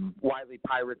Wylie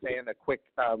Pirates and a quick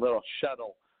little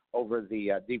shuttle over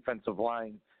the defensive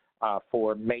line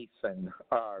for Mason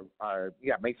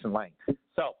Lang.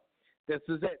 So this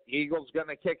is it. The Eagles going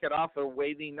to kick it off. They're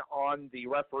waiting on the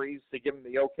referees to give them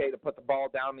the okay to put the ball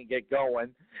down and get going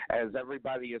as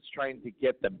everybody is trying to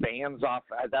get the bands off.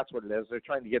 That's what it is. They're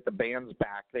trying to get the bands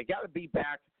back. They got to be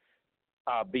back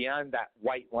beyond that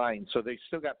white line. So they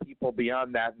still got people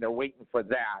beyond that, and they're waiting for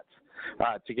that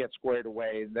to get squared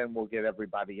away, and then we'll get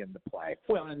everybody into play.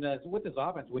 Well, and with this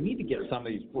offense, we need to get some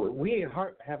of these. We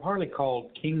have hardly called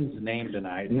King's name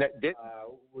tonight.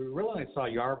 We really only saw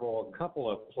Yarborough a couple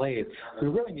of plays. We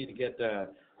really need to get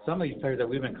some of these players that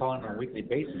we've been calling on a weekly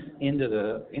basis into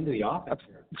the offense.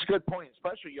 It's a good point,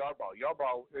 especially Yarborough.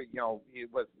 Yarborough, he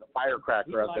was the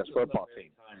firecracker of this football team.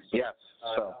 Yes.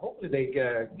 So hopefully they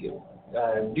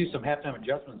do some halftime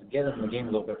adjustments and get them in the game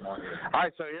a little bit more. All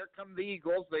right, so here come the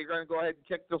Eagles. They're going to go ahead and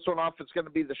kick this one off. It's going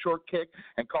to be the short kick,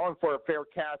 and calling for a fair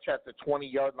catch at the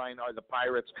 20-yard line are the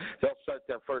Pirates. They'll start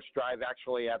their first drive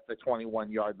actually at the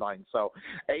 21-yard line. So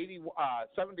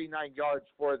 79 yards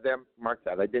for them. Mark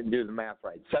that. I didn't do the math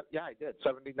right. Yeah, I did.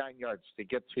 79 yards to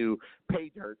get to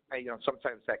pay dirt.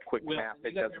 Sometimes that quick math,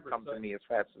 it doesn't come to me as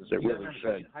fast as it really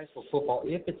should. In high school football,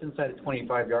 if it's inside the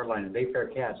 25-yard line and they fair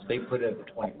catch, they put it at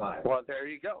the 25. Well, there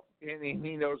you go. And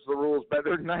he knows the rules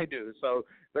better than I do. So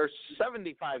they're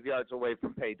 75 yards away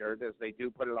from pay dirt as they do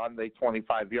put it on the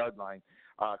 25-yard line.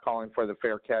 Calling for the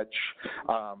fair catch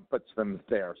puts them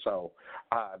there. So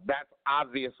that's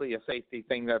obviously a safety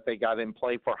thing that they got in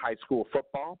play for high school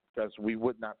football because we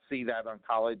would not see that on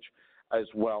college as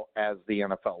well as the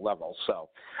NFL level. So,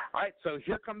 all right, so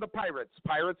here come the Pirates.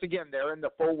 Pirates, again, they're in the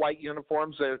full white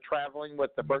uniforms. They're traveling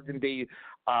with the burgundy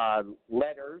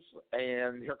letters,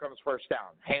 and here comes first down.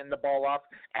 Hand the ball off.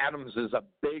 Adams is a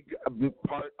big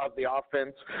part of the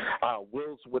offense.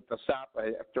 Wills with the stop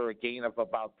after a gain of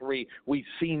about 3. We've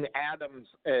seen Adams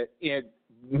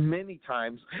many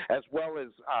times, as well as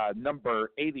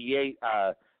number 88,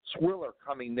 Swiller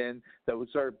coming in. Those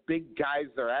are big guys.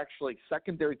 They're actually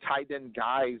secondary tight end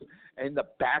guys in the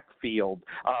backfield,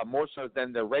 more so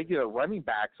than the regular running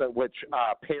backs, which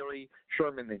Perry,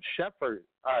 Sherman, and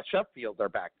Sheffield are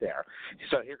back there.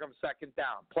 So here comes second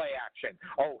down. Play action.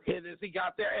 Oh, hit as he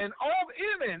got there. And all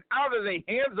in and out of the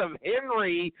hands of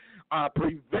Henry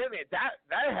prevented. That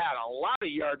had a lot of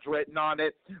yards written on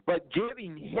it, but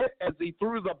getting hit as he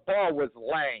threw the ball was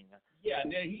Lang. Yeah,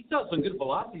 and he saw some good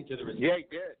velocity to the receiver. Yeah, he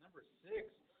did. Number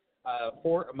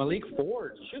 6, Malik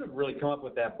Ford should have really come up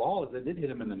with that ball as it did hit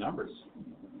him in the numbers.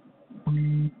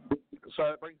 So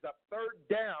it brings up third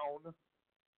down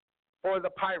for the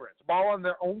Pirates. Ball on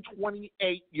their own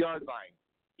 28-yard line.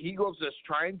 Eagles is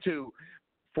trying to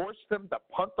force them to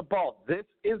punt the ball. This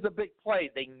is a big play.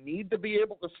 They need to be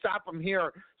able to stop them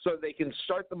here so they can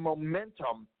start the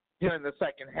momentum here in the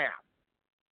second half.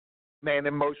 Man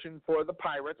in motion for the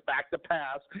Pirates. Back to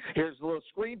pass. Here's a little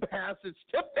screen pass. It's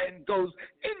tipped and goes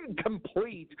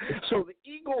incomplete. So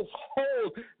the Eagles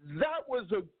hold. That was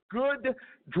a good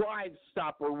drive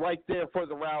stopper right there for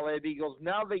the Rowlett Eagles.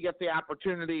 Now they get the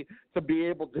opportunity to be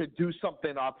able to do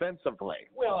something offensively.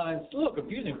 Well, and it's a little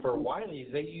confusing for Wylie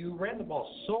that you ran the ball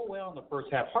so well in the first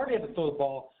half. Hardly had to throw the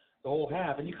ball the whole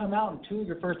half, and you come out in 2 of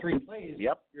your first 3 plays,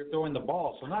 You're throwing the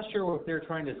ball. So I'm not sure if they're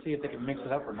trying to see if they can mix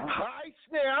it up or not. High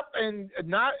snap and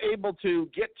not able to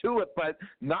get to it, but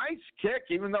nice kick,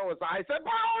 even though his eye said,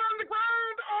 ball on the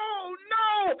ground, oh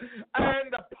no!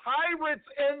 And the Pirates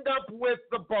end up with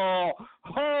the ball.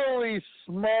 Holy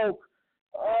smoke.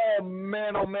 Oh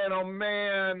man, oh man, oh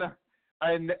man.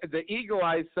 And the Eagle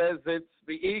Eye says it's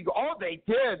the Eagle. Oh, they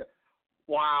did.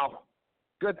 Wow.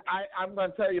 Good. I'm going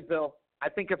to tell you, Bill, I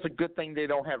think it's a good thing they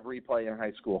don't have replay in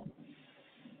high school.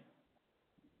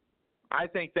 I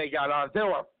think they got on. There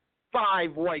were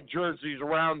 5 white jerseys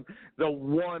around the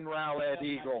one Rowlett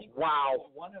Eagle. Wow.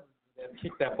 One of them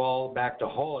kicked that ball back to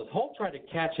Hull. Hull tried to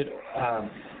catch it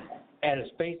at his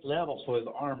face level, so his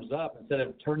arms up, instead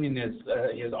of turning his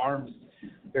arms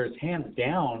or his hands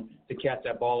down to catch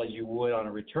that ball as you would on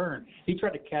a return. He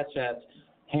tried to catch that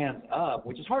hands up,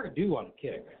 which is hard to do on a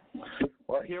kick.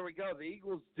 Well, here we go. The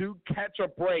Eagles do catch a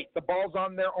break. The ball's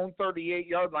on their own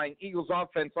 38-yard line. Eagles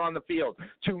offense on the field.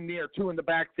 2 near, 2 in the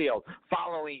backfield.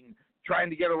 Following, trying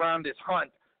to get around his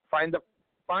hunt. Find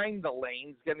the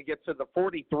lanes. Going to get to the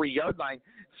 43-yard line.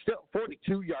 Still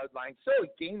 42-yard line. Still a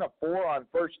gain of 4 on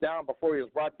first down before he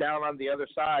was brought down on the other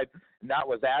side. And that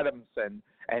was Adamson.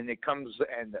 And it comes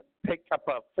and picked up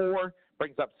a 4,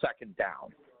 brings up second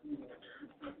down.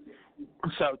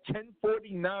 So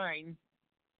 10:49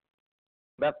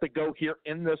 left to go here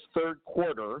in this third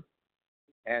quarter.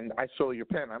 And I stole your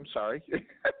pen. I'm sorry.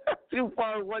 Too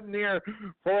far, 1 near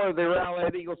for the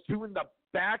Rowlett Eagles. 2 in the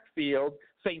backfield.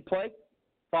 Same play.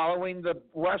 Following the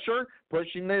rusher,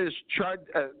 pushing this Charge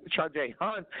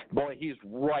Hunt. Boy, he's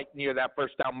right near that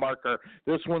first down marker.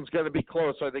 This one's going to be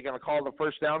close. Are they going to call the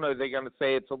first down, or are they going to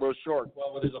say it's a little short?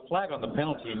 Well, there's a flag on the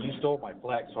penalty, and you stole my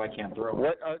flag, so I can't throw it.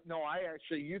 What? No,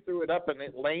 you threw it up, and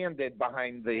it landed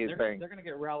behind the thing. They're going to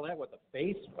get Rowlett with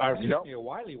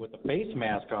Wylie with the face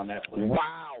mask on that play.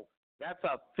 Wow. That's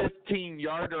a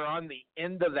 15-yarder on the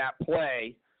end of that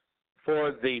play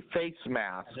for the face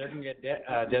mask. And they're going to get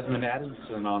Desmond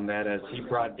Adamson on that as he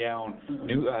brought down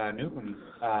Newton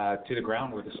to the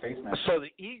ground with his face mask. So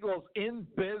the Eagles in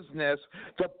business.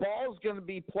 The ball's going to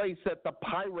be placed at the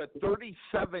Pirate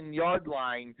 37-yard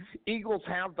line. Eagles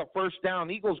have the first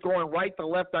down. Eagles going right to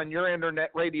left on your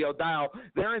internet radio dial.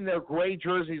 They're in their gray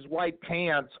jerseys, white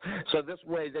pants. So this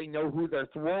way they know who they're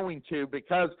throwing to,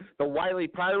 because the Wylie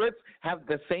Pirates have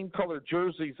the same color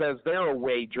jerseys as their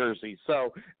away jerseys.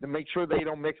 So to make sure they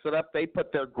don't mix it up, they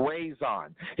put their grays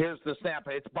on. Here's the snap.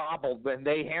 It's bobbled, and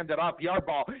they hand it off. Yard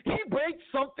ball. He breaks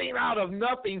something out of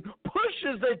nothing,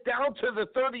 pushes it down to the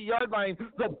 30-yard line.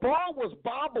 The ball was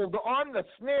bobbled on the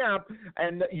snap,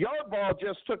 and Yard ball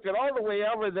just took it all the way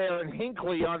over there, and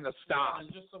Hinckley on the stop.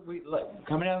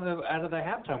 Coming out of the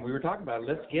halftime, we were talking about it.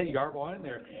 Let's get Yard ball in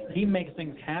there. He makes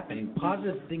things happen.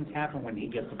 Positive things happen when he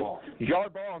gets the ball.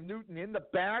 Yard ball, Newton in the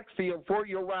backfield for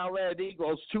your Rowlett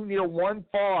Eagles. 2 near, 1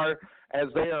 far. As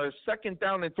they are second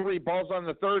down and 3, balls on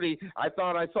the 30. I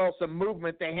thought I saw some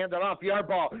movement. They hand it off. Yard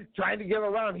ball trying to get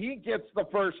around. He gets the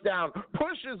first down,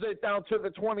 pushes it down to the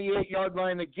 28-yard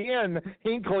line again.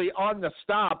 Hinckley on the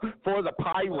stop for the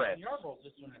Pirates. Yard ball's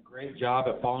just doing a great job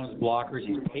at following his blockers.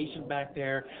 He's patient back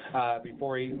there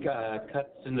before he cuts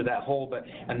into that hole,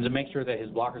 and to make sure that his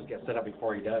blockers get set up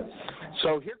before he does.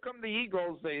 So here come the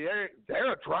Eagles. They're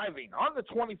driving on the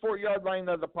 24-yard line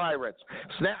of the Pirates.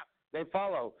 Snap. They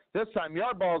follow. This time,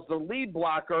 Yardball's the lead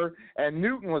blocker, and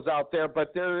Newton was out there,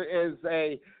 but there is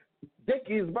a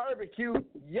Dickey's Barbecue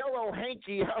yellow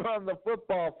hanky out on the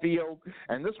football field,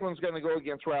 and this one's going to go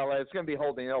against Rowlett. It's going to be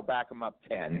holding. They'll back them up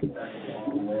 10.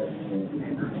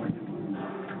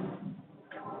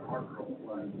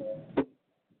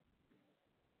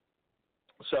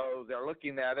 So they're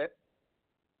looking at it.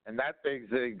 And that is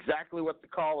exactly what the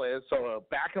call is. So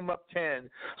back them up 10.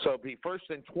 So it'll be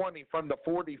 1st and 20 from the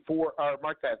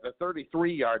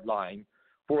 33-yard line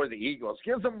for the Eagles.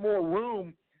 Gives them more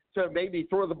room to maybe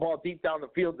throw the ball deep down the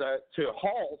field to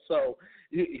Hall. So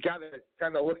you got to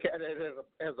kind of look at it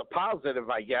as a positive,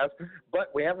 I guess.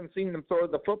 But we haven't seen them throw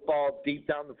the football deep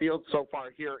down the field so far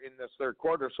here in this third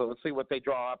quarter. So let's see what they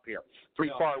draw up here.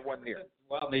 3 far, 1 near.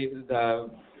 Well,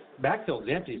 the backfield's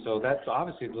empty, so that's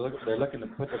obviously they're looking to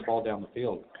put the ball down the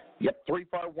field. Yep, 3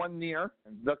 far, 1 near,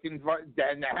 and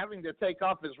having to take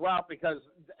off his route because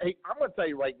hey, I'm going to tell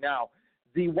you right now,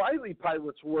 the Wylie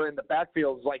Pirates were in the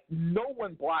backfield like no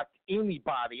one blocked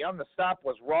anybody. On the stop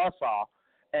was Rossaw,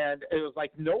 and it was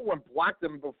like no one blocked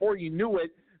them. Before you knew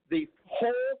it, the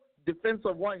whole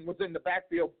defensive line was in the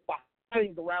backfield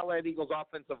behind the Rowlett Eagles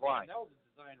offensive line. That was a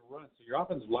design run. So your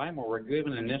offensive linemen were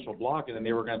given an initial block, and then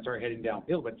they were going to start heading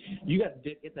downfield. But you got to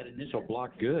get that initial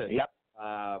block good. Yep.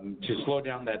 To slow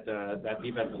down that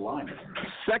defensive line.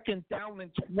 Second down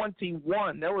and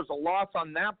 21. There was a loss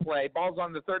on that play. Ball's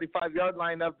on the 35-yard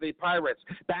line of the Pirates.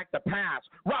 Back to pass.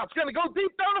 Route's going to go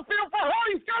deep down the field for Hall.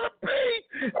 He's got a beat.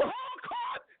 Hall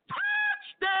caught.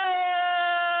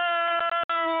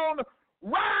 Touchdown!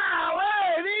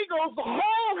 Rowlett Eagles.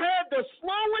 Hall had to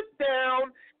slow it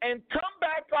down and come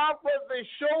back off of the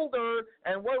shoulder.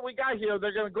 And what we got here,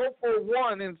 they're going to go for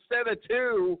 1 instead of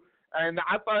 2. And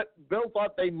Bill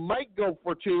thought they might go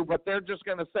for 2, but they're just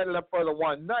going to set it up for the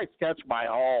 1. Nice catch by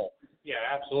Hall. Yeah,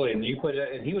 absolutely. And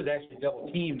and he was actually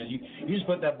double teamed, and you just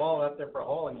put that ball out there for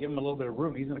Hall and give him a little bit of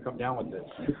room. He's going to come down with this.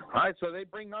 All right, so they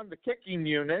bring on the kicking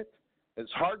unit. It's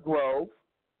Hargrove.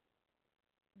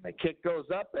 The kick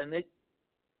goes up, and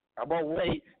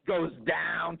Wait goes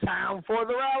downtown for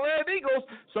the Rowlett Eagles.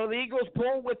 So the Eagles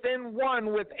pull within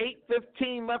one with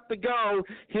 8:15 left to go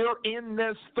here in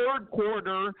this third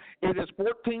quarter. It is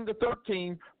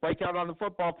 14-13. Breakout on the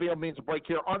football field means a break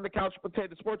here on the Couch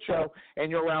Potato Sports Show,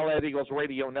 and your Rowlett Eagles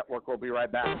radio network will be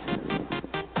right back.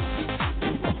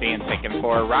 Being taken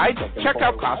for a ride? Check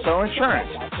out Casso Insurance,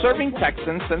 serving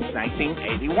Texans since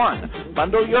 1981.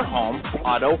 Bundle your home,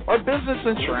 auto, or business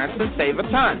insurance and save a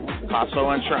ton. Casso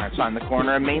Insurance on the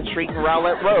corner of Main Street and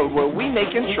Rowlett Road, where we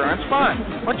make insurance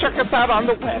fun. Or check us out on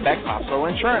the web at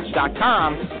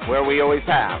CassoInsurance.com, where we always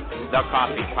have the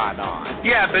coffee pot on.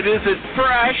 Yeah, but is it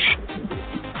fresh?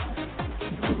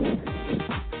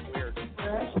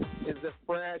 Is it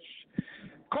fresh?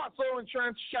 Casso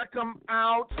Insurance, check them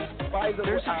out. By the way,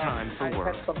 There's a time for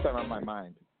work. I had something on my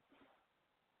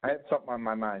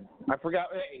mind. I forgot.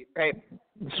 Hey,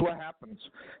 this is what happens.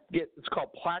 It's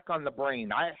called plaque on the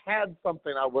brain. I had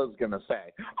something I was going to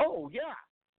say. Oh, yeah.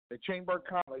 The Chamber of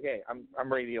Commerce. Hey,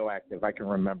 I'm radioactive. I can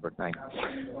remember things.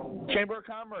 Chamber of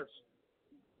Commerce.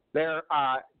 Their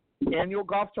annual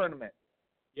golf tournament.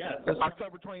 Yeah. It's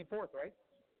October 24th, right?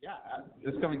 Yeah,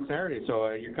 this coming Saturday, so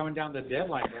you're coming down the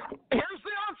deadline. Here's the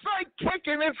onside kick,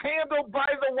 and it's handled by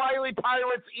the Wylie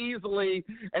Pirates easily,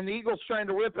 and the Eagles trying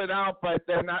to rip it out, but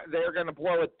they're not. They're going to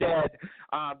blow it dead.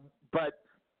 But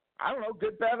I don't know,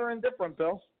 good, bad, or indifferent,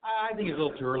 Bill. I think it's a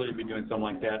little too early to be doing something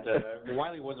like that.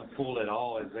 Wylie wasn't fooled at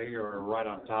all as they are right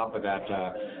on top of that.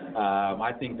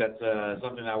 I think that's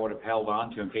something I would have held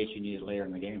on to in case you needed later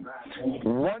in the game.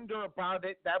 Wonder about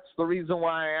it. That's the reason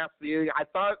why I asked you. I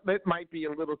thought it might be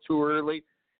a little too early.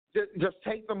 Just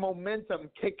take the momentum,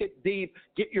 kick it deep,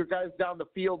 get your guys down the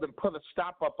field, and put a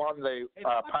stop up on the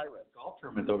Pirates. Golf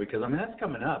tournament, though, because, that's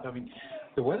coming up.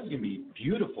 The weather's going to be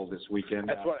beautiful this weekend.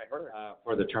 That's what I heard.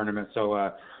 For the tournament.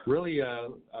 So, really,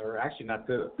 or actually not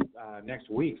next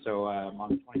week, so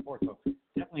on the 24th. So,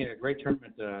 definitely a great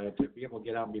tournament to be able to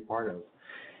get out and be part of.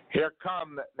 Here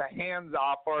come the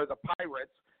hands-off for the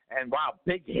Pirates. And, wow,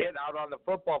 big hit out on the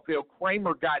football field.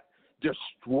 Kramer got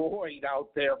destroyed out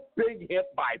there. Big hit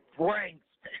by Franks,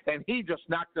 and he just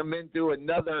knocked him into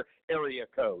another area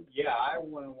code. Yeah, I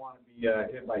wouldn't want to be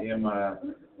hit by him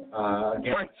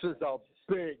again. Franks is a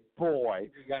big boy.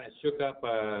 He kind of shook up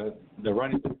the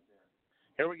running back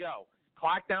there. Here we go.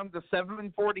 Clock down to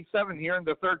 7:47 here in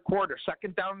the third quarter.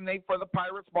 Second down and 8 for the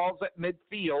Pirates. Ball's at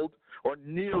midfield, or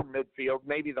near midfield,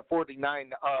 maybe the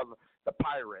 49 of the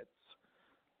Pirates.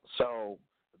 So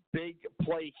big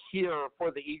play here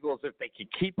for the Eagles if they can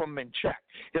keep them in check.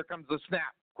 Here comes the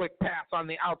snap. Quick pass on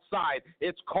the outside.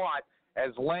 It's caught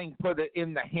as Lang put it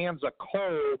in the hands of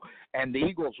Cole, and the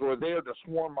Eagles were there to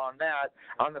swarm on that.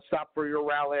 On the stop for your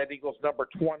Rowlett Eagles, number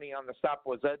 20 on the stop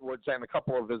was Edwards and a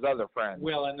couple of his other friends.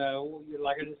 Well, and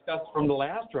like I discussed from the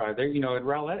last drive, there, at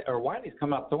Rowlett or Wylie's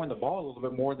come out throwing the ball a little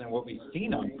bit more than what we've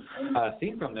seen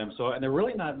from them. So, and they're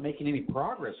really not making any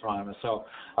progress from them. So,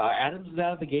 Adams is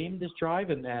out of the game this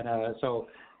drive, and so.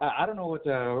 I don't know what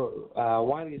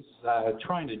Wylie's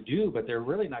trying to do, but they're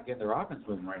really not getting their offense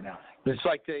moving right now. It's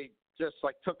like they just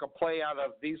took a play out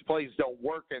of these plays don't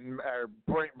work and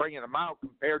bringing them out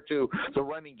compared to the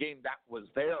running game that was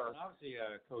there. And obviously,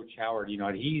 Coach Howard,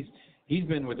 he's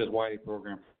been with this Wylie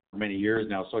program for many years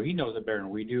now, so he knows it better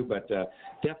than we do, but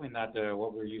definitely not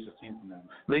what we're used to seeing from them.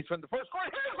 At least from the first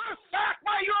quarter, here's a sack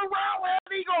by your Rowlett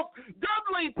Eagles.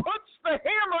 Dudley puts the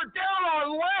hammer down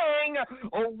on Lang,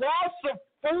 a loss of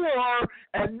 4,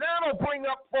 and that'll bring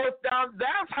up fourth down.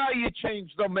 That's how you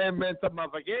change the momentum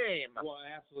of a game. Well,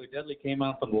 absolutely. Dudley came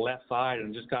out from the left side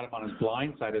and just got him on his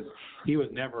blind side as he was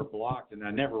never blocked, and I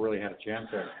never really had a chance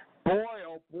there. Boy,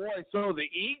 oh boy. So the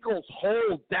Eagles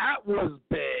hold. That was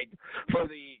big for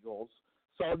the Eagles.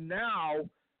 So now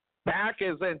back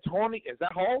is Tony. Is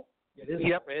that Hall? It is.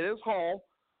 Yep, it is Hall.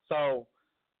 So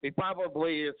he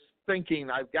probably is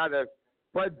thinking, I've got to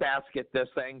breadbasket this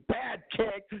thing. Bad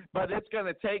kick, but it's going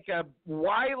to take a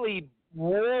Wylie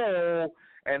roll,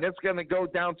 and it's going to go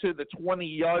down to the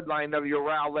 20-yard line of your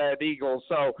Rowlett Eagles.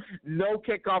 So no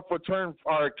kickoff return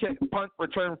or punt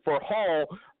return for Hall,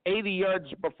 80 yards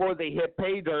before they hit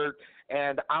pay dirt.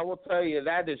 And I will tell you,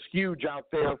 that is huge out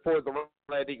there for the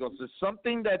Rowlett Eagles. It's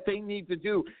something that they need to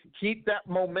do. Keep that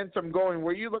momentum going.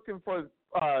 Were you looking for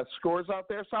scores out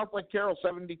there? South Lake Carroll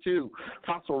 72,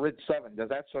 Fossil Ridge 7. Does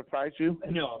that surprise you?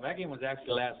 No, that game was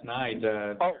actually last night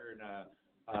there in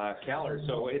Keller.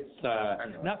 So it's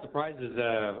not surprises.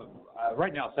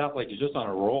 Right now, South Lake is just on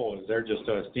a roll as they're just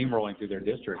steamrolling through their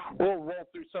district. We'll roll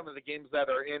through some of the games that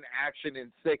are in action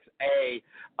in 6A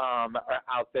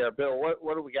out there. Bill,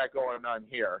 what do we got going on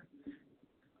here?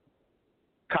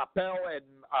 Coppell and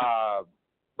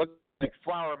like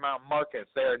Flower Mound Marcus.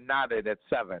 They're knotted at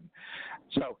 7.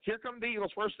 So here come the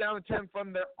Eagles, first down and 10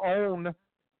 from their own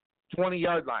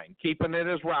 20-yard line, keeping it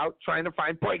as route, trying to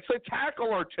find breaks a tackle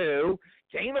or two,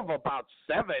 gain of about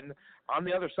 7. On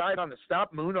the other side, on the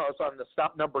stop, Munoz on the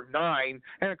stop, number 9,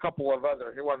 and a couple of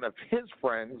one of his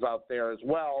friends out there as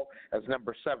well as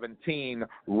number 17,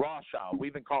 Rawshaw.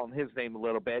 We've been calling his name a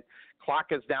little bit. Clock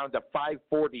is down to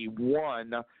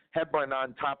 5:41. Hebron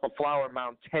on top of Flower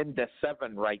Mound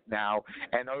 10-7 right now,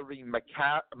 and Irving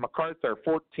MacArthur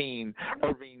 14.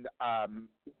 Irving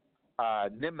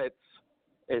Nimitz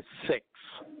is 6.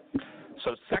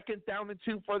 So second down and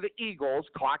 2 for the Eagles.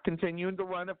 Clock continuing to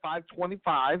run at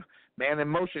 5:25. Man in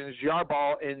motion is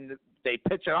Yarball, and they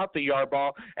pitch it out to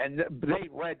Yarball, and they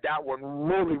read that one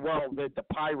really well, did the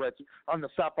Pirates. On the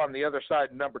stop on the other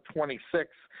side, number 26.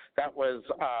 That was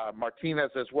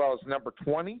Martinez as well as number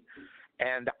 20.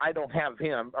 And I don't have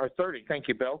him, or 30, thank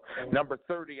you, Bill. Number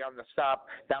 30 on the stop,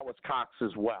 that was Cox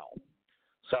as well.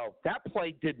 So that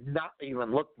play did not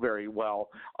even look very well.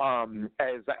 I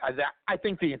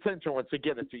think the intention was to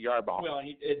get it to Yarball. Well,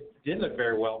 it did look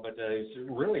very well, but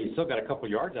he still got a couple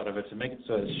yards out of it to make it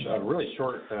so it's a really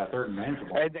short third and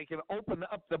manageable. And they can open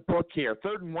up the book here.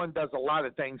 3rd and 1 does a lot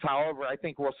of things. However, I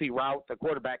think we'll see Rowlett, the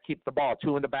quarterback, keep the ball.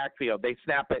 2 in the backfield. They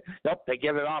snap it. Nope, they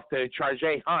give it off to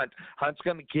Chargé Hunt. Hunt's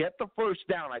going to get the first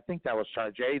down. I think that was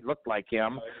Chargé. It looked like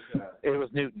him. It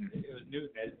was Newton. It was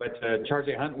Newton, but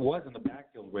Chargé Hunt was in the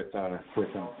backfield with him.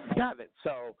 Got it.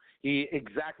 So he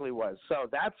exactly was. So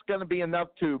that's going to be enough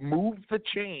to move the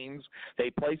chains. They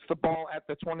place the ball at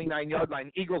the 29-yard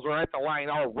line. Eagles are at the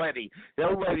line already.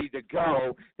 They're ready to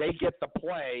go. They get the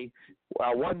play.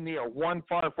 1 near, 1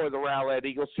 far for the Rowlett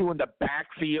Eagles. 2 in the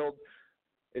backfield.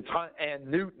 It's Hunt and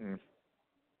Newton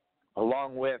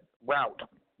along with Rowlett.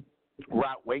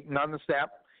 Rowlett waiting on the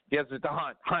step. Gives it to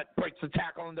Hunt. Hunt breaks the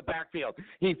tackle in the backfield.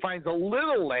 He finds a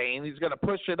little lane. He's going to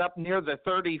push it up near the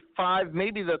 35,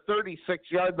 maybe the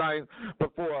 36-yard line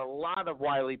before a lot of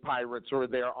Wylie Pirates were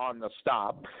there on the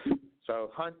stop.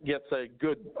 So Hunt gets a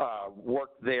good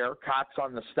work there. Cox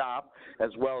on the stop,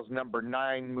 as well as number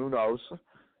 9, Munoz.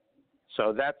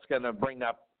 So that's going to bring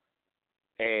up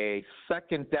a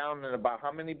second down and about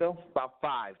how many, Bill? About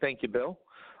 5. Thank you, Bill.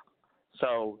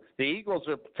 So the Eagles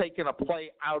are taking a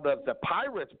play out of the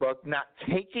Pirates book, not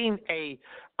taking a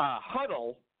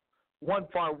huddle, 1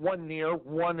 far, 1 near,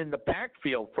 1 in the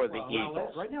backfield for the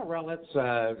Eagles. Right now, Rowlett's,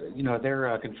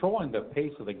 they're controlling the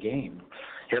pace of the game.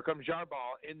 Here comes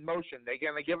Yarball in motion. They're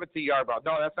going to give it to Yarball.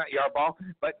 No, that's not Yarball,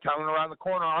 but coming around the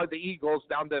corner are the Eagles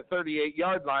down to the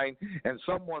 38-yard line, and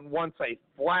someone wants a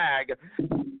flag,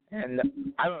 and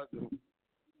I don't know.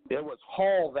 It was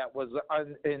Hall that was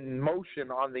in motion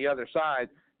on the other side.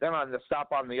 Then on the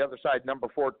stop on the other side, number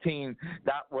 14,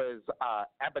 that was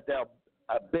Abdel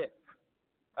Atif.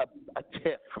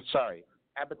 Sorry,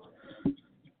 Abdel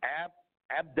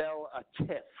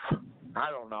Atif.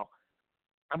 I don't know.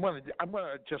 I'm gonna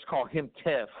just call him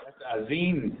Tiff. That's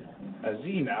Azim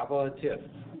Abdel Atif.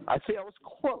 I see. I was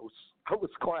close.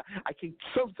 I can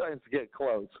sometimes get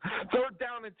close. 3rd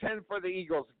down and 10 for the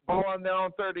Eagles. Ball on their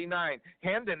own 39.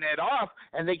 Handing it off,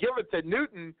 and they give it to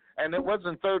Newton, and it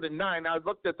wasn't 3rd and 9. I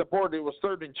looked at the board. It was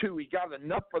 3rd and 2. He got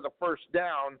enough for the first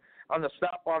down. On the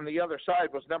stop on the other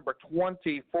side was number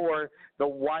 20 for the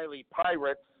Wylie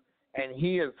Pirates, and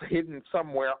he is hidden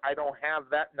somewhere. I don't have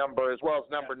that number, as well as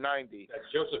number 90.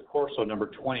 That's Joseph Corso, number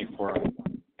 24.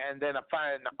 And then a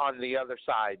fine on the other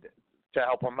side to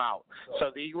help them out.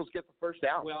 So the Eagles get the first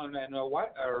down. Well, and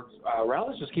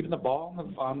Rowlett's just keeping the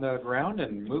ball on the ground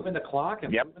and moving the clock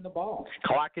and moving the ball.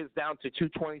 Clock is down to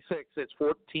 2:26. It's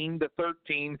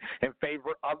 14-13 in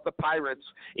favor of the Pirates.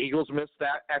 Eagles missed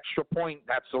that extra point.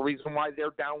 That's the reason why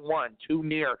they're down 1. 2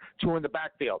 near, 2 in the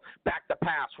backfield. Back to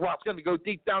pass. Ross going to go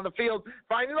deep down the field.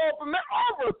 Find it open.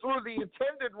 Over through the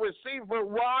intended receiver,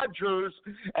 Rogers,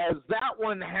 as that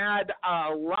one had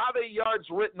a lot of yards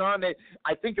written on it.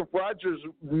 I think if Rogers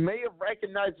may have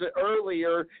recognized it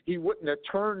earlier, he wouldn't have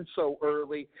turned so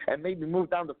early and maybe moved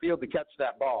down the field to catch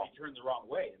that ball. He turned the wrong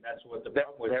way, and that's what the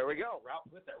problem was. There we go. Rowlett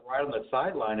put that right on the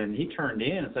sideline, and he turned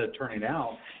in instead of turning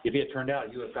out. If he had turned out,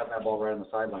 he would have got that ball right on the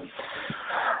sideline.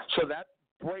 So that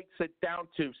breaks it down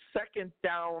to 2nd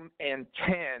down and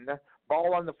 10.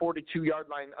 Ball on the 42-yard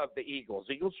line of the Eagles.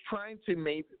 Eagles trying to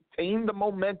maintain the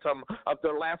momentum of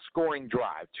their last scoring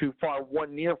drive. 2 far,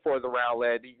 1 near for the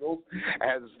Rowlett Eagles,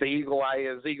 as the Eagle Eye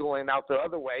is eagling out the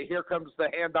other way. Here comes the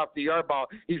handoff to Yarball.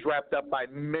 He's wrapped up by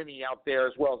many out there,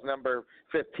 as well as number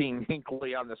 15,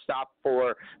 Hinckley, on the stop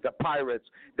for the Pirates.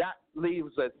 That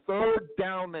leaves a third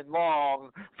down and long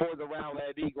for the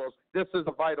Rowlett Eagles. This is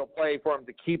a vital play for them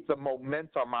to keep the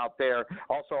momentum out there.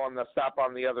 Also on the stop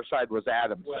on the other side was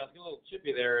Adams. Well, a little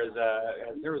chippy there as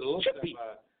there was a little bit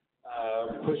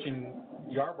of pushing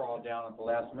Yarbrough down at the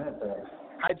last minute there.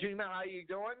 Hi, Gina. How you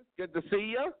doing? Good to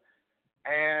see you.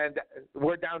 And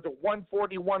we're down to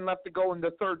 1:41 left to go in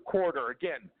the third quarter.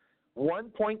 Again,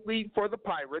 1-point lead for the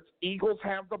Pirates. Eagles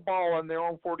have the ball on their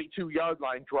own 42-yard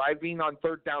line, driving on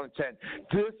third down and 10.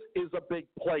 This is a big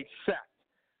play set.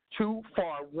 Too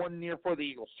far, one near for the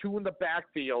Eagles. Two in the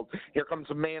backfield. Here comes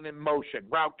a man in motion.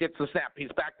 Route gets the snap.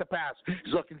 He's back to pass.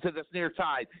 He's looking to this near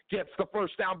side. Gets the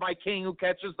first down by King, who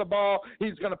catches the ball.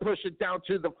 He's going to push it down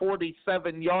to the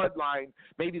 47-yard line,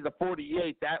 maybe the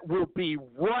 48. That will be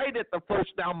right at the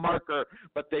first down marker,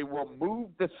 but they will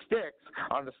move the sticks.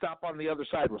 On the stop on the other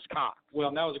side was Cox.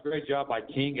 Well, that was a great job by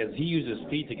King as he used his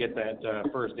feet to get that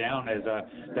first down. As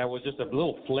that was just a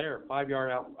little flare,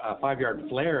 5-yard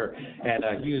flare, and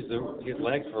he used his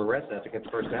legs for the rest of that to get the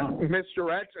first down.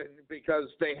 Misdirection because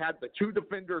they had the two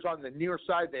defenders on the near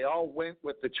side. They all went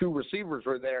with the two receivers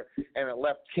were there, and it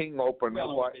left King open.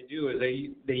 Well, what they do is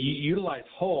they utilize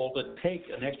Hull to take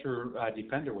an extra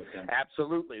defender with them.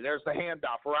 Absolutely. There's the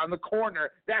handoff around the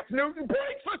corner. That's Newton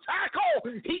breaks the tackle.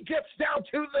 He gets down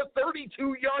to the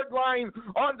 32-yard line.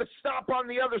 On the stop on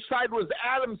the other side was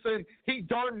Adamson. He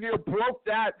darn near broke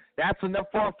that. That's enough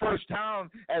for a first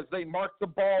down as they mark the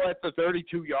ball at the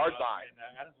 32-yard line.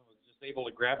 And Adamson was just able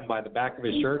to grab him by the back of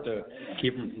his shirt to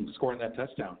keep him from scoring that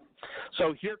touchdown.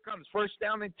 So here comes first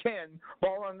down and 10.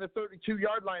 Ball on the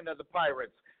 32-yard line of the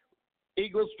Pirates.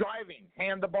 Eagles driving,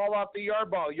 hand the ball off to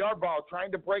Yarbrough. Yarbrough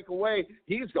trying to break away.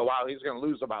 He's going to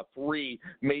lose about 3,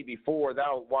 maybe 4. That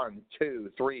was 1, 2,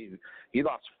 3. He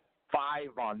lost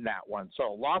 5 on that one.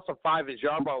 So loss of 5 as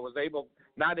Yarbrough was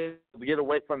not able to get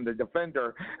away from the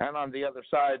defender. And on the other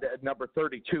side, at number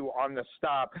 32 on the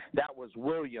stop, that was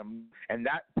William. And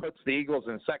that puts the Eagles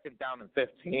in second down and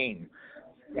 15.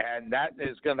 And that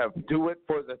is going to do it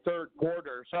for the third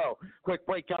quarter. So, quick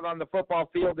breakout on the football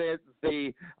field as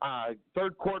the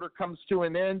third quarter comes to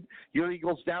an end. Your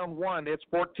Eagles down 1. It's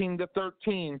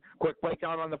 14-13. Quick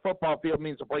breakout on the football field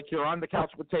means a break here on the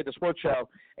Couch Potato Sports Show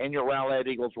and your Rowlett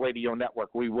Eagles Radio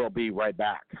Network. We will be right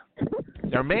back.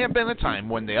 There may have been a time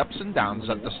when the ups and downs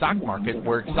of the stock market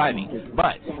were exciting,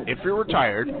 but if you're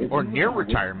retired or near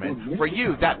retirement, for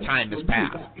you that time is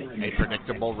past. A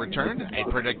predictable return, a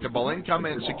predictable income,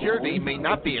 and security may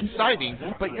not be exciting,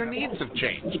 but your needs have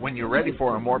changed. When you're ready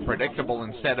for a more predictable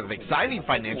instead of exciting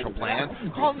financial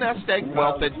plan, call Nest Egg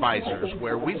Wealth Advisors,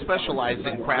 where we specialize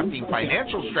in crafting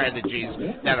financial strategies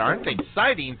that aren't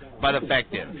exciting but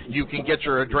effective. You can get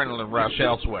your adrenaline rush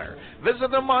elsewhere.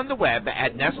 Visit them on the web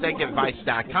at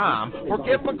nesteggadvice.com or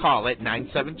give them a call at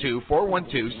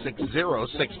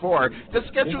 972-412-6064 to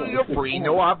schedule your free,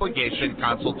 no-obligation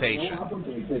consultation.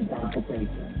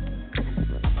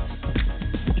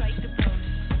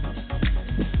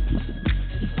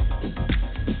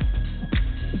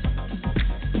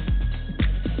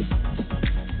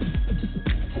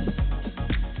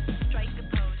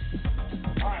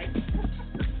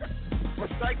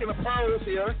 Striking a pose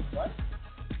here. What?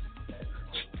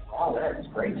 Oh, that's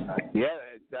great tonight. Yeah,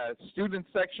 the student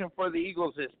section for the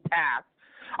Eagles is packed.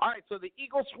 All right, so the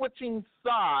Eagles switching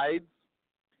sides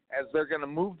as they're going to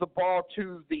move the ball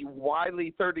to the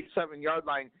Wylie 37-yard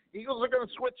line. Eagles are going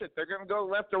to switch it. They're going to go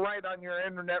left to right on your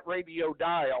internet radio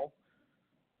dial.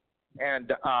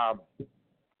 And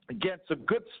again, some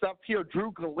good stuff here.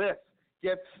 Drew Gallis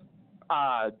gets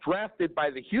drafted by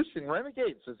the Houston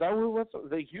Renegades. Is that who it was?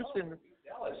 The Houston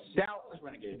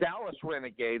Dallas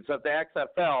Renegades of the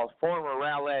XFL, former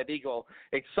Rowlett Eagle.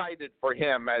 Excited for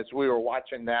him as we were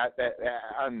watching that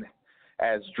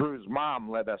as Drew's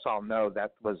mom let us all know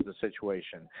that was the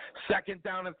situation. Second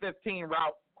down and 15,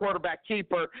 route quarterback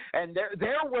keeper. And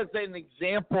there was an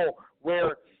example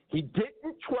where he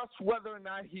didn't trust whether or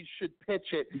not he should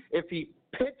pitch it. If he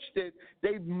pitched it,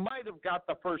 they might have got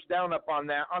the first down up on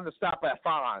that on the stop at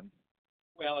Fawn.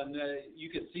 Well, and you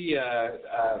could see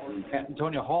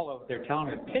Antonio Hall over there telling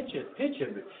him, pitch it.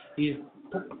 He's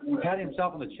patting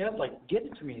himself on the chest like, get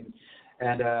it to me.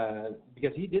 And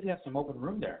because he did have some open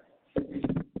room there.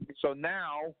 So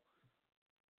now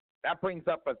that brings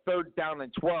up a third down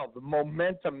and 12. The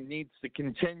momentum needs to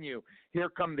continue. Here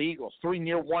come the Eagles. 3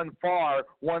 near, 1 far,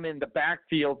 1 in the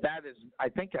backfield. I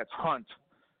think that's Hunt.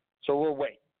 So we'll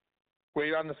wait.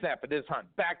 Wait on the snap. It is Hunt.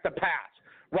 Back to pass.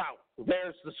 Route.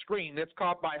 There's the screen. It's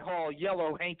caught by Hall.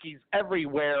 Yellow hankies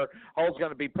everywhere. Hall's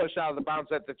going to be pushed out of the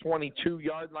bounds at the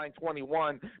 22-yard line,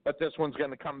 21. But this one's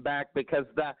going to come back because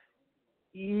the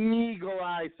Eagle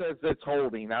Eye says it's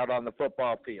holding out on the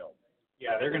football field.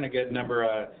 Yeah, they're going to get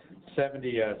number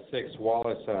 76,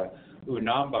 Wallace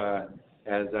Unamba,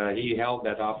 as he held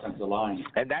that offensive line.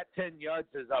 And that 10 yards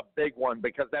is a big one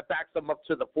because that backs them up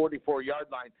to the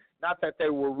 44-yard line. Not that they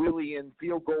were really in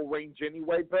field goal range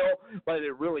anyway, Bill, but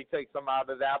it really takes them out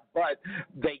of that. But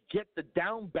they get the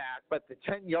down back, but the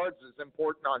 10 yards is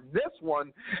important on this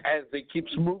one as it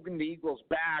keeps moving the Eagles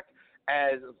back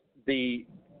as the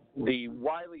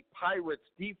Wylie Pirates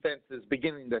defense is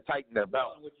beginning to tighten their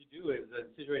belt. What you do is, in a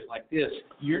situation like this,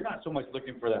 you're not so much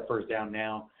looking for that first down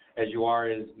now as you are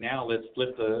is now let's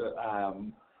flip the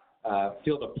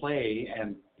field of play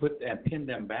and pin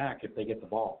them back if they get the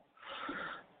ball.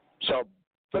 So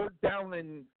third down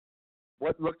in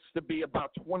what looks to be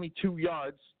about 22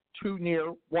 yards, 2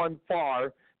 near, 1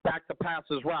 far, back to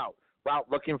passes route. Route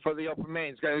looking for the open man.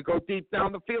 He's going to go deep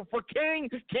down the field for King.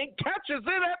 King catches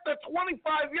it at the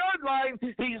 25-yard line.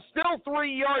 He's still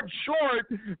 3 yards short,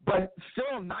 but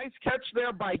still a nice catch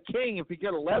there by King if he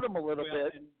could have led him a little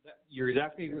bit. You're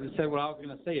exactly said what I was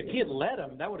going to say. If he had led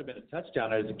him, that would have been a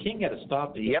touchdown. As the King had to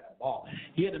stop to get the ball.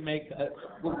 He had to make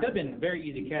what could have been a very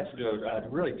easy catch to a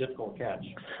really difficult catch.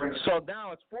 So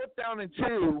now it's 4th down and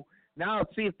 2. Now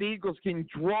let's see if the Eagles can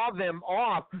draw them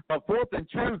off. But 4th and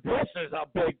 2, this is a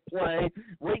big play.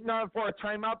 Waiting on for a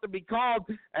timeout to be called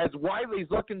as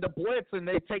Wylie's looking to blitz and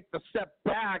they take the step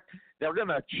back. They're going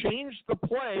to change the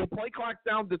play. Play clock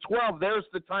down to 12. There's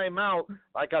the timeout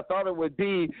like I thought it would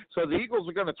be. So the Eagles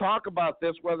are going to talk about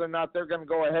this, whether or not they're going to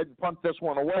go ahead and punt this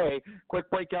one away. Quick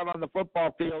breakout on the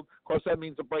football field. Of course, that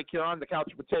means a break here on the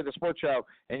Couch Potato Sports Show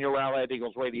and your Rowlett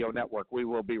Eagles Radio Network. We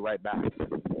will be right back.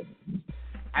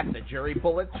 At the Jerry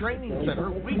Bullitt Training Center,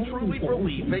 we truly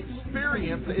believe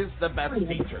experience is the best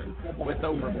teacher. With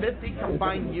over 50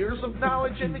 combined years of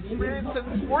knowledge and experience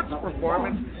in sports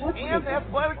performance and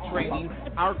athletic training,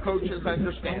 our coaches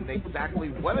understand exactly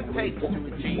what it takes to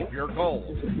achieve your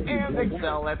goals and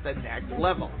excel at the next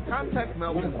level. Contact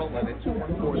Melvin Bullitt at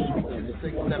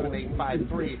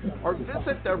 214-326-7853 or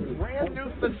visit their brand new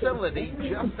facility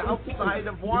just outside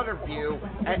of Waterview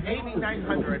at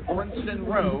 8900 Princeton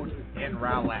Road in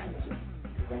Rowlett.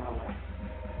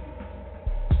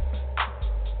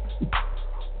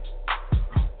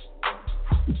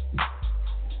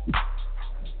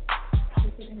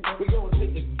 We go to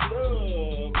the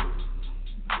club.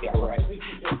 Yeah, right. We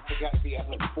got to be up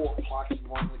at 4 o'clock in the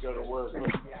morning to go to work. Yeah,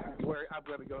 I'm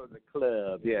going to go to the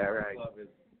club. Yeah, right.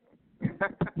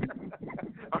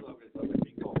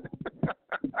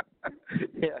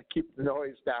 Yeah, keep the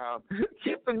noise down.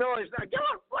 Keep the noise down. Get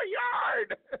off my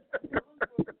yard.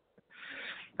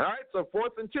 All right, so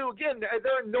 4th and 2. Again,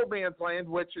 they're in no man's land,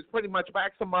 which is pretty much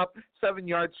backs them up 7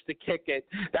 yards to kick it.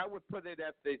 That would put it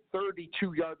at the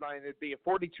 32-yard line. It'd be a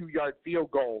 42-yard field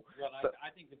goal. Well,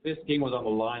 I think if this game was on the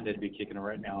line, they'd be kicking it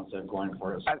right now instead of going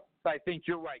for us. I think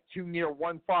you're right. 2 near,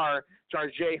 1 far.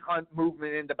 Jarjay Hunt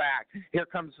movement in the back. Here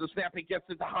comes the snap. He gets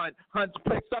it to Hunt. Hunt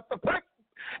picks up the pick.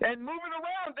 And moving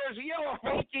around, there's Yellow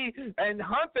Hanky, and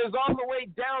Hunt is on the way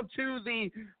down to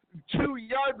the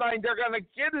 2-yard line. They're going to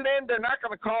get it in. They're not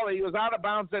going to call it. He was out of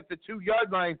bounds at the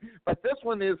 2-yard line, but this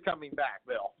one is coming back,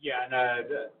 Bill. Yeah, and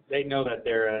they know that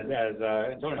they're, as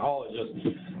Antonio Hall is just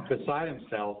beside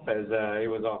himself as it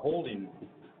was a holding,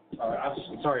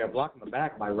 a block in the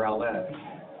back by Rowlett.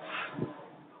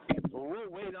 We'll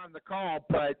wait on the call,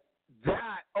 but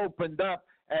that opened up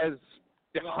as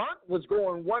Hunt was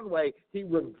going one way. He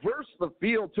reversed the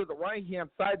field to the right-hand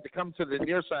side to come to the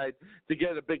near side to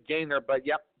get a big gainer, but,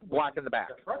 yep, block in the back.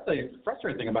 The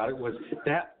frustrating thing about it was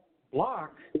that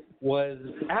block was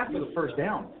after the first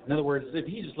down. In other words, if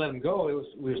he just let him go,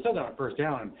 we were still down at first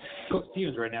down. And Coach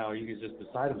Stevens right now, he's just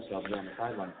beside himself on the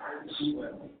sideline.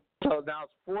 So now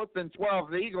it's 4th and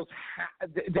 12. The Eagles,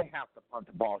 they have to punt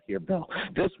the ball here, Bill.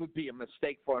 This would be a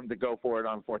mistake for them to go for it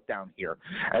on 4th down here.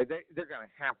 They're going to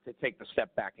have to take the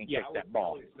step back and kick that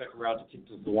ball. I would expect Route to kick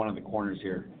to the one of the corners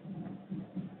here.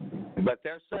 But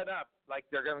they're set up like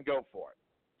they're going to go for it.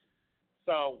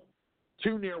 So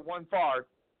 2 near, 1 far.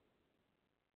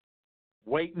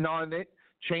 Waiting on it,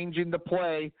 changing the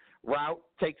play. Route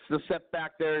takes the step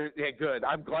back there. Yeah, good.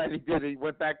 I'm glad he did. He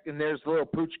went back, and there's a little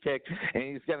pooch kick, and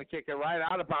he's going to kick it right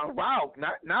out of bounds. Wow,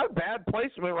 not a bad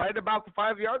placement right about the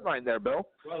 5-yard line there, Bill.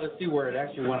 Well, let's see where it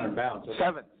actually went in bounds. So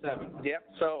 7. 7. Yep,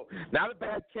 so not a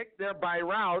bad kick there by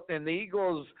Route, and the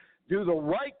Eagles do the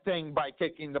right thing by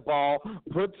kicking the ball,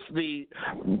 puts the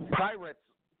Pirates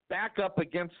back up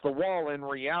against the wall in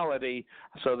reality,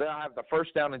 so they'll have the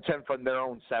first down and 10 from their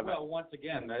own 7. Well, once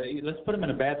again, let's put them in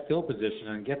a bad field position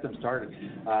and get them started.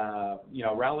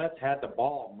 Rowlett's had the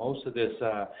ball most of this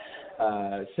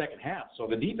second half, so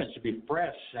the defense should be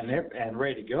fresh and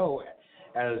ready to go.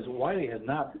 as Wylie has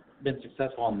not been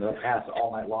successful on the pass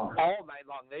all night long. All night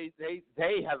long.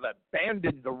 They have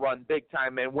abandoned the run big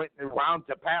time and went around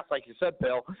to pass, like you said,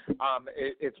 Bill.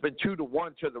 It's been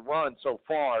 2-1 to the run so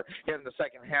far in the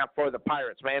second half for the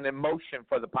Pirates. Man in motion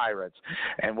for the Pirates.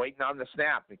 And waiting on the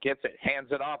snap. It gets it, hands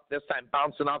it off. This time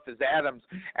bouncing off is Adams.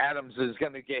 Adams is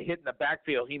going to get hit in the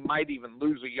backfield. He might even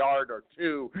lose a yard or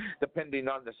two, depending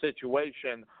on the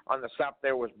situation. On the stop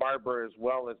there was Barber as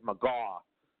well as McGaw.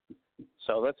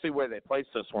 So let's see where they place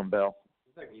this one, Bill.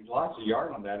 He lost a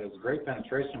yard on that. It was a great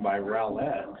penetration by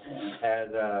Rowlett. As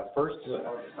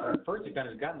first he kind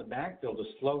of got in the backfield to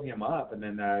slow him up, and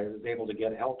then was able to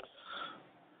get help.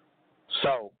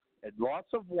 So loss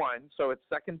of one. So it's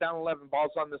second down 11.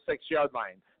 Ball's on the 6-yard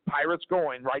line. Pirates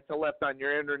going right to left on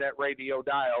your internet radio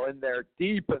dial, and they're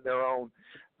deep in their own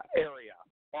area.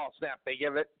 Ball snap. They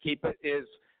give it. Keep it is.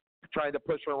 Trying to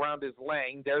push around his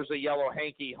Lang. There's a yellow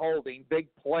hanky holding. Big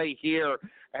play here.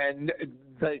 And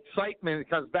the excitement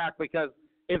comes back because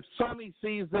if Sonny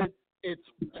sees it, it's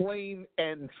plain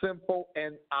and simple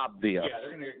and obvious. Yeah,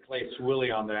 they're going to place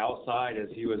Willie on the outside as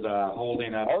he was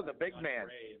holding up. Oh, the big man.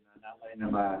 And not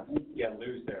letting him get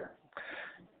loose there.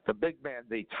 The big man,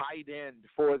 the tight end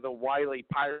for the Wylie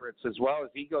Pirates, as well as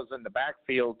he goes in the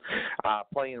backfield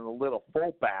playing a little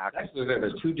fullback. Actually,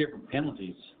 there's 2 different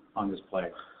penalties on this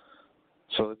play.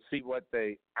 So let's see what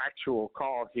the actual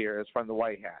call here is from the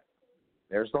White Hat.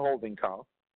 There's the holding call.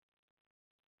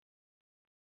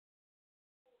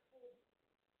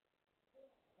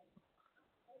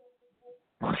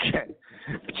 Okay,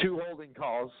 2 holding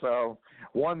calls. So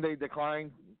one they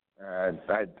declined.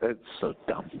 It's so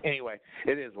dumb. Anyway,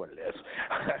 it is what it is.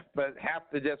 But half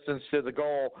the distance to the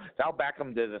goal, that'll back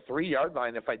them to the 3-yard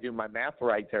line if I do my math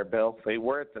right there, Bill. They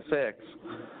were at the 6.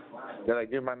 Did I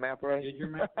do my math right? Did your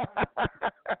math right?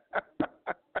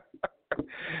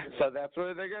 So that's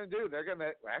what they're going to do. They're going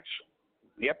to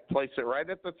actually, place it right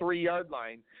at the 3-yard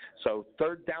line. So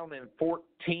third down and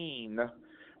 14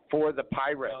 for the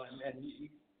Pirates.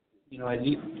 Well,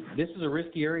 this is a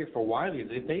risky area for Wylie.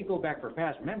 If they go back for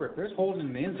pass, remember, if there's holding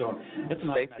in the end zone, it's an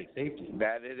automatic safety.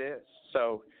 That it is.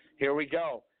 So here we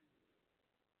go.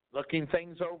 Looking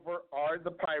things over are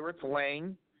the Pirates.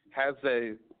 Lang has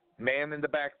a man in the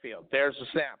backfield. There's the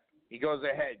snap. He goes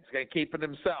ahead. He's going to keep it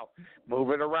himself. Move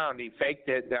it around. He faked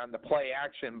it on the play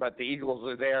action, but the Eagles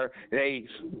are there. They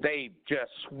just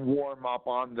swarm up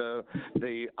on the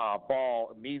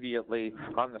ball immediately.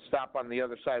 On the stop on the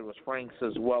other side was Franks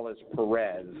as well as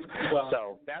Perez. Well,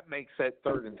 so that makes it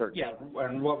 3rd and 13. Yeah,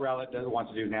 and what Rowlett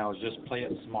wants to do now is just play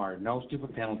it smart. No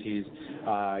stupid penalties.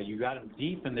 You got them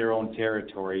deep in their own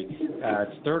territory.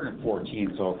 It's 3rd and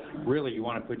 14, so really you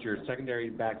want to put your secondary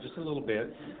back just a little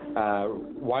bit.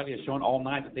 Wylie has shown all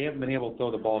night that they haven't been able to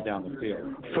throw the ball down the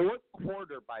field. Fourth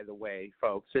quarter, by the way,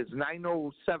 folks. It's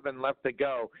 9:07 left to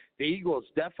go. The Eagles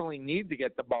definitely need to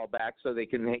get the ball back so they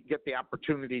can get the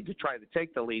opportunity to try to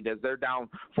take the lead as they're down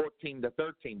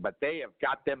 14-13. But they have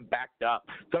got them backed up.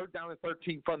 3rd down and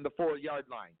 13 from the 4-yard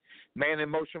line. Man in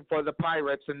motion for the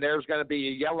Pirates, and there's going to be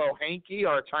a yellow hanky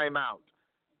or a timeout.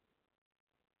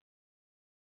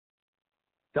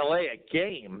 Delay a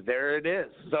game. There it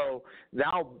is. So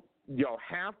now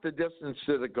half the distance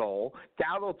to the goal.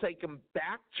 That'll take them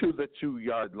back to the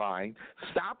 2-yard line.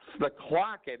 Stops the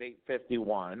clock at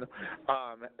 8:51.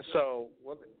 So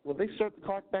will they start the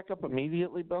clock back up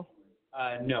immediately, Bill?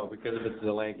 No, because if it's a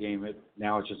delay game,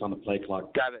 now it's just on the play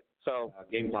clock. Got it. So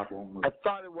game clock won't move. I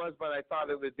thought it was, but I thought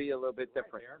it would be a little bit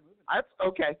different. That's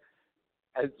okay.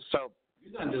 So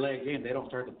If you're on delay a game, they don't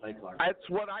start the play clock. that's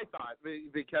what I thought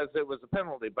because it was a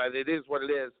penalty, but it is what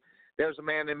it is. There's a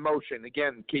man in motion.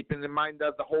 Again, keeping in mind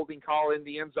of the holding call in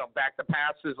the end zone. Back to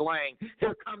pass is Lang.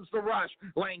 Here comes the rush.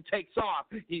 Lang takes off.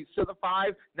 He's to the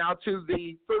 5, now to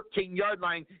the 13-yard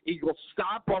line. Eagles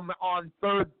stop him on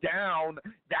 3rd down.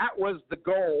 That was the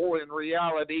goal in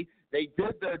reality. They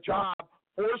did their job.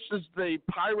 Forces the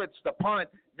Pirates to punt.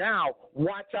 Now,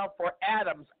 watch out for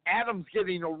Adams. Adams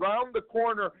getting around the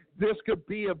corner. This could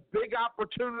be a big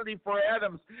opportunity for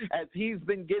Adams as he's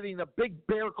been getting a big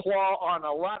bear claw on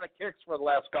a lot of kicks for the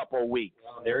last couple of weeks.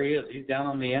 Well, there he is. He's down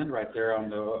on the end right there on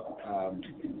the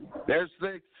There's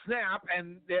the snap,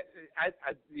 and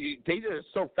they did it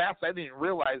so fast I didn't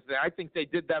realize that. I think they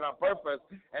did that on purpose,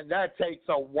 and that takes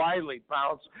a Wylie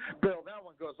bounce. Bill, that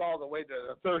one goes all the way to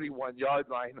the 31-yard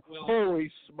line. Well,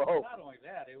 holy smoke. Not only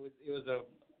that, it was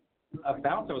a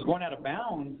bounce that was going out of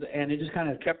bounds, and it just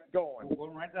kind of kept going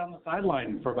right down the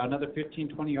sideline for about another 15,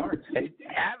 20 yards.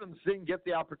 Adams didn't get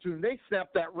the opportunity. They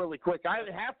snapped that really quick.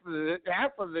 Half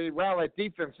of the Rowlett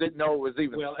defense didn't know it was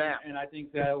even snapped. And I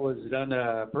think that was done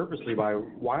purposely by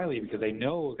Wylie because they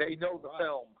know the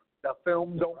film. The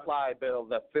film don't lie, Bill.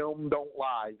 The film don't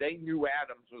lie. They knew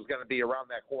Adams was going to be around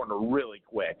that corner really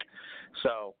quick.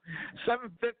 So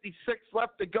 7:56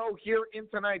 left to go here in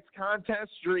tonight's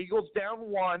contest. Your Eagles down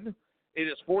 1. It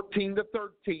is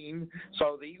 14-13.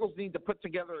 So the Eagles need to put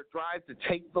together a drive to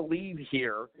take the lead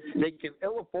here. They can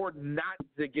ill afford not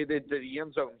to get into the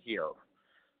end zone here.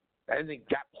 And they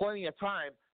got plenty of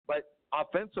time, but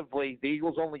offensively, the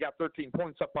Eagles only got 13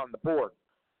 points up on the board.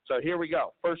 So here we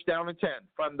go. First down and 10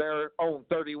 from their own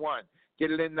 31. Get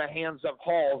it in the hands of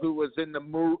Hall, who was in the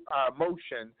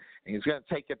motion. And he's going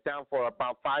to take it down for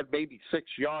about 5, maybe 6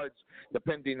 yards,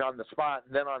 depending on the spot.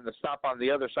 And then on the stop on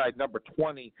the other side, number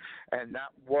 20. And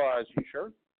that was, you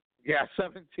sure? Yeah,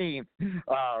 17.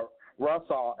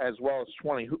 Russell as well as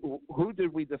 20. Who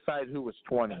did we decide who was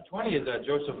 20? 20 is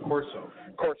Joseph Corso.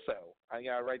 I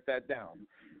got to write that down.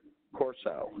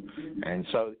 Corso. And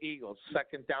so the Eagles,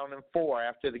 2nd down and 4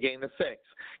 after the gain of 6.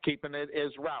 Keeping it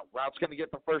is Route. Route's going to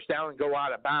get the first down and go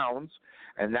out of bounds.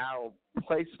 And now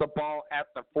place the ball at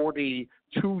the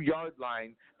 42-yard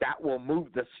line. That will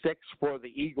move the sticks for the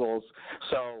Eagles.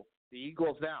 So the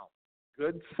Eagles now,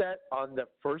 good set on the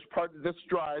first part of this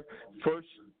drive. First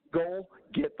goal,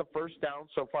 get the first down.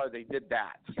 So far, they did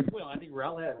that. Well, I think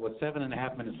Rowlett with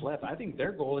 7.5 minutes left. I think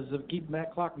their goal is to keep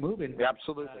that clock moving.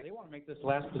 Absolutely. They want to make this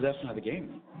last possession of the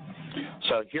game.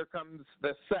 So here comes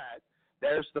the set.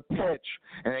 There's the pitch,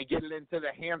 and they get it into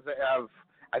the hands of,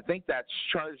 I think that's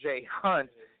Chargé Hunt.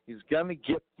 He's going to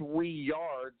get 3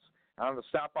 yards. On the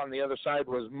stop on the other side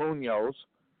was Munoz.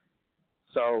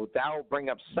 So that will bring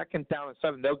up 2nd down and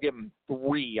 7. They'll give him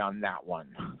 3 on that one.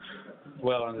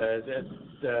 Well, and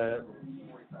the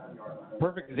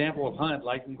perfect example of Hunt,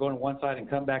 like him going to one side and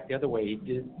come back the other way. He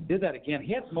did that again.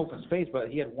 He had some open space, but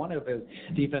he had one of his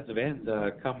defensive ends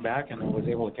come back and was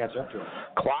able to catch up to him.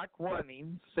 Clock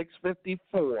running,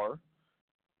 6:54.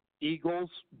 Eagles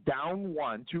down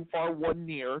 1, too far, 1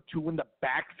 near, 2 in the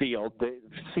backfield. They've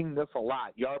seen this a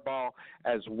lot. Yarball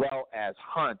as well as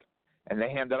Hunt. And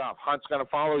they hand it off. Hunt's going to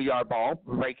follow Yarball,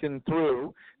 breaking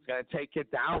through. He's going to take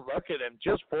it down. Look at him,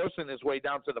 just forcing his way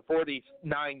down to the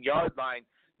 49-yard line.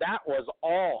 That was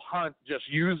all Hunt, just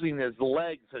using his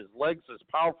legs, his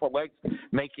powerful legs,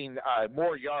 making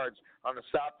more yards on the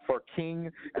stop for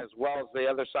King as well as the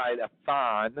other side of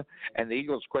Thon. And the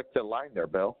Eagles quick to the line there,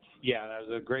 Bill. Yeah, that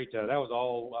was a great that was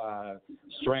all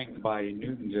strength by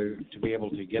Newton to be able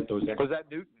to get those extra. Was that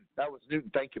Newton? That was Newton.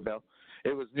 Thank you, Bill.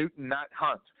 It was Newton, not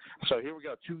Hunt. So here we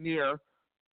go. 2 near.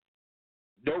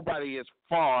 Nobody is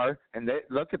far. And they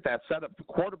look at that setup. The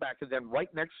quarterback and then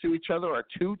right next to each other are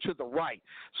 2 to the right.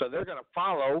 So they're going to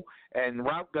follow. And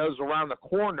Route goes around the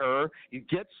corner. He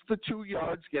gets the 2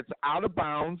 yards, gets out of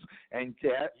bounds, and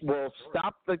that will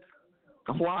stop the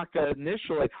clock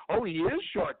initially. Oh, he is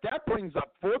short. That brings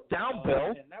up 4th down, Bill.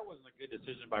 And that wasn't a good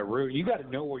decision by Root. You got to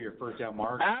know where your first down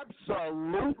mark is.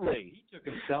 Absolutely. He took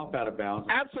himself out of bounds.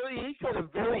 Absolutely. He could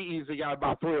have very easily got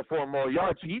about 3 or 4 more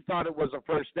yards. He thought it was a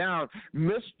first down.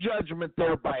 Misjudgment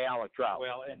there by Alec Trout.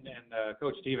 Well, and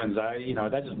Coach Stevens,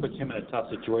 that just puts him in a tough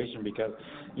situation because,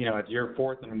 it's your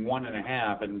 4th and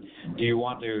 1.5, and do you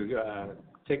want to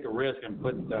take a risk and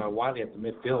put Wylie at the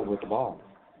midfield with the ball?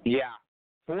 Yeah.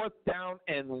 4th down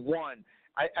and 1.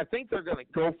 I think they're going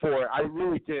to go for it. I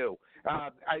really do.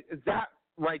 That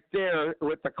right there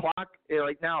with the clock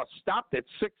right now stopped at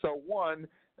 6:01,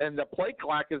 and the play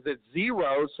clock is at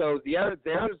 0. So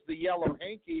there's the yellow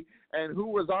hanky, and who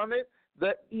was on it?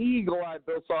 The Eagle. I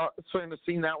certainly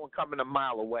seen that one coming a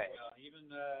mile away. Even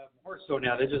more so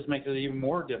now. That just makes it even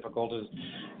more difficult.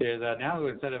 Is now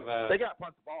instead of they got to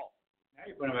punt the ball.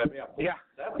 Yeah,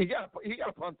 you got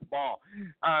to punt the ball.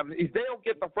 If they don't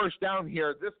get the first down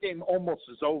here, this game almost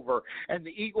is over, and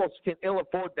the Eagles can ill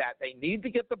afford that. They need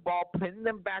to get the ball, pin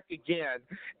them back again,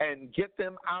 and get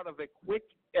them out of a quick,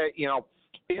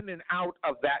 in and out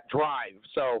of that drive.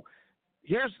 So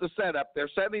here's the setup. They're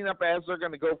setting up as they're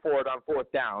going to go for it on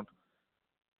 4th down.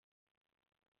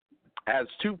 As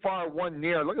 2 far, 1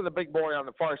 near. Look at the big boy on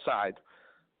the far side.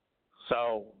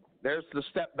 So there's the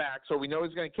step back, so we know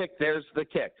he's going to kick. There's the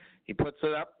kick. He puts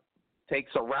it up, takes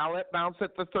a Rowlett bounce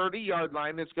at the 30-yard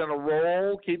line. It's going to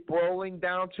roll, keep rolling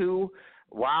down to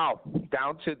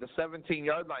the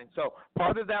 17-yard line. So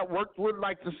part of that work would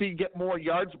like to see get more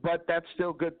yards, but that's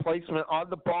still good placement on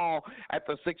the ball at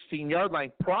the 16-yard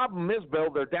line. Problem is,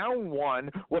 Bill, they're down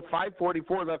 1 with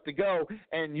 5:44 left to go,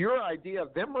 and your idea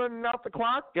of them running out the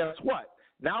clock, guess what?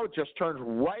 Now it just turns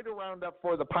right around up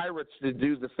for the Pirates to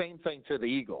do the same thing to the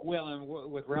Eagles. Well, and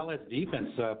with Rowlett's defense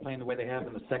playing the way they have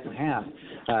in the second half,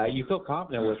 you feel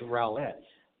confident with Rowlett.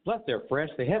 Plus, they're fresh.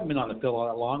 They haven't been on the field all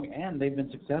that long, and they've been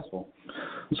successful.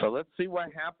 So let's see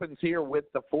what happens here with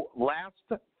the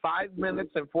last 5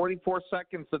 minutes and 44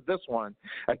 seconds of this one.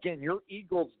 Again, your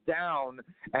Eagles down,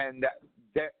 and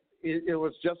it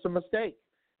was just a mistake.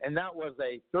 And that was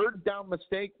a third down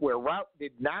mistake where Rowlett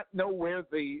did not know where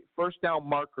the first down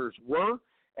markers were.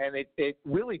 And it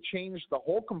really changed the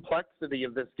whole complexity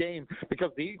of this game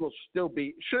because the Eagles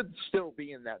should still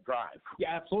be in that drive. Yeah,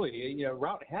 absolutely.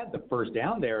 Rowlett had the first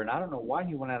down there, and I don't know why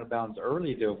he went out of bounds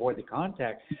early to avoid the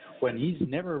contact when he's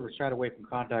never shied away from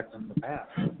contact in the past.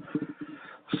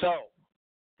 So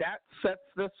that sets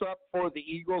this up for the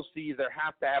Eagles to either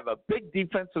have to have a big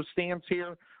defensive stance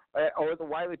here or the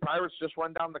Wylie Pirates just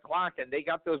run down the clock, and they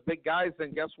got those big guys,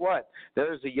 and guess what?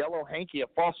 There's a yellow hanky, a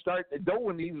false start. No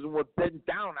one even was been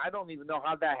down. I don't even know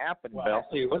how that happened, well, Bill.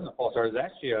 Actually, it wasn't a false start. It was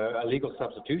actually a legal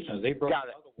substitution. They broke the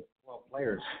other 12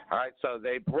 players. All right, so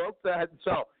they broke that.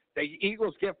 So the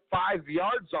Eagles get 5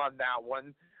 yards on that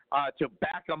one to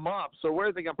back them up. So where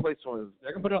are they going to place one?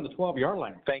 They're going to put it on the 12-yard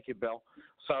line. Thank you, Bill.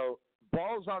 So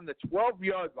ball's on the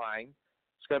 12-yard line.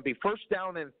 It's going to be first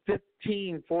down and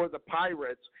 15 for the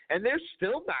Pirates. And they're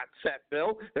still not set,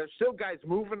 Bill. There's still guys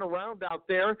moving around out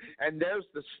there. And there's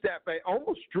the step. They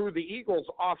almost drew the Eagles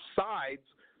off sides,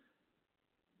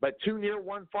 but 2 near,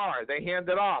 1 far. They hand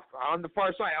it off on the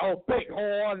far side. Oh, big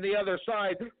hole on the other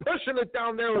side. Pushing it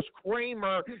down there was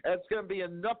Kramer. It's going to be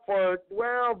enough for,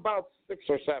 about 6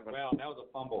 or 7. Well, that was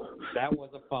a fumble. That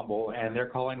was a fumble, and they're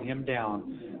calling him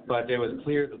down. But it was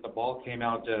clear that the ball came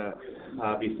out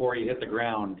before he hit the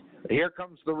ground. Here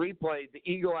comes the replay. The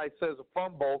Eagle Eye says a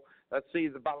fumble. Let's see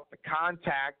about the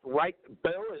contact. Right,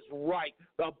 Bill is right.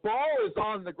 The ball is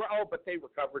on the ground. Oh, but they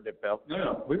recovered it, Bill.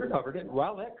 No, we recovered it.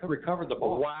 Rowlett recovered the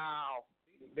ball. Wow.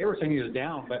 They were saying he was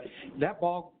down, but that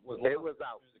ball was out. It was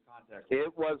out.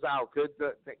 It was out. Good.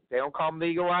 They don't call him the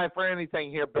Eagle Eye for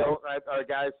anything here, Bill.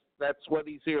 Guys, that's what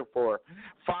he's here for.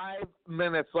 5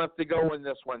 minutes left to go in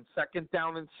this one. Second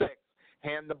down and 6.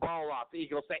 Hand the ball off. The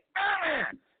Eagles say,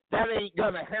 that ain't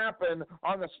going to happen.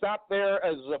 On the stop there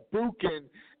as Zabukin,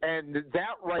 and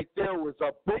that right there was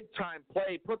a big-time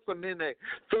play. Puts them in a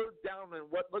third down and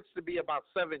what looks to be about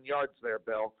 7 yards there,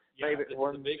 Bill. Yeah, it's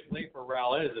a big play for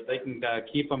Rowlett is that they can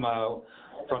keep them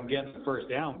from getting the first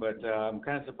down. But I'm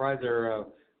kind of surprised they're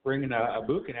bringing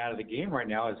Zabukin out of the game right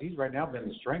now, as he's right now been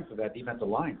the strength of that defensive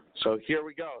line. So here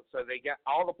we go. So they get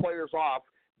all the players off.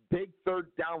 Big third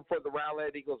down for the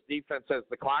Rowlett Eagles defense as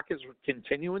the clock is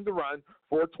continuing to run.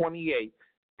 4:28.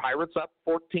 Pirates up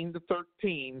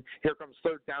 14-13. Here comes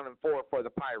third down and 4 for the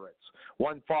Pirates.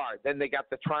 1 far. Then they got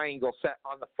the triangle set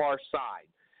on the far side.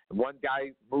 One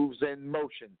guy moves in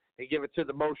motion. They give it to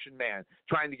the motion man.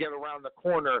 Trying to get around the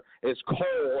corner is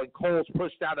Cole, and Cole's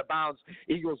pushed out of bounds.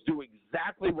 Eagles do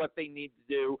exactly what they need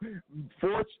to do.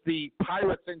 Force the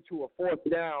Pirates into a fourth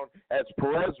down as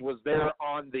Perez was there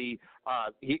on the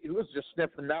he was just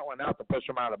sniffing that one out to push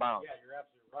him out of bounds. Yeah, you're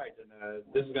absolutely right. And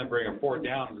this is going to bring a fourth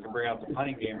down. It's going to bring out the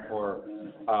punting game for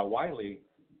Wylie.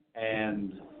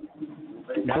 And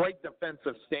great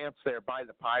defensive stance there by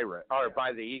the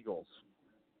by the Eagles.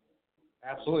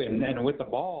 Absolutely, and with the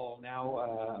ball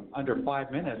now under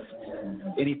 5 minutes,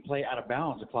 any play out of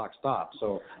bounds, the clock stops.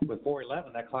 So with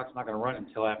 4:11, that clock's not going to run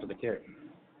until after the kick.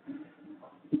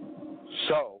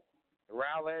 So the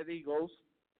Rowlett Eagles,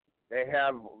 they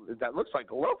have, that looks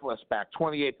like Loveless back,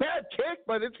 28. Bad kick,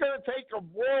 but it's going to take a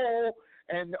roll.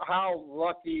 And how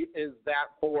lucky is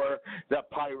that for the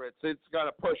Pirates? It's going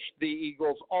to push the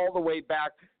Eagles all the way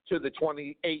back to the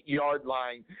 28-yard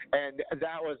line. And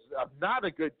that was not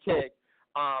a good kick.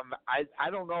 I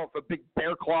don't know if a big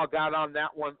bear claw got on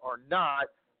that one or not,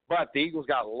 but the Eagles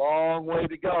got a long way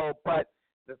to go. But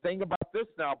the thing about this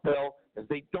now, Bill, is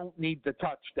they don't need the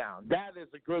touchdown. That is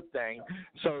a good thing.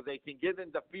 So they can get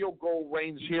into field goal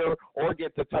range here or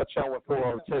get the touchdown with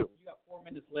 4:02. You got 4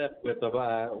 minutes left with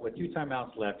 2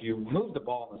 timeouts left. You moved the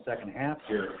ball in the second half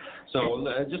here. So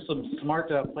just some smart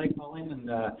play calling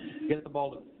and get the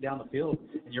ball down the field.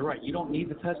 And you're right, you don't need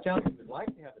the touchdown. You would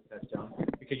like to have the touchdown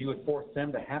because you would force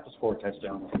them to have to score a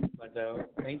touchdown. But the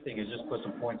main thing is just put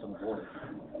some points on the board.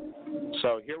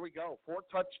 So here we go. 4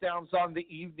 touchdowns on the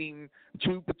evening,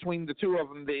 2 between the two of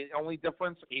them. The only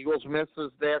difference, Eagles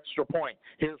misses the extra point.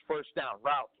 Here's first down.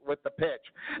 Route with the pitch.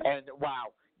 And,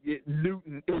 wow,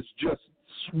 Newton is just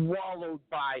swallowed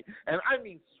by, and I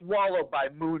mean swallowed by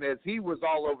Muniz. He was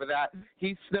all over that.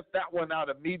 He sniffed that one out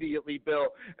immediately, Bill,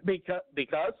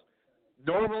 because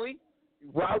normally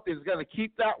Route is going to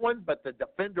keep that one, but the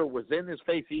defender was in his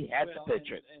face. He had to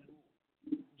pitch it. And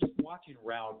just watching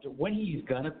Rowlett, when he's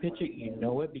going to pitch it, you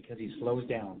know it because he slows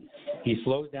down. He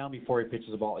slows down before he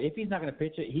pitches the ball. If he's not going to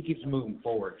pitch it, he keeps moving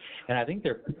forward. And I think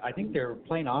they're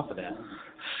playing off of that.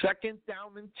 Second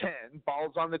down and 10.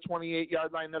 Ball's on the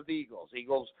 28-yard line of the Eagles.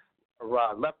 Eagles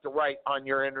left to right on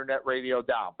your internet radio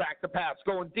dial. Back to pass,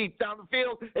 going deep down the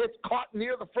field. It's caught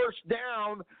near the first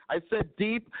down. I said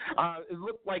deep. It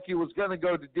looked like he was going to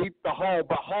go to deep the Hall,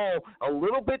 but Hall a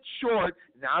little bit short.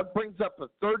 Now it brings up a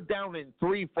 3rd down and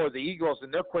 3 for the Eagles,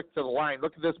 and they're quick to the line.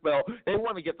 Look at this, Bill. They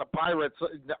want to get the Pirates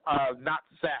not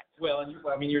sacked. Well,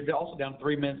 I mean, you're also down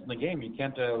 3 minutes in the game. You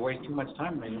can't waste too much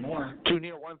time anymore. 2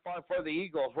 near, 1 far for the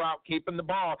Eagles. Rowlett keeping the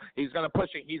ball. He's going to push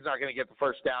it. He's not going to get the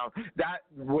first down. That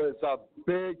was a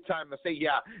big time mistake.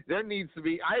 Yeah, there needs to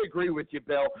be – I agree with you,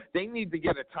 Bill. They need to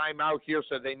get a timeout here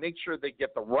so they make sure they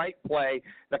get the right play.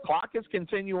 The clock is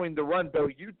continuing to run, Bill.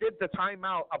 You did the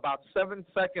timeout about 7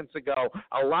 seconds ago.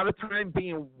 A lot of time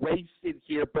being wasted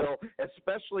here, Bill,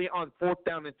 especially on 4th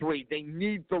down and 3. They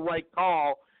need the right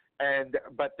call.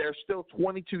 But there's still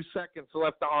 22 seconds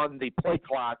left on the play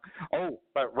clock. Oh,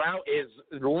 but Rowlett is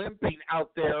limping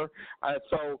out there.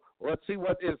 So let's see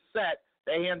what is set.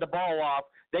 They hand the ball off.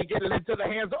 They get it into the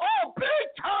hands. Oh,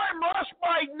 big time rush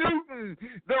by Newton.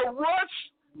 The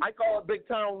rush, I call it big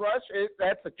time rush.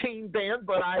 That's a team band,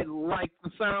 but I like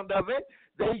the sound of it.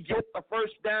 They get the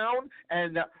first down,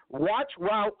 and watch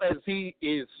Rowlett as he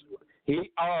is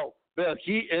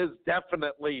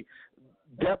definitely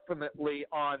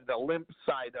on the limp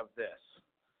side of this.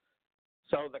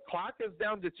 So the clock is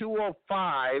down to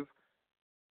 2:05,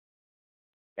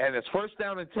 and it's 1st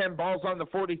down and 10. Ball's on the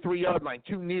 43-yard line,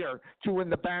 2 near, 2 in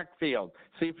the backfield.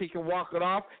 See if he can walk it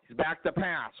off. He's back to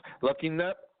pass. Looking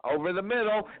up over the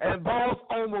middle, and ball's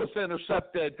almost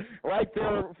intercepted. Right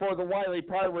there for the Wylie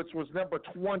Pirates was number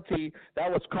 20.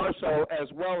 That was Carso,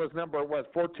 as well as number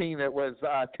 14. It was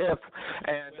Tiff.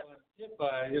 And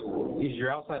he's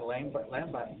your outside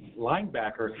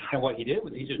linebacker, and what he did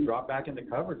was he just dropped back into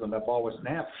coverage when that ball was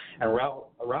snapped, and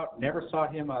Rowlett never saw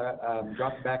him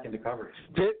drop back into coverage.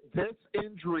 This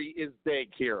injury is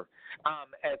big here,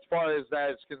 as far as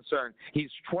that is concerned. He's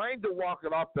trying to walk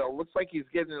it off, Bill. Looks like he's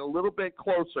getting a little bit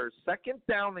closer. 2nd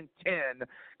down and 10.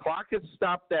 Clock is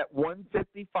stopped at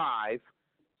 1:55,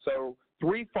 so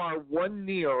 3 far, 1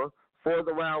 near for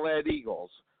the Rowlett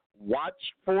Eagles.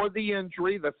 Watch for the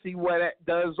injury. Let's see what it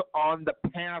does on the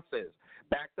passes.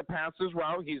 Back to passes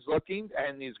route. He's looking,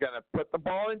 and he's going to put the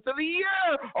ball into the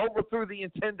air. Overthrew the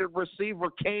intended receiver,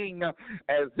 King,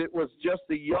 as it was just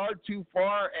a yard too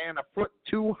far and a foot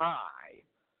too high.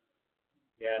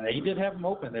 Yeah, he did have him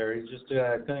open there. He just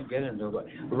couldn't get into it.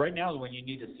 But right now is when you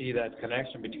need to see that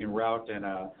connection between Rowlett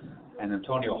and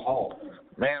Antonio Hall.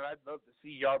 Man, I'd love to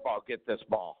see Yarball get this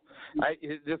ball.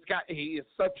 This guy, he is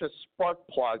such a spark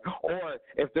plug. Or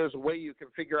if there's a way you can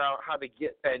figure out how to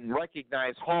get and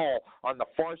recognize Hall on the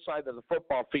far side of the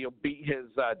football field, beat his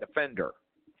defender.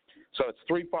 So it's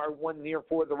 3 far, 1 near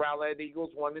for the Rowlett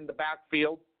Eagles, 1 in the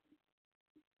backfield.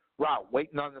 Rowlett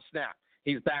waiting on the snap.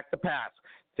 He's back to pass.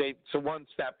 So 1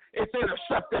 step. It's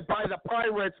intercepted by the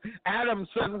Pirates.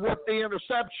 Adamson with the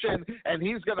interception, and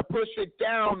he's going to push it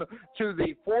down to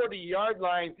the 40-yard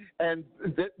line. And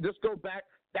this goes back.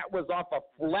 That was off a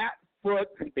flat foot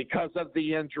because of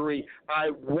the injury.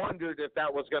 I wondered if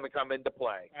that was going to come into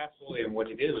play. Absolutely, and what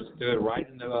he did was stood right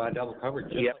in the double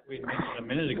coverage, just like we mentioned a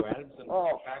minute ago. Adamson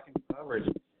back in coverage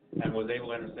and was able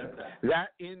to intercept that. That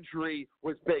injury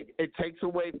was big. It takes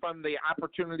away from the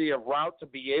opportunity of Rowlett to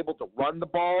be able to run the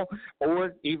ball,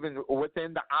 or even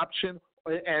within the option,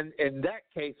 and in that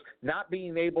case, not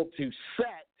being able to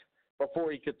set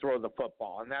before he could throw the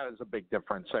football, and that is a big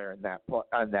difference there in that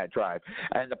on that drive.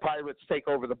 And the Pirates take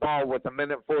over the ball with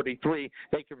 1:43.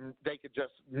 They could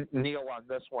just kneel on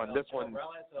this one.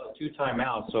 Rowlett's 2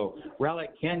 timeouts, so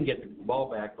Rowlett can get the ball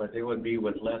back, but it would be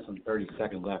with less than 30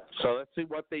 seconds left. So let's see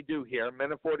what they do here.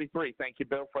 1:43. Thank you,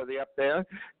 Bill, for the up there.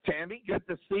 Tammy, good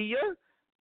to see you.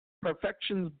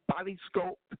 Perfection's Body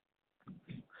Scope.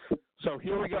 So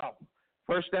here we go.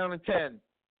 1st down and 10.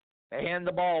 They hand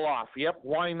the ball off. Yep,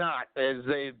 why not? As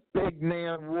a big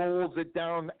man rolls it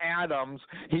down Adams,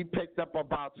 he picked up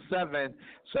about 7.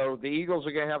 So the Eagles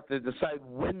are going to have to decide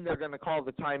when they're going to call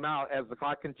the timeout as the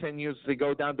clock continues to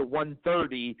go down to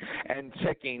 1:30 and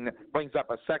ticking. Brings up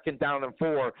a 2nd down and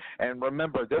 4. And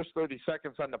remember, there's 30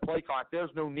 seconds on the play clock.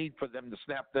 There's no need for them to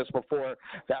snap this before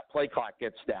that play clock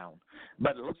gets down.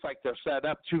 But it looks like they're set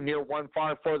up 2 near, 1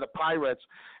 far for the Pirates.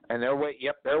 And they're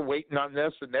waiting on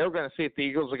this, and they're going to see if the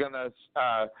Eagles are going to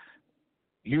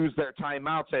use their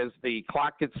timeouts as the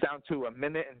clock gets down to 1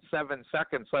 minute and 7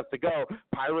 seconds left to go.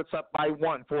 Pirates up by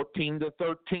 1,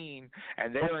 14-13,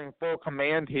 and they're in full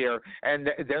command here, and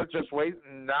they're just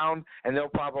waiting down, and they'll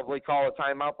probably call a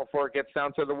timeout before it gets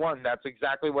down to the 1. That's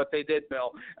exactly what they did,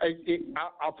 Bill.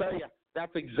 I'll tell you.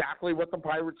 That's exactly what the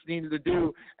Pirates needed to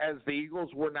do, as the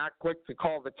Eagles were not quick to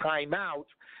call the timeout.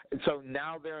 And so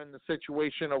now they're in the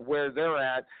situation of where they're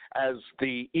at, as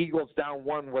the Eagles down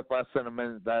 1 with less than a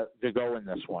minute to go in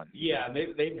this one. Yeah,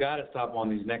 they've got to stop on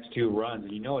these next 2 runs,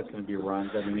 and you know it's going to be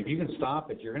runs. I mean, if you can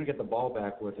stop it, you're going to get the ball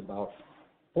back with about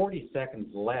 40 seconds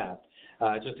left.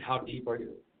 Just how deep are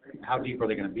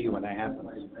they going to be when that happens?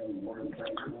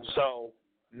 So,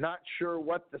 not sure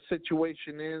what the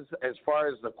situation is as far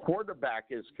as the quarterback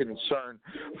is concerned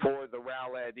for the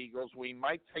Rowlett Eagles. We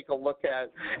might take a look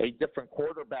at a different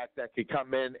quarterback that could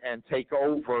come in and take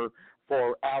over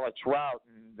for Alex Rout.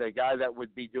 And the guy that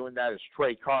would be doing that is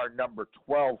Trey Carr, number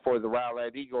 12 for the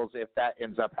Rowlett Eagles, if that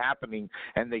ends up happening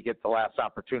and they get the last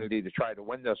opportunity to try to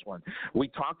win this one. We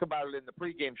talked about it in the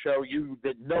pregame show. You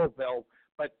didn't know, Bill,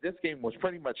 but this game was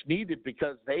pretty much needed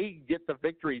because they get the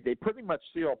victory. They pretty much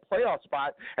seal a playoff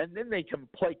spot, and then they can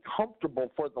play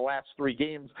comfortable for the last 3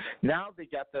 games. Now they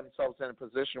got themselves in a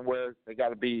position where they got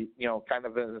to be, kind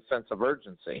of in a sense of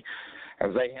urgency.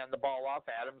 As they hand the ball off,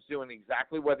 Adams doing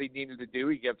exactly what he needed to do.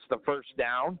 He gets the first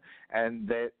down,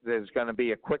 and there's going to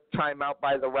be a quick timeout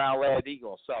by the Rowlett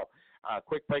Eagles. So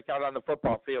quick breakout on the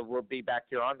football field. We'll be back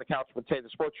here on the Couch Potato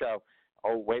Sports Show.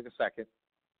 Oh, wait a second.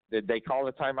 Did they call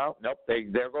the timeout? Nope.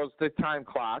 There goes the time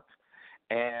clock,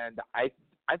 and I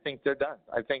think they're done.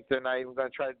 I think they're not even going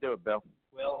to try to do it, Bill.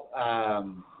 Well,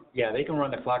 yeah, they can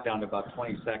run the clock down to about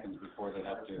 20 seconds before they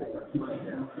have to.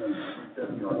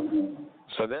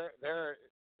 So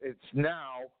it's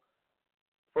now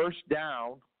first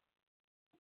down.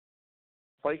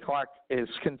 Play clock is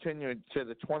continuing to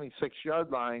the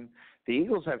 26-yard line. The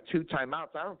Eagles have 2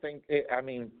 timeouts. I don't think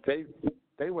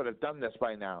they would have done this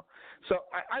by now. So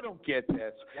I don't get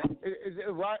this.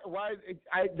 Why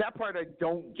that part I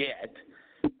don't get.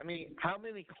 I mean, how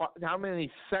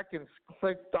many seconds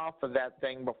clicked off of that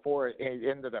thing before it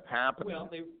ended up happening? Well,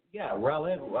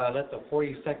 let the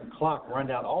 40-second clock run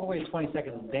down all the way to 20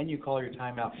 seconds. Then you call your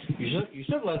timeout. You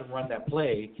should have let them run that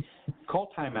play,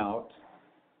 call timeout,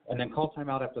 and then call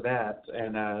timeout after that,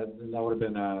 and that would have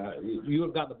been you would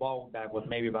have gotten the ball back with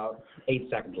maybe about 8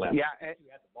 seconds left. Yeah, you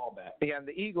had the ball back. Yeah, and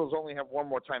the Eagles only have 1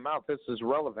 more timeout. This is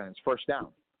relevant. It's first down.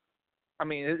 I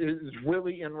mean, it is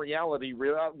really, in reality,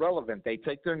 relevant. They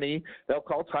take their knee, they'll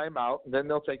call timeout, and then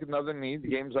they'll take another knee. The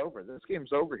game's over. This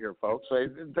game's over here, folks.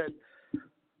 That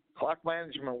clock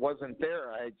management wasn't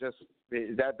there.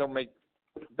 That don't make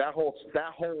that whole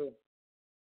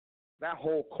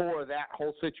core of that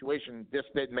whole situation just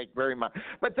didn't make very much.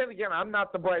 But then again, I'm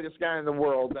not the brightest guy in the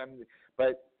world,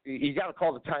 but you got to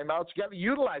call the timeouts. You got to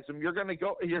utilize them. You're going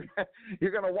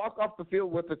to walk off the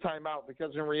field with the timeout,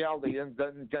 because in reality, it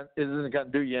isn't going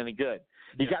to do you any good.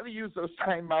 You got to use those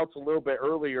timeouts a little bit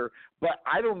earlier. But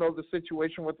I don't know the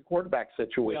situation with the quarterback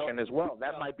situation as well.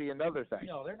 That might be another thing.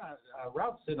 No, they're not.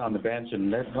 Rout's sitting on the bench, and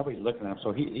nobody's looking at him,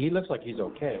 so he looks like he's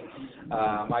okay.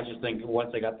 I just think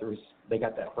once they got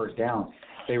that first down,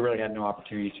 they really had no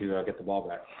opportunity to get the ball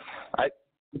back.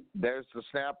 There's the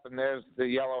snap, and there's the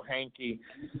yellow hanky.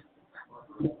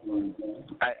 I'm going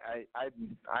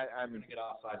to get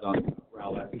offsides on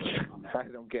Rowlett. I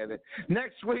don't get it.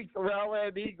 Next week, the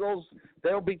Rowlett Eagles,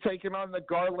 they'll be taking on the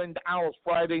Garland Owls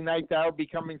Friday night. That'll be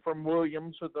coming from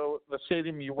Williams, the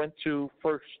stadium you went to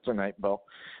first tonight, Bill.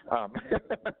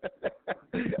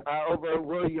 Over at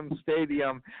Williams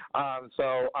Stadium.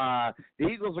 So the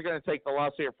Eagles are going to take the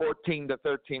loss here,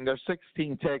 14-13. They're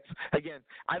 16 ticks. Again,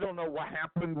 I don't know what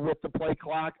happened with the play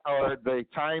clock or the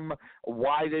time,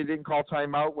 why they didn't call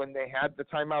timeout when they had the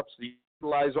timeouts to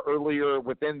utilize earlier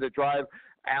within the drive.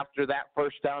 After that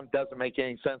first down doesn't make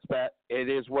any sense, but it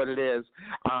is what it is.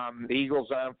 The Eagles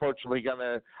are unfortunately going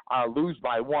to lose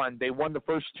by 1. They won the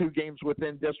first 2 games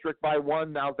within district by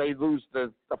 1. Now they lose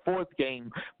the 4th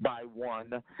game by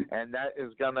 1, and that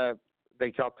is going to – they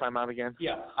call timeout again?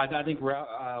 Yeah, I think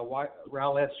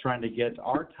Rowlett's trying to get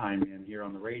our time in here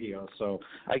on the radio. So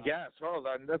I guess. Hold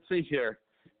on. Let's see here.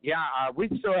 Yeah, we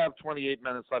still have 28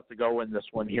 minutes left to go in this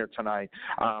one here tonight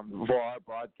for our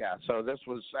broadcast. So this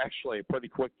was actually a pretty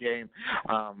quick game.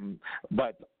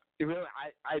 But really,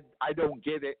 I don't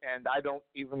get it, and I don't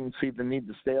even see the need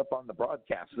to stay up on the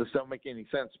broadcast. This don't make any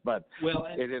sense, but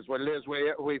it is what it is.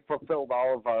 We fulfilled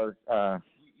all of our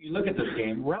you look at this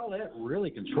game, Rowlett really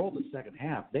controlled the second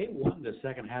half. They won the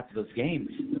second half of this game.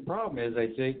 The problem is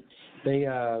they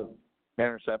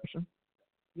interception.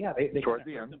 Yeah, they toward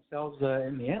kind the of end themselves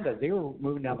in the end as they were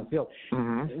moving down the field.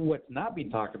 Mm-hmm. What's not being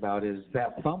talked about is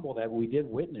that fumble that we did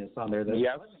witness on there that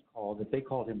wasn't called, that they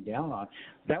called him down on.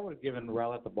 That would have given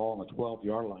Rowlett the ball on the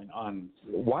 12-yard line on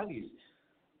Wylie's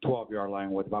 12-yard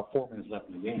line with about 4 minutes left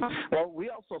in the game. Well, we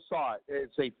also saw it as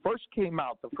they first came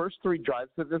out, the first 3 drives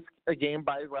of this game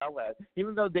by Rowlett,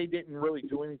 even though they didn't really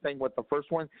do anything with the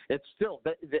first one, it's still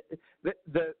the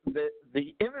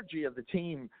energy of the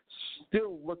team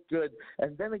still looked good,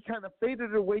 and then it kind of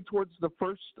faded away towards the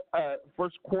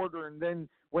first quarter, and then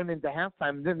went into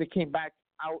halftime, and then they came back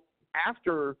out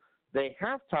after they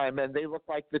halftime, and they look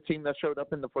like the team that showed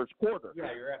up in the first quarter.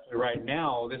 Yeah, you're absolutely right.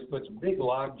 Now this puts a big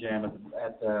log jam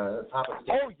at the top of the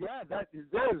stage. Oh yeah, that is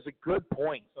a good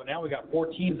point. So now we got 4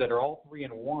 teams that are all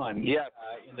 3-1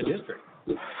 in the district.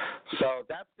 So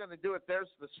that's going to do it. There's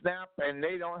the snap, and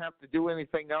they don't have to do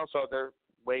anything else. So they're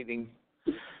waiting.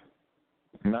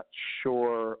 Not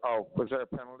sure. Oh, was there a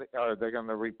penalty? Or are they going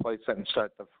to replace it and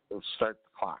start the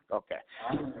clock? Okay.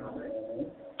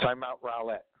 Timeout,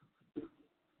 Rowlett.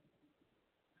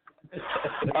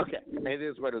 Okay, it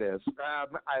is what it is.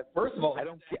 First of all, I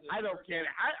don't care.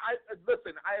 I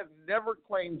listen. I have never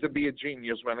claimed to be a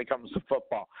genius when it comes to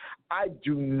football. I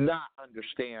do not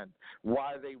understand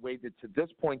why they waited to this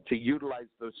point to utilize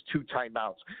those 2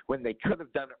 timeouts when they could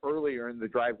have done it earlier in the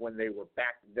drive when they were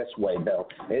back this way. Though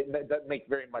it doesn't make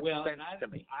very much sense to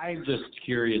me. I'm just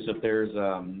curious if there's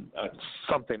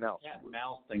something else, cat and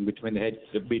mouse thing between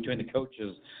the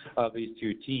coaches of these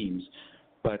 2 teams.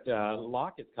 But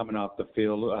Lockett's coming off the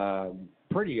field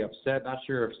pretty upset. Not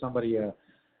sure if somebody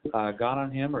got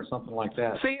on him or something like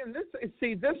that.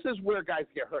 This is where guys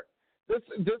get hurt. This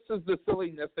is the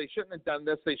silliness. They shouldn't have done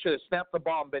this. They should have snapped the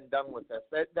ball and been done with this.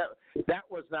 That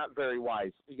was not very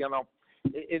wise. You know,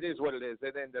 it is what it is.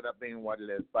 It ended up being what it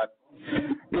is. But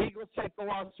the Eagles take the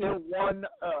loss here,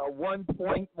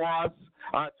 1-point loss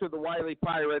to the Wylie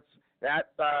Pirates.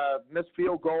 That missed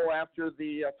field goal after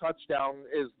the touchdown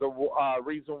is the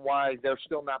reason why they're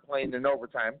still not playing in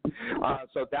overtime.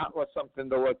 So that was something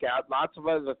to look at. Lots of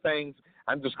other things.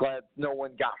 I'm just glad no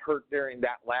one got hurt during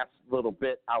that last little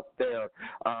bit out there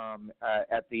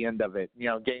at the end of it. You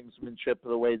know, gamesmanship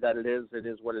the way that it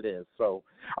is what it is. So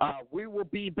we will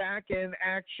be back in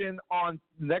action on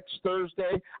next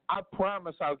Thursday. I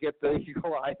promise I'll get the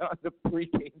Eagle Eye on the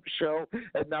pregame show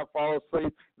and not fall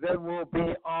asleep. Then we'll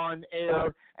be on air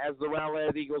as the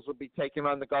Rowlett Eagles will be taking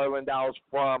on the Garland Owls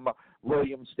from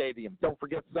Williams Stadium. Don't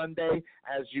forget Sunday,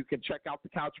 as you can check out the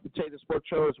Couch Potato Sports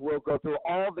Show, as we'll go through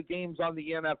all the games on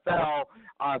the NFL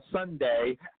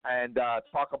Sunday and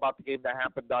talk about the game that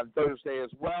happened on Thursday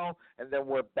as well. And then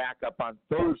we're back up on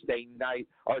Thursday night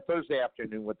or Thursday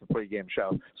afternoon with the pregame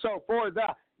show. So for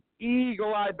the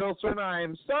Eagle Eye Bill Serna, I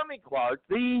am Sonny Clark,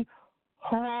 the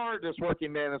hardest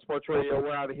working man in sports radio.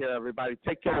 We're out of here, everybody.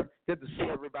 Take care. Good to see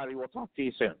everybody. We'll talk to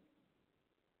you soon.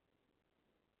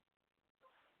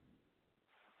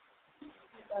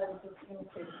 I was just going to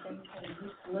say the same thing.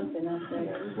 He's limping out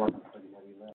there.